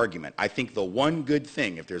make the argument. I think the one good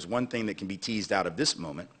thing, if there's one thing that can be teased out of this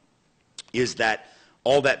moment, is that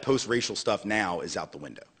all that post-racial stuff now is out the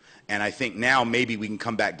window. And I think now maybe we can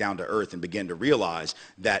come back down to earth and begin to realize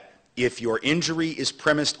that if your injury is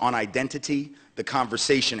premised on identity, the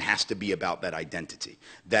conversation has to be about that identity.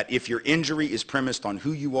 That if your injury is premised on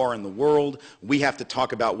who you are in the world, we have to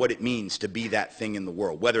talk about what it means to be that thing in the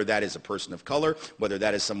world, whether that is a person of color, whether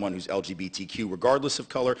that is someone who's LGBTQ regardless of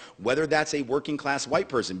color, whether that's a working class white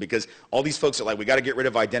person, because all these folks are like, we got to get rid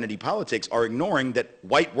of identity politics, are ignoring that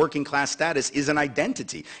white working class status is an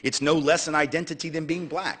identity. It's no less an identity than being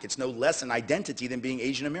black. It's no less an identity than being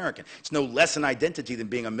Asian American. It's no less an identity than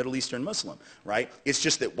being a Middle Eastern Muslim, right? It's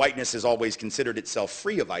just that whiteness is always considered itself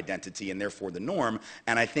free of identity and therefore the norm.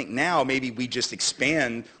 And I think now maybe we just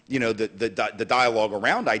expand, the dialogue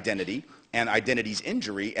around identity and identity's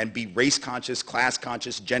injury and be race conscious, class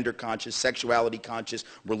conscious, gender conscious, sexuality conscious,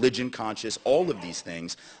 religion conscious, all of these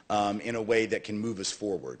things in a way that can move us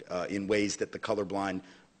forward in ways that the colorblind,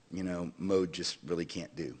 mode just really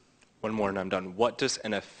can't do. One more and I'm done. What does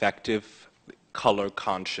an effective color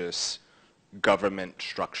conscious government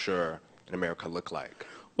structure in America look like?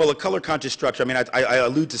 Well, a color-conscious structure, I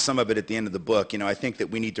allude to some of it at the end of the book. I think that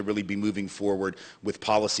we need to really be moving forward with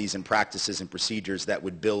policies and practices and procedures that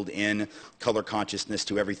would build in color consciousness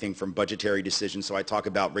to everything from budgetary decisions. So I talk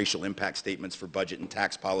about racial impact statements for budget and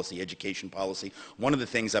tax policy, education policy. One of the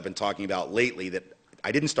things I've been talking about lately that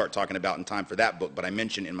I didn't start talking about in time for that book, but I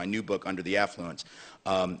mentioned in my new book, Under the Affluence,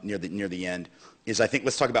 near the end, is I think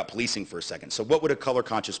let's talk about policing for a second. So what would a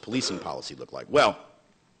color-conscious policing policy look like? Well,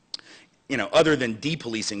 other than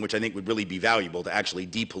depolicing, which I think would really be valuable to actually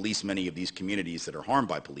depolice many of these communities that are harmed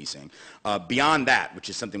by policing, beyond that, which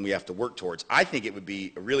is something we have to work towards, I think it would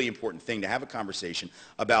be a really important thing to have a conversation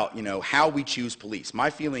about, how we choose police. My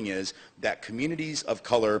feeling is that communities of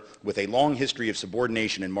color with a long history of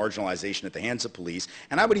subordination and marginalization at the hands of police,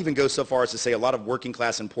 and I would even go so far as to say a lot of working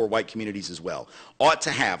class and poor white communities as well, ought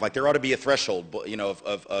to have, like there ought to be a threshold,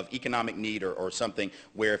 of economic need or something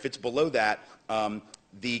where if it's below that,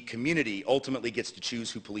 the community ultimately gets to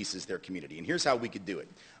choose who polices their community. And here's how we could do it.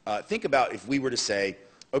 Think about if we were to say,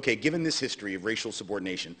 okay, given this history of racial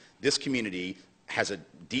subordination, this community has a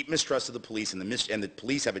deep mistrust of the police, and the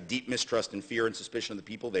police have a deep mistrust and fear and suspicion of the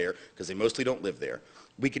people there because they mostly don't live there.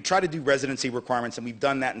 We could try to do residency requirements, and we've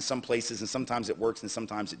done that in some places, and sometimes it works and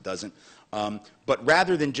sometimes it doesn't. But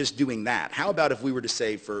rather than just doing that, how about if we were to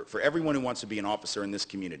say for everyone who wants to be an officer in this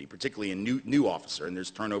community, particularly a new officer, and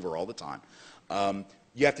there's turnover all the time,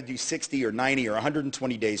 you have to do 60 or 90 or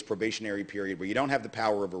 120 days probationary period where you don't have the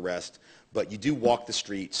power of arrest, but you do walk the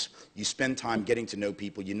streets, you spend time getting to know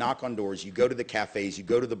people, you knock on doors, you go to the cafes, you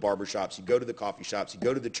go to the barbershops, you go to the coffee shops, you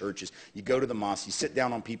go to the churches, you go to the mosques, you sit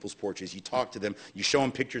down on people's porches, you talk to them, you show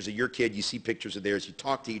them pictures of your kid, you see pictures of theirs, you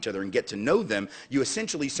talk to each other and get to know them. You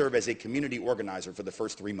essentially serve as a community organizer for the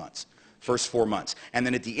first 3 months. First 4 months. And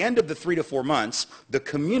then at the end of the 3 to 4 months, the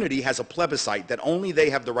community has a plebiscite that only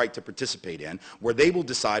they have the right to participate in, where they will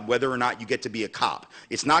decide whether or not you get to be a cop.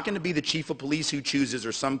 It's not going to be the chief of police who chooses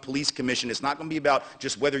or some police commission. It's not going to be about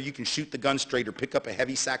just whether you can shoot the gun straight or pick up a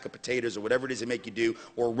heavy sack of potatoes or whatever it is they make you do,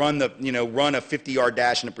 or run a 50-yard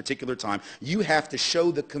dash in a particular time. You have to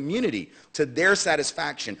show the community to their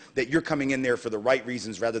satisfaction that you're coming in there for the right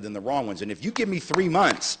reasons rather than the wrong ones. And if you give me 3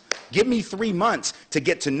 months to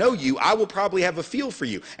get to know you, I will probably have a feel for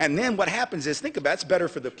you. And then what happens is, think about it, it's better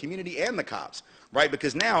for the community and the cops, right?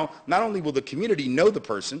 Because now, not only will the community know the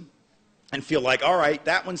person and feel like, all right,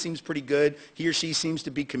 that one seems pretty good. He or she seems to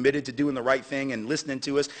be committed to doing the right thing and listening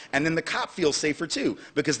to us. And then the cop feels safer too,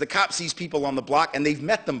 because the cop sees people on the block and they've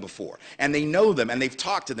met them before. And they know them and they've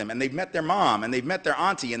talked to them and they've met their mom and they've met their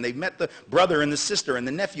auntie and they've met the brother and the sister and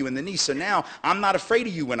the nephew and the niece. So now I'm not afraid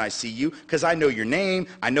of you when I see you, because I know your name,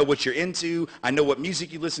 I know what you're into, I know what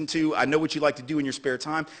music you listen to, I know what you like to do in your spare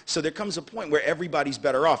time. So there comes a point where everybody's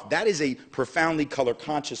better off. That is a profoundly color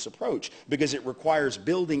conscious approach, because it requires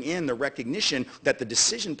building in the recognition that the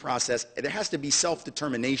decision process, there has to be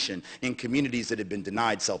self-determination in communities that have been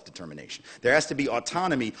denied self-determination. There has to be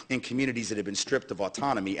autonomy in communities that have been stripped of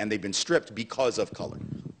autonomy, and they've been stripped because of color.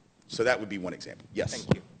 So that would be one example. Yes.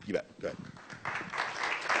 Thank you. You bet. Go ahead.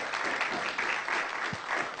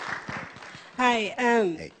 Hi,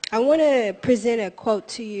 Hey. I want to present a quote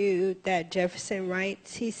to you that Jefferson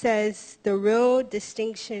writes. He says, "The real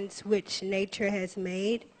distinctions which nature has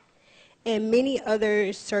made and many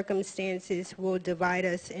other circumstances will divide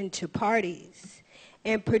us into parties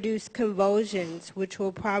and produce convulsions which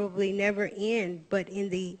will probably never end but in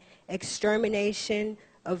the extermination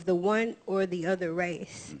of the one or the other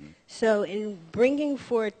race." So in bringing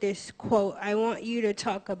forth this quote, I want you to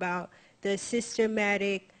talk about the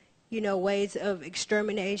systematic ways of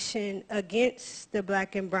extermination against the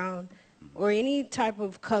black and brown or any type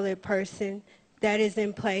of colored person that is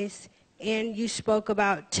in place. And you spoke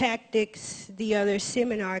about tactics the other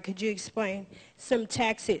seminar. Could you explain some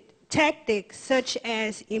tactics such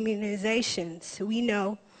as immunizations? We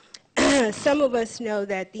know, some of us know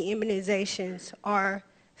that the immunizations are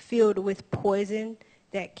filled with poison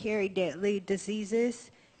that carry deadly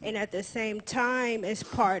diseases. And at the same time, as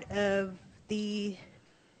part of the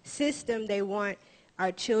system, they want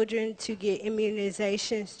our children to get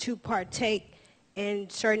immunizations to partake in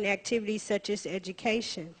certain activities such as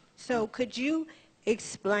education. So could you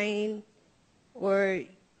explain or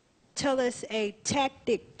tell us a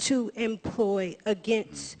tactic to employ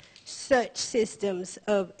against such systems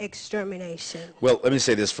of extermination? Well, let me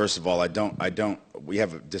say this first of all. We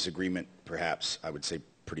have a disagreement, perhaps, I would say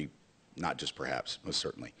not just perhaps, most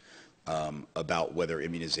certainly, about whether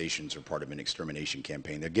immunizations are part of an extermination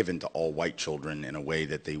campaign. They're given to all white children in a way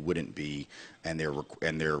that they wouldn't be, and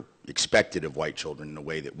they're expected of white children in a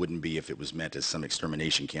way that wouldn't be if it was meant as some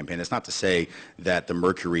extermination campaign. That's not to say that the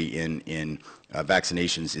mercury in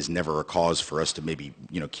vaccinations is never a cause for us to maybe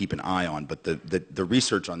keep an eye on, but the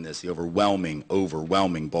research on this, the overwhelming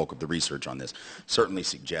bulk of the research on this certainly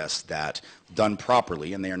suggests that done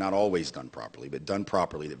properly, and they are not always done properly, but done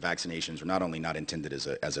properly, that vaccinations are not only not intended as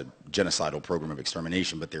a genocidal program of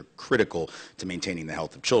extermination, but they're critical to maintaining the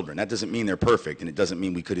health of children. That doesn't mean they're perfect, and it doesn't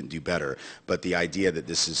mean we couldn't do better, but the idea that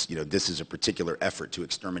this is a particular effort to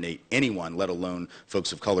exterminate anyone, let alone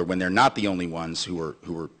folks of color, when they're not the only ones who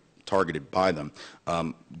are targeted by them,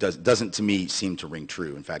 doesn't to me seem to ring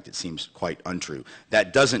true. In fact, it seems quite untrue.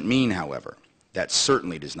 That doesn't mean, however, that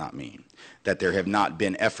certainly does not mean that there have not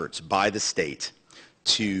been efforts by the state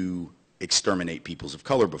to exterminate peoples of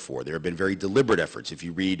color before. There have been very deliberate efforts. If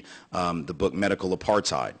you read the book Medical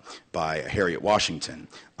Apartheid by Harriet Washington,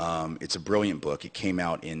 it's a brilliant book. It came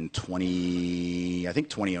out in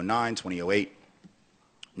 2009, 2008.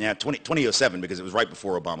 Yeah, 2007, because it was right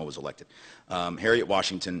before Obama was elected. Harriet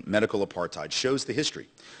Washington, Medical Apartheid, shows the history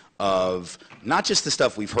of not just the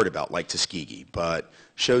stuff we've heard about, like Tuskegee, but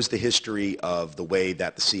shows the history of the way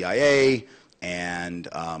that the CIA and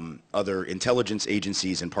other intelligence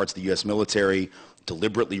agencies and parts of the U.S. military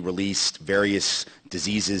deliberately released various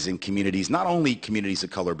diseases in communities, not only communities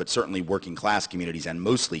of color, but certainly working class communities and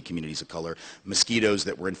mostly communities of color, mosquitoes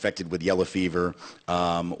that were infected with yellow fever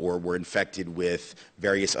or were infected with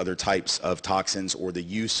various other types of toxins, or the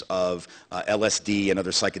use of LSD and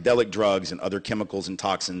other psychedelic drugs and other chemicals and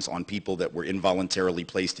toxins on people that were involuntarily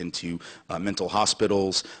placed into mental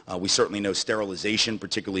hospitals. We certainly know sterilization,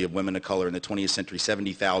 particularly of women of color in the 20th century,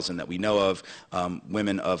 70,000 that we know of,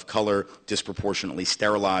 women of color disproportionately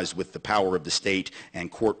sterilized with the power of the state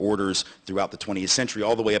and court orders throughout the 20th century,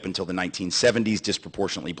 all the way up until the 1970s,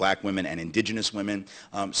 disproportionately black women and indigenous women.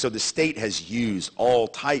 So the state has used all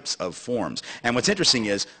types of forms. And what's interesting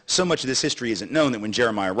is so much of this history isn't known that when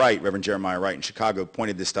Reverend Jeremiah Wright in Chicago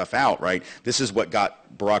pointed this stuff out, right, this is what got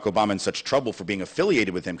Barack Obama in such trouble for being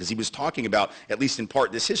affiliated with him, because he was talking about, at least in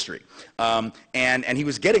part, this history. And he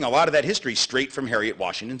was getting a lot of that history straight from Harriet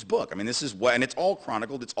Washington's book. I mean, this is what, and it's all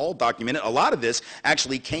chronicled, it's all documented. A lot of this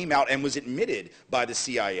actually came out and was admitted by the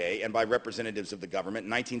CIA and by representatives of the government in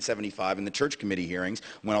 1975 in the Church Committee hearings,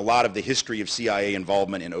 when a lot of the history of CIA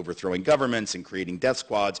involvement in overthrowing governments and creating death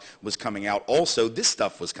squads was coming out. Also, this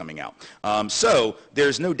stuff was coming out. So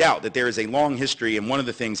there's no doubt that there is a long history, and one of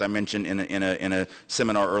the things I mentioned in a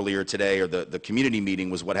seminar earlier today, or the community meeting,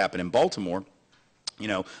 was what happened in Baltimore.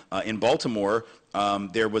 In Baltimore,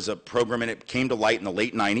 there was a program, and it came to light in the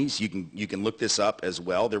late 90s. You can look this up as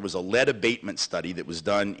well. There was a lead abatement study that was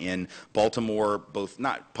done in Baltimore, both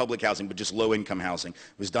not public housing, but just low-income housing.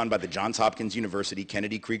 It was done by the Johns Hopkins University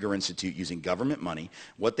Kennedy Krieger Institute using government money.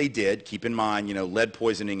 What they did, keep in mind, lead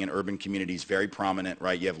poisoning in urban communities, very prominent,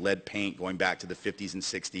 right? You have lead paint going back to the 50s and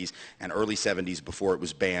 60s and early 70s before it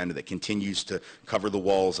was banned, that continues to cover the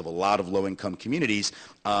walls of a lot of low-income communities.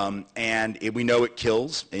 And we know it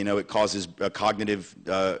kills. It causes cognitive cognitive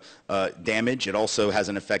damage. It also has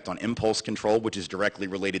an effect on impulse control, which is directly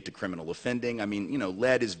related to criminal offending. I mean, you know,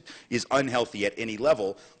 lead is unhealthy at any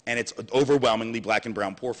level, and it's overwhelmingly black and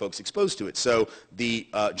brown poor folks exposed to it. So the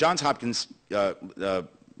Johns Hopkins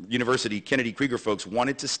University Kennedy Krieger folks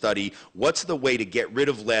wanted to study what's the way to get rid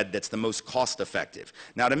of lead that's the most cost effective.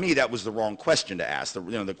 Now to me that was the wrong question to ask.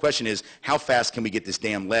 The question is, how fast can we get this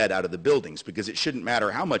damn lead out of the buildings? Because it shouldn't matter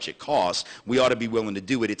how much it costs, we ought to be willing to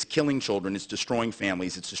do it. It's killing children, it's destroying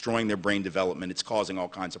families, it's destroying their brain development, it's causing all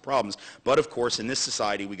kinds of problems. But of course in this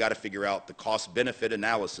society we got to figure out the cost-benefit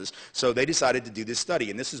analysis. So they decided to do this study,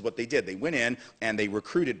 and this is what they did. They went in and they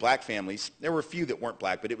recruited black families. There were a few that weren't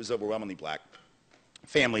black, but it was overwhelmingly black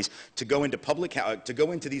families to go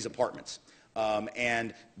into these apartments,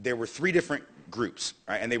 and there were 3 different groups,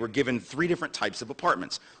 right? And they were given 3 different types of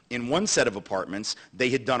apartments. In one set of apartments, they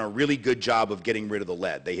had done a really good job of getting rid of the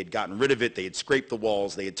lead. They had gotten rid of it, they had scraped the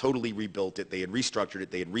walls, they had totally rebuilt it, they had restructured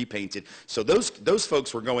it, they had repainted. So those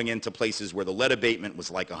folks were going into places where the lead abatement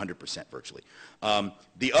was like 100% virtually.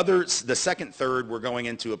 The second third were going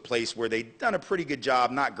into a place where they'd done a pretty good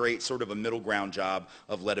job, not great, sort of a middle ground job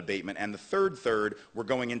of lead abatement. And the third were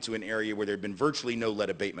going into an area where there had been virtually no lead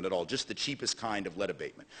abatement at all, just the cheapest kind of lead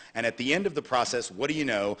abatement. And at the end of the process, what do you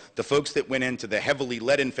know? The folks that went into the heavily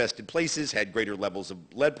lead-infested places had greater levels of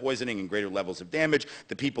lead poisoning and greater levels of damage.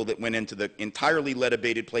 The people that went into the entirely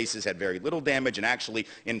lead-abated places had very little damage, and actually,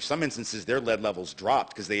 in some instances, their lead levels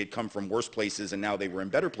dropped because they had come from worse places and now they were in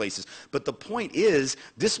better places. But the point is,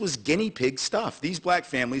 this was guinea pig stuff. These black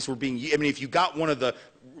families were being, I mean, if you got one of the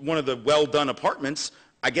well-done apartments,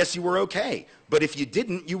 I guess you were okay. But if you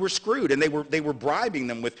didn't, you were screwed. And they were bribing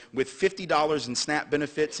them with $50 in SNAP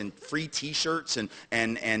benefits and free T-shirts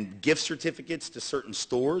and gift certificates to certain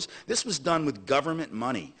stores. This was done with government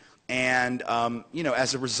money. And, you know,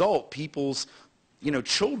 as a result, people's, you know,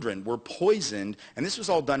 children were poisoned. And this was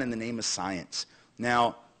all done in the name of science.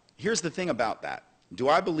 Now, here's the thing about that. Do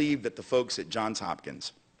I believe that the folks at Johns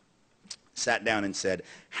Hopkins sat down and said,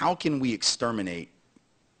 how can we exterminate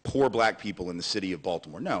poor black people in the city of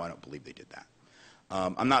Baltimore? No, I don't believe they did that.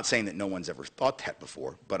 I'm not saying that no one's ever thought that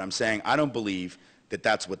before, but I'm saying I don't believe that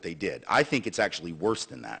that's what they did. I think it's actually worse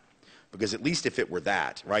than that. Because at least if it were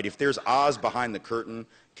that, right, if there's Oz behind the curtain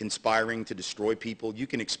conspiring to destroy people, you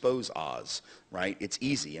can expose Oz, right? It's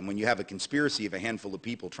easy. And when you have a conspiracy of a handful of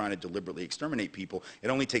people trying to deliberately exterminate people, it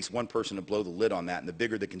only takes one person to blow the lid on that, and the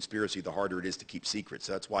bigger the conspiracy, the harder it is to keep secrets.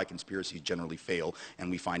 So that's why conspiracies generally fail, and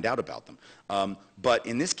we find out about them. But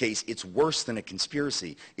in this case, it's worse than a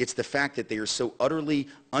conspiracy. It's the fact that they are so utterly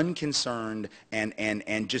unconcerned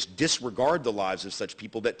and just disregard the lives of such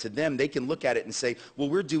people that to them, they can look at it and say, well,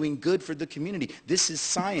 we're doing good for the community. This is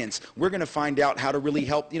science. We're going to find out how to really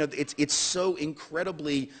help. You know, it's so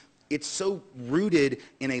incredibly, it's so rooted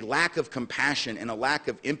in a lack of compassion and a lack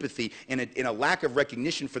of empathy and in a lack of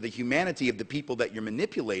recognition for the humanity of the people that you're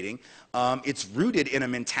manipulating. It's rooted in a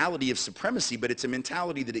mentality of supremacy, but it's a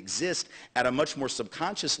mentality that exists at a much more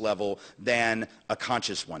subconscious level than a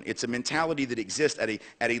conscious one. It's a mentality that exists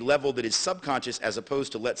at a level that is subconscious, as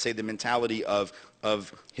opposed to, let's say, the mentality of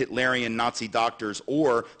Hitlerian Nazi doctors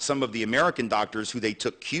or some of the American doctors who they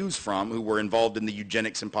took cues from, who were involved in the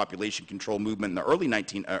eugenics and population control movement in the early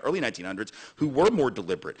 1900s, who were more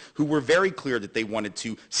deliberate, who were very clear that they wanted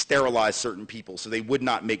to sterilize certain people so they would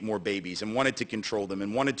not make more babies, and wanted to control them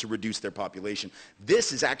and wanted to reduce their population.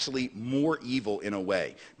 This is actually more evil in a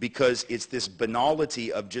way, because it's this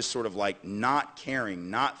banality of just sort of like not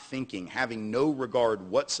caring, not thinking, having no regard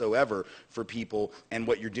whatsoever for people and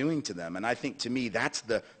what you're doing to them. And I think, to me, that's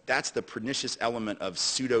the pernicious element of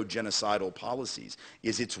pseudo-genocidal policies,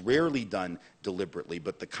 is it's rarely done deliberately,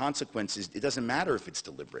 but the consequence is, it doesn't matter if it's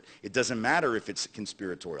deliberate. It doesn't matter if it's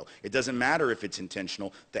conspiratorial. It doesn't matter if it's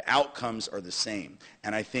intentional. The outcomes are the same.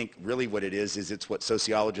 And I think really what it is it's what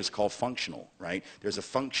sociologists call functional, right? There's a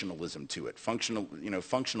functionalism to it.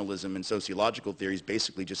 Functionalism in sociological theory is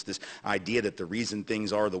basically just this idea that the reason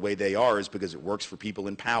things are the way they are is because it works for people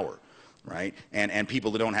in power. Right? And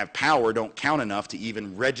people that don't have power don't count enough to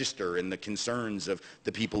even register in the concerns of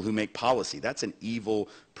the people who make policy. That's an evil,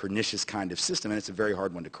 pernicious kind of system, and it's a very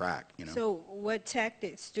hard one to crack. You know? So what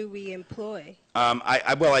tactics do we employ?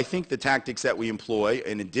 I think the tactics that we employ,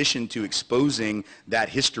 in addition to exposing that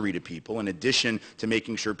history to people, in addition to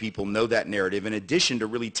making sure people know that narrative, in addition to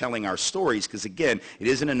really telling our stories, because again, it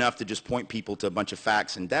isn't enough to just point people to a bunch of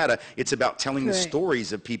facts and data. It's about telling the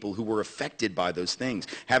stories of people who were affected by those things.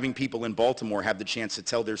 Having people in Baltimore have the chance to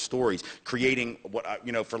tell their stories, creating what,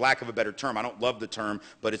 for lack of a better term, I don't love the term,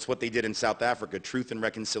 but it's what they did in South Africa, truth and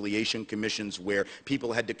reconciliation reconciliation commissions where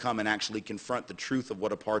people had to come and actually confront the truth of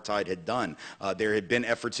what apartheid had done. There had been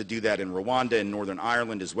efforts to do that in Rwanda and Northern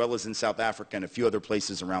Ireland, as well as in South Africa and a few other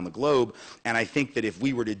places around the globe. And I think that if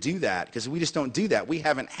we were to do that, because we just don't do that, we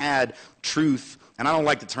haven't had truth. And I don't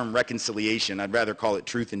like the term reconciliation. I'd rather call it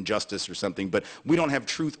truth and justice or something. But we don't have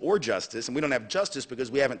truth or justice, and we don't have justice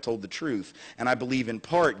because we haven't told the truth. And I believe in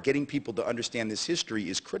part getting people to understand this history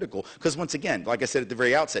is critical because once again, like I said at the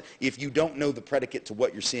very outset, if you don't know the predicate to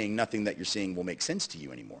what you're seeing, nothing that you're seeing will make sense to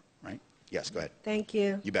you anymore, right? Yes, go ahead. Thank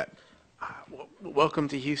you. You bet. Welcome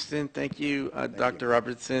to Houston. Thank you, Dr.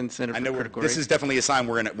 Robertson, Center for Critical Race. This is definitely a sign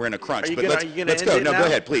we're in a crunch. Are you But gonna let's end go. it No, now? go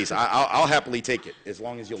ahead, please. I'll happily take it as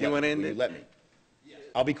long as you'll Do you let wanna me. end Will you it? let me?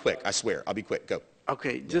 I'll be quick. I swear. I'll be quick. Go.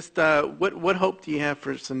 Okay, just what hope do you have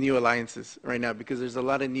for some new alliances right now? Because there's a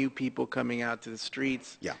lot of new people coming out to the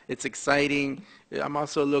streets. Yeah. It's exciting. I'm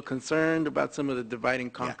also a little concerned about some of the divide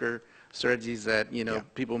and conquer strategies that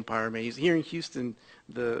people in power may use. Here in Houston,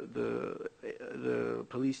 the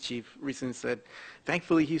police chief recently said,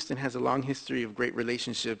 thankfully Houston has a long history of great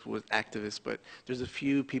relationships with activists, but there's a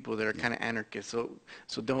few people that are kind of anarchists,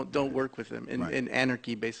 so don't work with them. And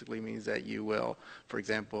anarchy basically means that you will, for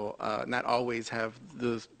example, not always have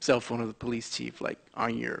the cell phone of the police chief like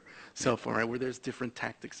on your cell phone, right, where there's different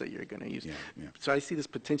tactics that you're going to use. So I see this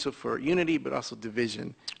potential for unity, but also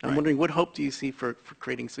division. I'm wondering, what hope do you see for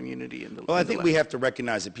creating some unity in the Well, I think we have to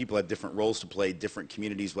recognize that people have different roles to play, different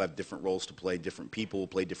communities will have different roles to play, different people will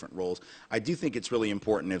play different roles. I do think it's really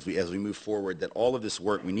important as we move forward that all of this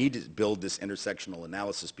work, we need to build this intersectional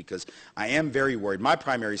analysis because I am very worried. My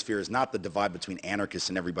primary fear is not the divide between anarchists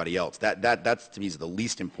and everybody else. That's to me is the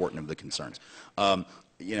least important of the concerns.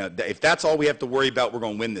 If that's all we have to worry about, we're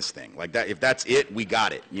going to win this thing. Like that, if that's it, we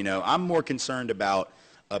got it. I'm more concerned about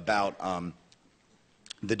the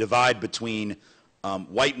divide between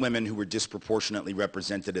white women who were disproportionately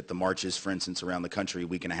represented at the marches, for instance, around the country a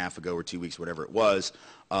week and a half ago or 2 weeks, whatever it was,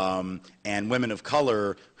 and women of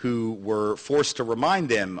color who were forced to remind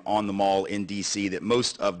them on the mall in D.C. that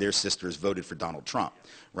most of their sisters voted for Donald Trump,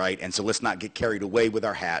 right? And so let's not get carried away with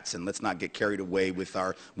our hats, and let's not get carried away with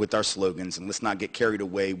our slogans, and let's not get carried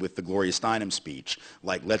away with the Gloria Steinem speech.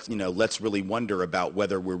 Like let's really wonder about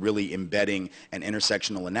whether we're really embedding an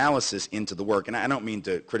intersectional analysis into the work. And I don't mean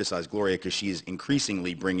to criticize Gloria because she is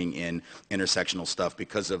increasingly bringing in intersectional stuff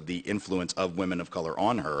because of the influence of women of color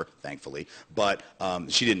on her, thankfully. But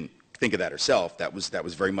she didn't think of that herself. That was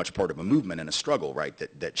very much part of a movement and a struggle, right,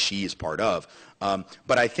 that she is part of.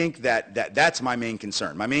 But I think that's my main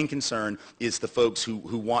concern. My main concern is the folks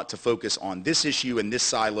who want to focus on this issue and this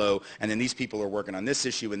silo, and then these people are working on this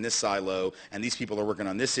issue in this silo, and these people are working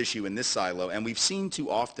on this issue in this silo. And we've seen too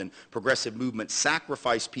often progressive movements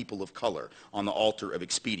sacrifice people of color on the altar of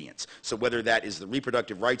expedience. So whether that is the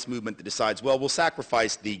reproductive rights movement that decides, well, we'll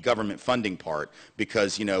sacrifice the government funding part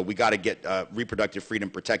because, we got to get reproductive freedom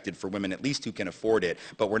protected for women at least who can afford it,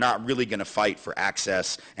 but we're not really going to fight for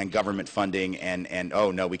access and government funding and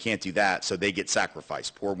oh no, we can't do that, so they get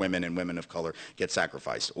sacrificed. Poor women and women of color get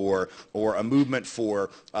sacrificed. Or a movement for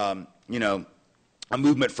a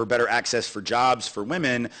movement for better access for jobs for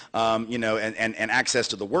women, and access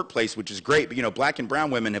to the workplace, which is great. But, black and brown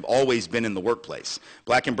women have always been in the workplace.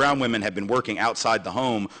 Black and brown women have been working outside the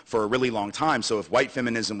home for a really long time. So if white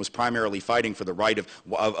feminism was primarily fighting for the right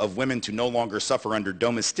of women to no longer suffer under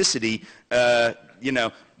domesticity,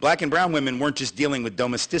 black and brown women weren't just dealing with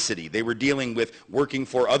domesticity. They were dealing with working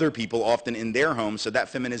for other people, often in their homes, so that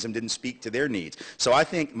feminism didn't speak to their needs. So I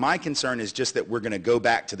think my concern is just that we're going to go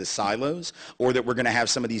back to the silos, or that we're going to have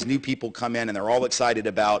some of these new people come in and they're all excited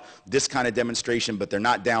about this kind of demonstration, but they're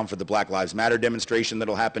not down for the Black Lives Matter demonstration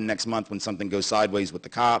that'll happen next month when something goes sideways with the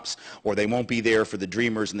cops, or they won't be there for the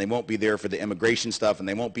Dreamers, and they won't be there for the immigration stuff, and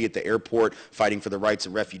they won't be at the airport fighting for the rights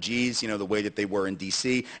of refugees, the way that they were in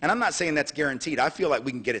D.C. And I'm not saying that's guaranteed. I feel like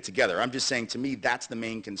we can get it together. I'm just saying, to me, that's the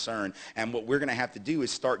main concern. And what we're going to have to do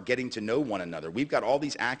is start getting to know one another. We've got all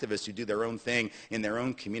these activists who do their own thing in their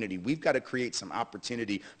own community. We've got to create some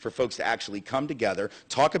opportunity for folks to actually come together,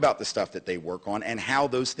 talk about the stuff that they work on, and how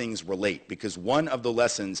those things relate. Because one of the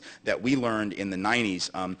lessons that we learned in the 90s,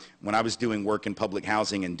 when I was doing work in public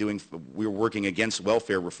housing and we were working against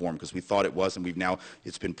welfare reform because we thought it was, and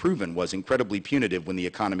it's been proven, was incredibly punitive when the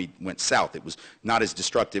economy went south. It was not as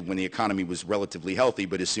destructive when the economy was relatively healthy,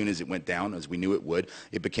 but as soon as it went down, as we knew it would,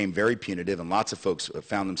 it became very punitive, and lots of folks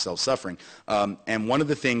found themselves suffering. And one of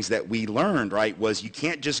the things that we learned, right, was you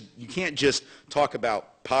can't just talk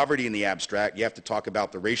about poverty in the abstract. You have to talk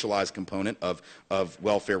about the racialized component of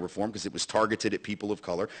welfare reform because it was targeted at people of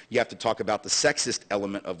color. You have to talk about the sexist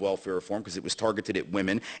element of welfare reform because it was targeted at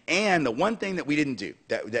women. And the one thing that we didn't do,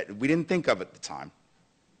 that we didn't think of at the time,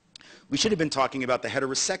 We should have been talking about the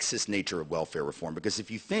heterosexist nature of welfare reform, because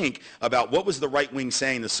if you think about what was the right wing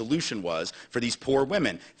saying the solution was for these poor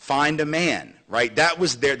women, find a man, right? That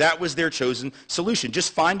was their chosen solution.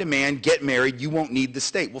 Just find a man, get married, you won't need the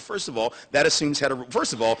state. Well, first of all, it assumes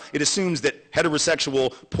that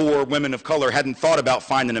heterosexual poor women of color hadn't thought about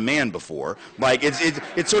finding a man before. Like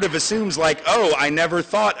it sort of assumes like, oh, I never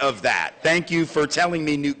thought of that. Thank you for telling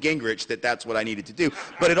me, Newt Gingrich, that that's what I needed to do.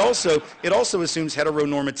 But it also assumes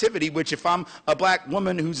heteronormativity, which if I'm a black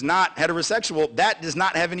woman who's not heterosexual, that does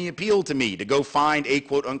not have any appeal to me to go find a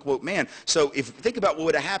quote-unquote man. So think about what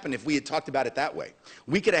would have happened if we had talked about it that way.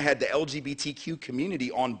 We could have had the LGBTQ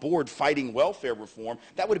community on board fighting welfare reform.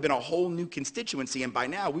 That would have been a whole new constituency, and by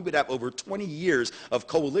now we would have over 20 years of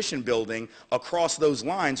coalition building across those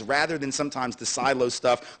lines, rather than sometimes the silo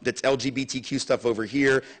stuff that's LGBTQ stuff over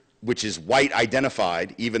here, which is white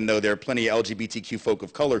identified, even though there are plenty of LGBTQ folk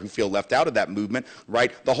of color who feel left out of that movement,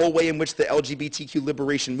 right? The whole way in which the LGBTQ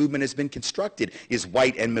liberation movement has been constructed is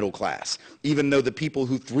white and middle class, even though the people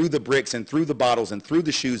who threw the bricks and threw the bottles and threw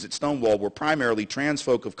the shoes at Stonewall were primarily trans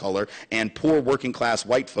folk of color and poor working class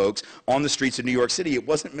white folks on the streets of New York City. It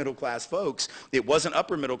wasn't middle class folks. It wasn't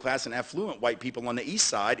upper middle class and affluent white people on the east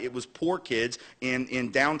side. It was poor kids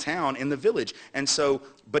in downtown in the village. And so,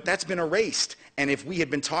 but that's been erased. And if we had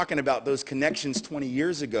been talking about those connections 20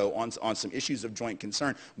 years ago on some issues of joint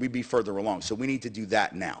concern, we'd be further along. So we need to do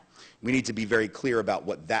that now. We need to be very clear about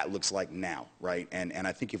what that looks like now, right? And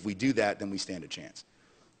I think if we do that, then we stand a chance.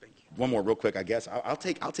 Thank you. One more real quick, I guess. I'll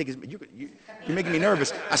take you're making me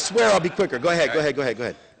nervous. I swear I'll be quicker. Go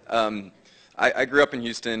ahead. I grew up in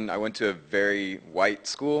Houston. I went to a very white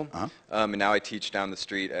school, and now I teach down the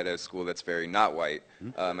street at a school that's very not white,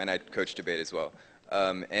 and I coach debate as well.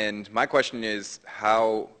 And my question is,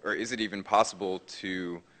 how, or is it even possible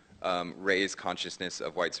to raise consciousness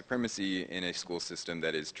of white supremacy in a school system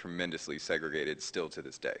that is tremendously segregated still to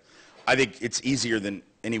this day? I think it's easier than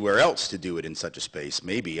anywhere else to do it in such a space,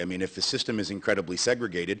 maybe. I mean, if the system is incredibly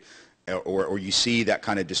segregated, or you see that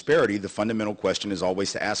kind of disparity, the fundamental question is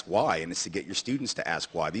always to ask why, and it's to get your students to ask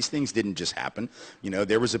why. These things didn't just happen. You know,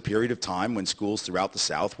 there was a period of time when schools throughout the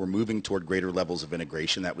South were moving toward greater levels of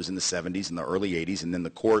integration. That was in the 70s and the early 80s, and then the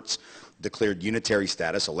courts declared unitary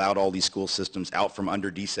status, allowed all these school systems out from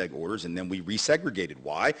under deseg orders, and then we resegregated.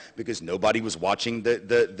 Why? Because nobody was watching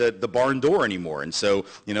the barn door anymore, and so,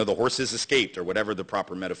 you know, the horses escaped, or whatever the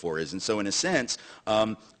proper metaphor is. And so in a sense,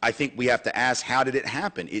 I think we have to ask, how did it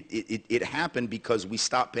happen? It happened because we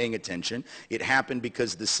stopped paying attention. It happened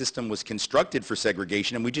because the system was constructed for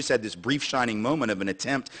segregation, and we just had this brief shining moment of an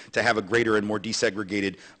attempt to have a greater and more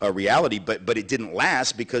desegregated reality, but it didn't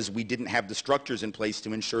last because we didn't have the structures in place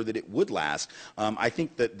to ensure that it would last. I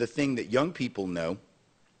think that the thing that young people know,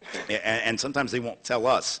 and sometimes they won't tell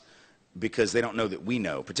us because they don't know that we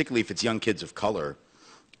know, particularly if it's young kids of color.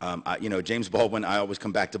 You know, James Baldwin, I always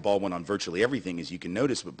come back to Baldwin on virtually everything, as you can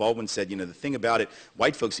notice, but Baldwin said, you know, the thing about it,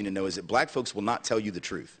 white folks need to know is that black folks will not tell you the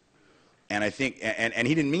truth. And I think, and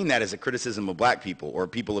he didn't mean that as a criticism of black people or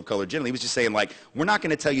people of color generally. He was just saying, like, we're not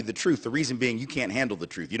going to tell you the truth. The reason being, you can't handle the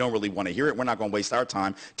truth. You don't really want to hear it. We're not going to waste our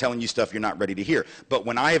time telling you stuff you're not ready to hear. But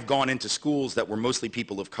when I have gone into schools that were mostly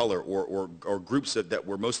people of color or groups that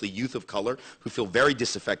were mostly youth of color who feel very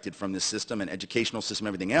disaffected from this system and educational system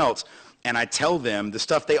and everything else, and I tell them the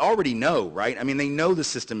stuff they already know, right? I mean, they know the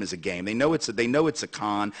system is a game. They know it's a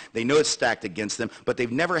con. They know it's stacked against them, but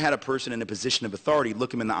they've never had a person in a position of authority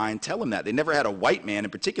look them in the eye and tell them that. They never had a white man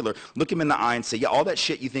in particular look him in the eye and say, yeah, all that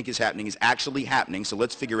shit you think is happening is actually happening, so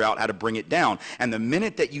let's figure out how to bring it down. And the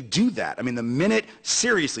minute that you do that, I mean, the minute,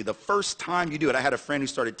 seriously, the first time you do it, I had a friend who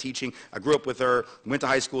started teaching. I grew up with her, went to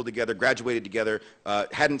high school together, graduated together,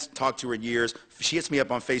 hadn't talked to her in years. She hits me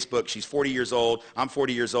up on Facebook. She's 40 years old. I'm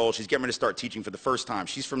 40 years old. She's getting ready to start teaching for the first time.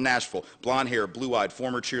 She's from Nashville, blonde hair, blue-eyed,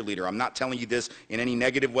 former cheerleader. I'm not telling you this in any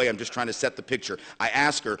negative way. I'm just trying to set the picture. I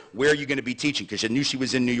asked her, where are you going to be teaching? Because I knew she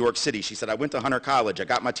was in New York City. She said, I went to Hunter College. I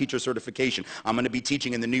got my teacher certification. I'm going to be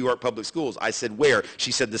teaching in the New York public schools. I said, where?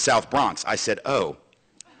 She said, the South Bronx. I said, oh.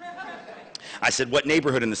 I said, what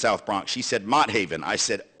neighborhood in the South Bronx? She said, Mott Haven. I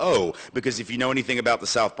said, oh, because if you know anything about the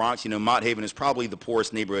South Bronx, you know Mott Haven is probably the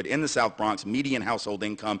poorest neighborhood in the South Bronx. Median household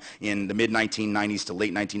income in the mid-1990s to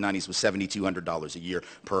late 1990s was $7,200 a year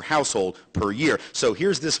per household per year. So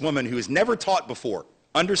here's this woman who has never taught before.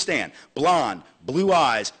 Understand, blonde, blue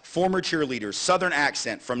eyes, former cheerleader, southern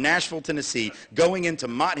accent from Nashville, Tennessee, going into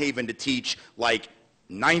Mott Haven to teach like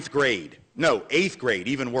 9th grade. No, 8th grade,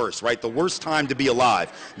 even worse, right? The worst time to be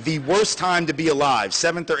alive. The worst time to be alive,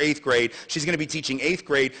 7th or 8th grade. She's going to be teaching 8th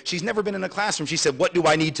grade. She's never been in a classroom. She said, what do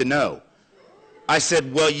I need to know? I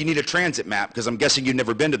said, well, you need a transit map because I'm guessing you've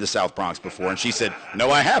never been to the South Bronx before. And she said,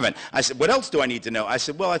 no, I haven't. I said, what else do I need to know? I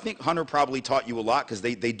said, well, I think Hunter probably taught you a lot because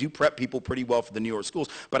they do prep people pretty well for the New York schools.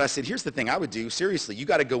 But I said, here's the thing I would do. Seriously, you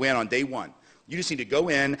got to go in on day one. You just need to go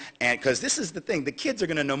in, and because this is the thing, the kids are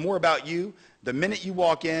going to know more about you the minute you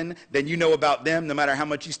walk in than you know about them, no matter how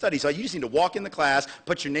much you study. So you just need to walk in the class,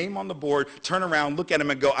 put your name on the board, turn around, look at them,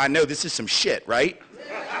 and go, I know this is some shit, right?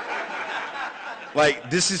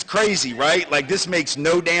 Like, this is crazy, right? Like, this makes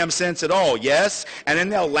no damn sense at all, yes? And then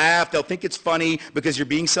they'll laugh. They'll think it's funny because you're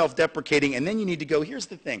being self-deprecating. And then you need to go, here's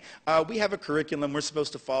the thing. We have a curriculum we're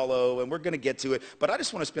supposed to follow, and we're going to get to it. But I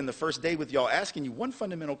just want to spend the first day with y'all asking you one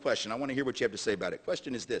fundamental question. I want to hear what you have to say about it.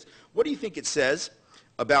 Question is this. What do you think it says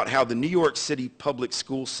about how the New York City public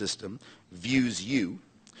school system views you,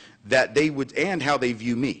 that they would, and how they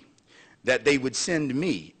view me, that they would send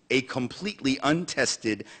me, a completely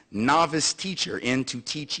untested novice teacher, in to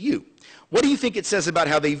teach you? What do you think it says about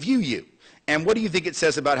how they view you? And what do you think it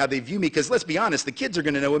says about how they view me? Because let's be honest, the kids are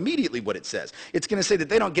going to know immediately what it says. It's going to say that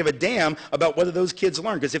they don't give a damn about whether those kids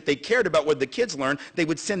learn. Because if they cared about what the kids learn, they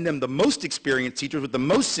would send them the most experienced teachers with the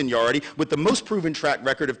most seniority, with the most proven track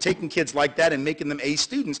record of taking kids like that and making them A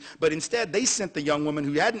students. But instead, they sent the young woman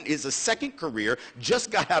who is a second career, just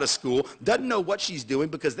got out of school, doesn't know what she's doing,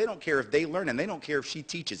 because they don't care if they learn and they don't care if she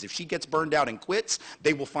teaches. If she gets burned out and quits,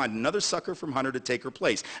 they will find another sucker from Hunter to take her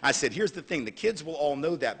place. I said, here's the thing. The kids will all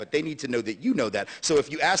know that, but they need to know that you know that. So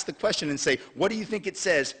if you ask the question and say, what do you think it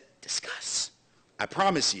says? Discuss. I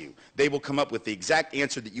promise you, they will come up with the exact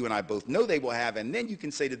answer that you and I both know they will have, and then you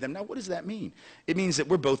can say to them, now what does that mean? It means that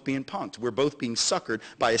we're both being punked. We're both being suckered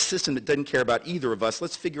by a system that doesn't care about either of us.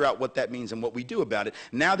 Let's figure out what that means and what we do about it.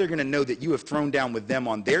 Now they're going to know that you have thrown down with them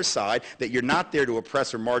on their side, that you're not there to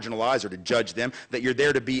oppress or marginalize or to judge them, that you're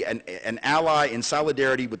there to be an ally in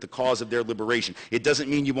solidarity with the cause of their liberation. It doesn't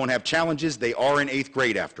mean you won't have challenges. They are in 8th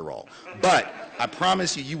grade after all. But I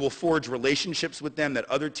promise you, you will forge relationships with them that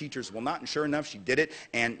other teachers will not. And sure enough, she did it.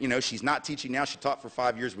 And, you know, she's not teaching now. She taught for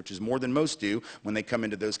 5 years, which is more than most do when they come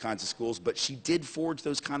into those kinds of schools. But she did forge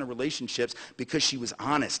those kind of relationships because she was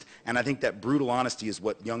honest. And I think that brutal honesty is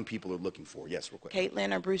what young people are looking for. Yes, real quick.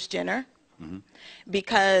 Caitlin or Bruce Jenner.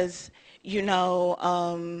 Because, you know,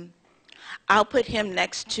 I'll put him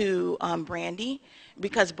next to Brandy,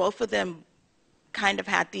 because both of them kind of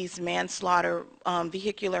had these manslaughter,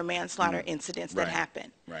 vehicular manslaughter incidents that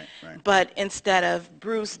happen. Right. But instead of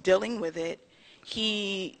Bruce dealing with it,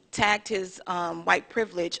 he tagged his white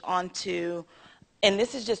privilege onto, and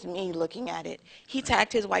this is just me looking at it, he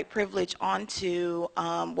tagged his white privilege onto,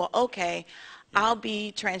 well, okay, I'll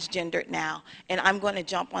be transgendered now, and I'm going to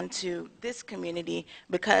jump onto this community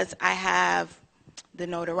because I have the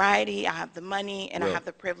notoriety, I have the money, and I have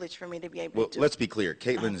the privilege for me to be able to. Well, let's be clear.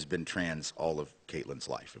 Caitlin has been trans all of Caitlin's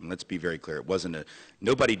life. And let's be very clear. It wasn't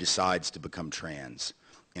nobody decides to become trans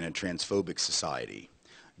in a transphobic society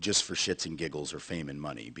just for shits and giggles or fame and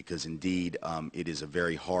money, because indeed it is a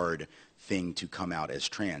very hard thing to come out as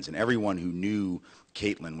trans. And everyone who knew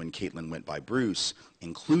Caitlin when Caitlin went by Bruce,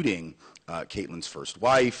 including Caitlin's first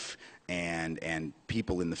wife and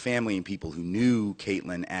people in the family and people who knew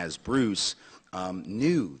Caitlin as Bruce,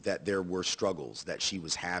 knew that there were struggles that she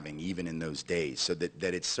was having even in those days, so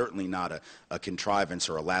that it's certainly not a contrivance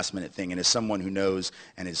or a last-minute thing. And as someone who knows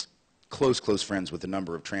and is close friends with a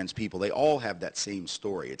number of trans people, they all have that same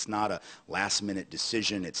story. It's not a last-minute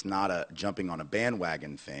decision. It's not a jumping on a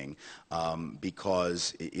bandwagon thing,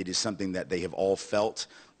 because it is something that they have all felt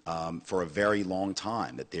for a very long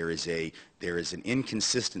time, that there is an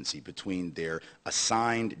inconsistency between their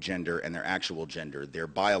assigned gender and their actual gender, their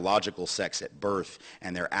biological sex at birth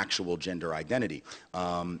and their actual gender identity.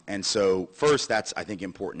 And so first, that's, I think,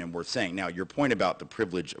 important and worth saying. Now, your point about the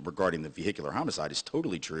privilege regarding the vehicular homicide is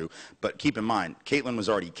totally true, but keep in mind, Caitlin was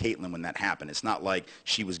already Caitlin when that happened. It's not like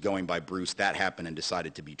she was going by Bruce, that happened, and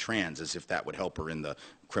decided to be trans, as if that would help her in the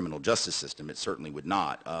criminal justice system. It certainly would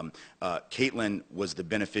not. Caitlin was the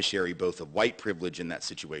beneficiary both of white privilege in that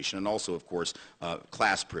situation and also, of course,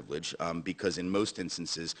 class privilege, because in most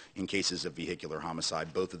instances, in cases of vehicular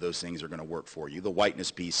homicide, both of those things are going to work for you. The whiteness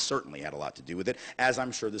piece certainly had a lot to do with it, as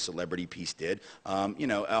I'm sure the celebrity piece did. You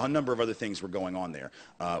know, a number of other things were going on there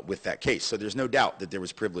with that case. So there's no doubt that there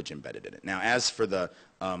was privilege embedded in it. Now, as for the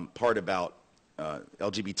part about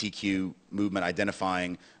LGBTQ movement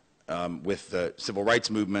identifying with the civil rights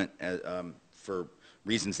movement for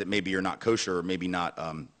reasons that maybe are not kosher or maybe not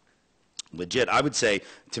legit. I would say,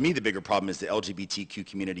 to me, the bigger problem is the LGBTQ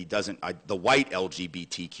community the white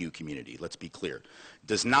LGBTQ community, let's be clear,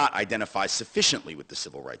 does not identify sufficiently with the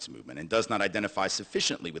civil rights movement and does not identify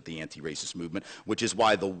sufficiently with the anti-racist movement, which is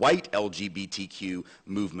why the white LGBTQ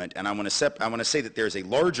movement, and I want to say that there's a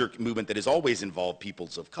larger movement that has always involved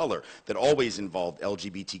peoples of color, that always involved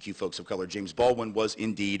LGBTQ folks of color. James Baldwin was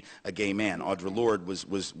indeed a gay man. Audre Lorde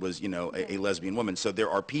was you know, a lesbian woman. So there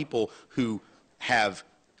are people who have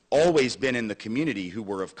always been in the community who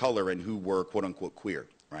were of color and who were quote unquote queer,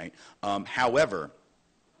 right? However,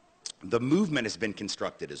 the movement has been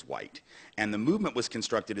constructed as white, and the movement was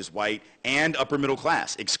constructed as white and upper middle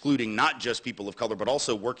class, excluding not just people of color, but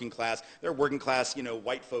also working class. There are working class, you know,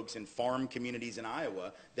 white folks in farm communities in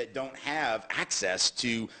Iowa that don't have access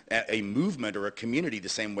to a movement or a community the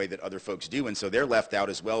same way that other folks do, and so they're left out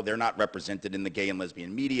as well. They're not represented in the gay and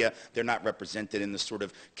lesbian media. They're not represented in the sort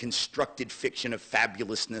of constructed fiction of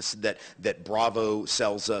fabulousness that Bravo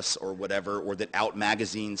sells us or whatever, or that Out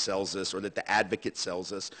Magazine sells us, or that The Advocate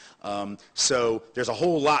sells us. So there's a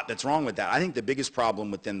whole lot that's wrong with that. I think the biggest problem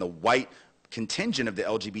within the white contingent of the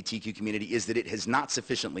LGBTQ community is that it has not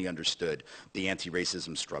sufficiently understood the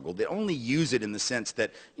anti-racism struggle. They only use it in the sense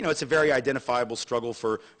that, you know, it's a very identifiable struggle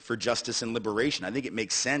for justice and liberation. I think it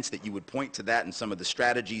makes sense that you would point to that in some of the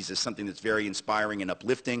strategies as something that's very inspiring and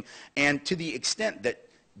uplifting. And to the extent that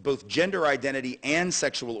both gender identity and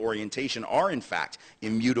sexual orientation are in fact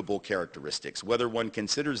immutable characteristics, whether one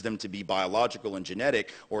considers them to be biological and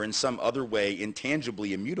genetic or in some other way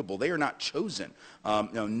intangibly immutable. They are not chosen.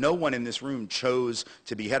 No one in this room chose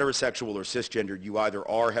to be heterosexual or cisgendered. You either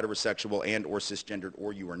are heterosexual and or cisgendered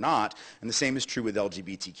or you are not. And the same is true with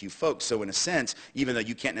LGBTQ folks. So in a sense, even though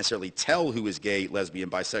you can't necessarily tell who is gay, lesbian,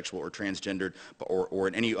 bisexual, or transgendered, or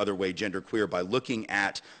in any other way genderqueer by looking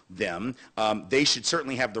at them, they should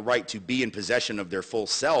certainly have the right to be in possession of their full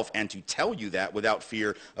self and to tell you that without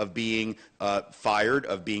fear of being fired,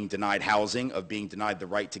 of being denied housing, of being denied the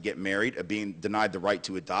right to get married, of being denied the right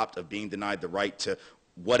to adopt, of being denied the right to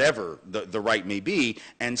whatever the right may be.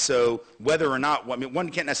 And so whether or not, I mean, one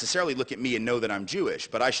can't necessarily look at me and know that I'm Jewish,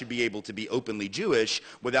 but I should be able to be openly Jewish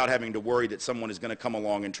without having to worry that someone is going to come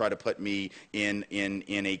along and try to put me in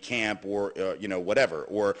a camp or, you know, whatever.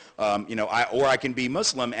 Or, you know, I can be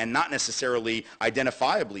Muslim and not necessarily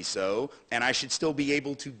identifiably so, and I should still be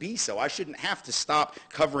able to be so. I shouldn't have to stop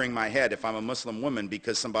covering my head if I'm a Muslim woman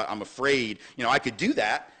because I'm afraid, you know, I could do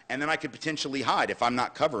that. And then I could potentially hide if I'm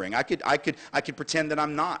not covering. I could pretend that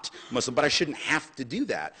I'm not Muslim, but I shouldn't have to do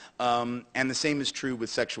that. And the same is true with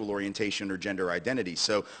sexual orientation or gender identity.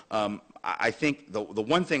 So I think the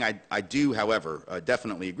one thing I do, however,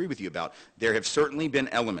 definitely agree with you about, there have certainly been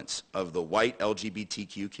elements of the white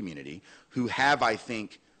LGBTQ community who have, I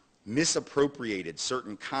think, misappropriated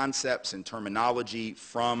certain concepts and terminology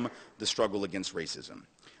from the struggle against racism.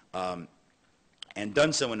 And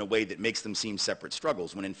done so in a way that makes them seem separate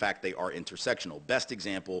struggles when in fact they are intersectional. Best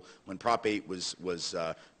example, when Prop 8 was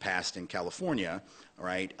passed in California,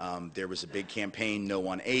 right, there was a big campaign, No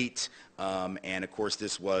on 8, and of course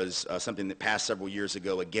this was something that passed several years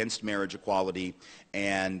ago against marriage equality,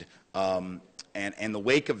 and in the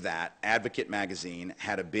wake of that, Advocate magazine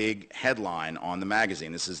had a big headline on the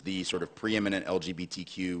magazine. This is the sort of preeminent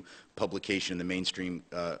LGBTQ publication in the mainstream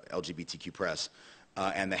LGBTQ press.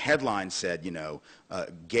 And the headline said, you know,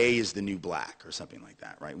 gay is the new black or something like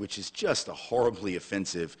that, right? Which is just a horribly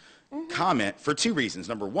offensive comment for two reasons.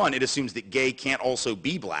 Number one, it assumes that gay can't also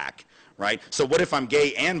be black, right? So what if I'm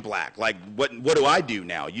gay and black? Like, what do I do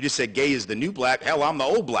now? You just said gay is the new black. Hell, I'm the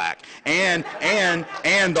old black and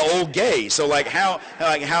the old gay. So like how,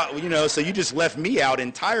 you know, so you just left me out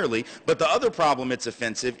entirely. But the other problem it's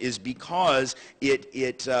offensive is because it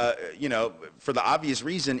you know, for the obvious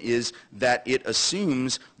reason is that it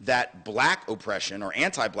assumes that black oppression or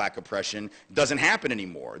anti-black oppression doesn't happen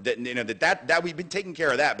anymore. That, you know, that we've been taking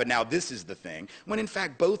care of that, but now this is the thing. When in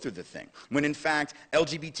fact both are the thing. When in fact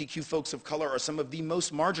LGBTQ folks of color are some of the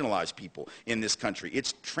most marginalized people in this country.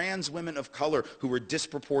 It's trans women of color who are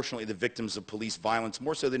disproportionately the victims of police violence,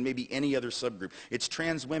 more so than maybe any other subgroup. It's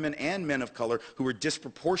trans women and men of color who are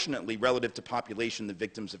disproportionately relative to population the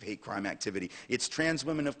victims of hate crime activity. It's trans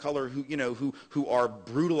women of color who, you know, who are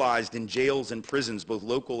brutalized in jails and prisons, both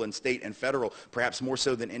local and state and federal, perhaps more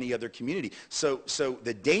so than any other community. So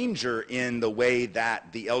the danger in the way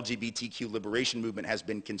that the LGBTQ liberation movement has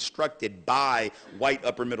been constructed by white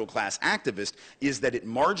upper middle class activist is that it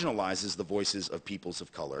marginalizes the voices of peoples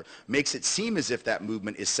of color, makes it seem as if that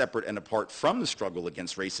movement is separate and apart from the struggle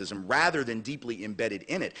against racism rather than deeply embedded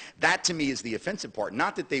in it. That to me is the offensive part.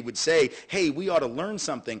 Not that they would say, hey, we ought to learn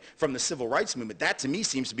something from the civil rights movement. That to me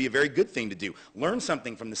seems to be a very good thing to do. Learn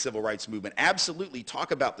something from the civil rights movement. Absolutely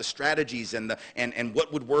talk about the strategies and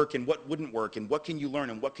what would work and what wouldn't work and what can you learn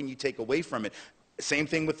and what can you take away from it. Same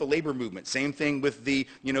thing with the labor movement. Same thing with the,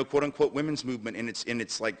 quote unquote women's movement in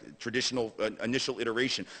its like traditional initial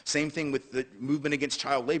iteration. Same thing with the movement against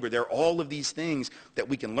child labor. There are all of these things that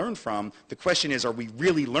we can learn from. The question is, are we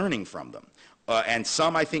really learning from them? And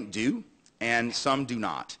some I think do, and some do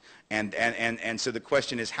not. And so the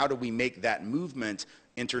question is, how do we make that movement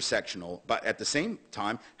intersectional, but at the same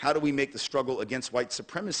time, how do we make the struggle against white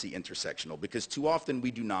supremacy intersectional? Because too often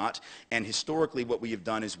we do not, and historically what we have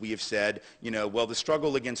done is we have said, well, the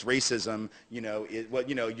struggle against racism,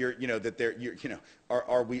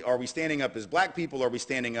 are we standing up as black people, or are we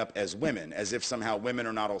standing up as women, as if somehow women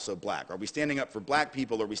are not also black? Are we standing up for black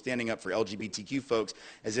people, or are we standing up for LGBTQ folks,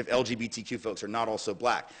 as if LGBTQ folks are not also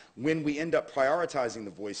black? When we end up prioritizing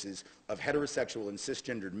the voices of heterosexual and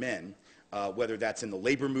cisgendered men, whether that's in the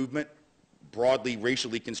labor movement, broadly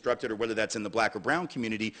racially constructed, or whether that's in the black or brown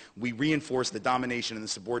community, we reinforce the domination and the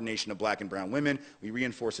subordination of black and brown women. We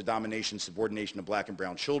reinforce the domination and subordination of black and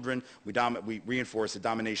brown children. We reinforce the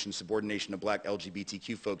domination and subordination of black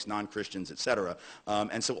LGBTQ folks, non-Christians, et cetera.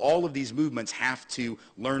 And so all of these movements have to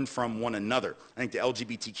learn from one another. I think the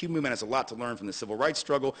LGBTQ movement has a lot to learn from the civil rights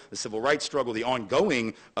struggle. The civil rights struggle, the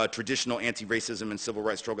ongoing traditional anti-racism and civil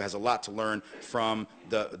rights struggle, has a lot to learn from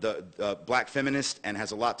the black feminist, and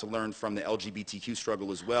has a lot to learn from the LGBTQ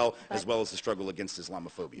struggle as well as the struggle against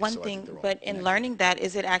Islamophobia. One thing, but in learning that,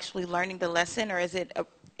 is it actually learning the lesson, or is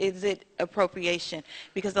it appropriation?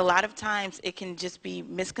 Because a lot of times it can just be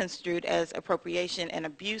misconstrued as appropriation and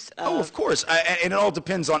abuse of... Oh, of course. And it all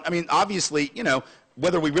depends on, obviously,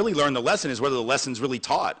 whether we really learn the lesson is whether the lesson's really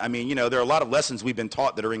taught. There are a lot of lessons we've been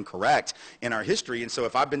taught that are incorrect in our history, and so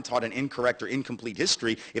if I've been taught an incorrect or incomplete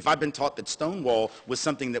history, if I've been taught that Stonewall was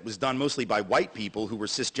something that was done mostly by white people who were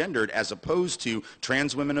cisgendered, as opposed to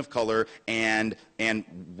trans women of color and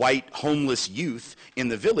white homeless youth in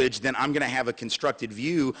the village, then I'm going to have a constructed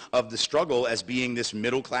view of the struggle as being this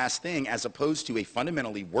middle class thing, as opposed to a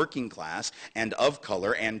fundamentally working class and of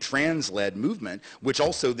color and trans-led movement, which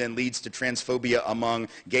also then leads to transphobia among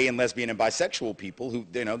gay and lesbian and bisexual people who,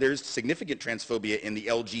 there's significant transphobia in the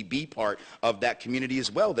LGB part of that community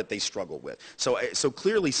as well that they struggle with. So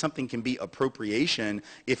clearly something can be appropriation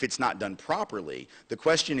if it's not done properly. The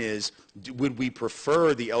question is, would we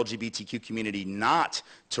prefer the LGBTQ community not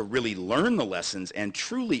to really learn the lessons and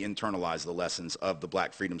truly internalize the lessons of the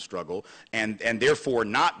black freedom struggle, and therefore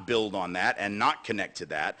not build on that and not connect to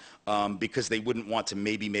that because they wouldn't want to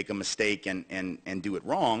maybe make a mistake and do it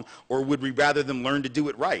wrong? Or would we rather them learn to do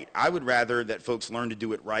it right? I would rather that folks learn to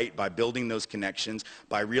do it right by building those connections,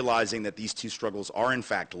 by realizing that these two struggles are in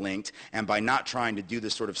fact linked, and by not trying to do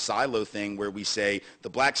this sort of silo thing where we say the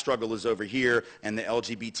black struggle is over here and the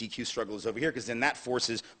LGBTQ struggle is over here, because then that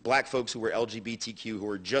forces black folks who are LGBTQ, who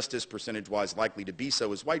are just as percentage-wise likely to be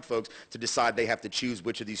so as white folks, to decide they have to choose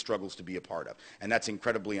which of these struggles to be a part of. And that's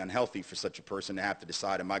incredibly unhealthy for such a person to have to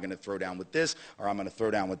decide, am I going to throw down with this or I'm going to throw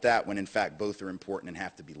down with that, when in fact both are important and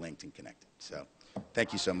have to be linked and connected. So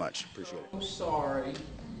thank you so much. Appreciate it. I'm sorry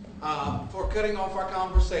for cutting off our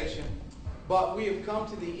conversation, but we have come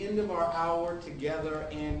to the end of our hour together,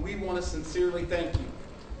 and we want to sincerely thank you.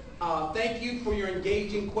 Thank you for your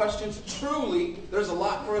engaging questions. Truly, there's a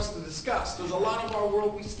lot for us to discuss. There's a lot of our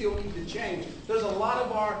world we still need to change. There's a lot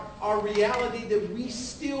of our reality that we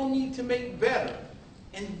still need to make better.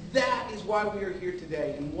 And that is why we are here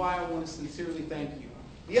today, and why I want to sincerely thank you.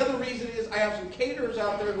 The other reason is I have some caterers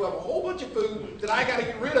out there who have a whole bunch of food that I got to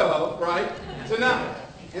get rid of, right, tonight.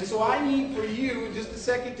 And so I need for you in just a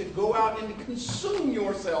second to go out and to consume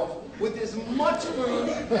yourself with as much food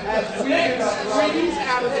as we can squeeze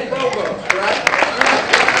out of the provost, right?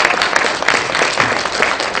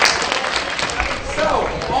 So,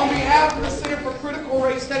 on behalf of the Center for Critical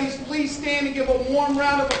Race Studies, please stand and give a warm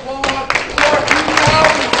round of applause for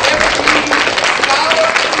 2017 Scholar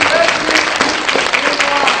President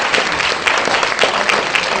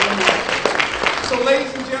So,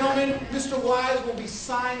 ladies and gentlemen, Mr. Wise will be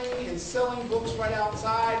signing and selling books right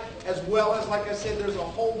outside, as well as, like I said, there's a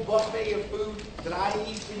whole buffet of food that I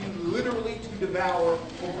need for you literally to devour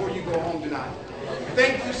before you go home tonight.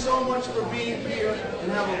 Thank you so much for being here,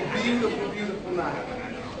 and have a beautiful, beautiful night.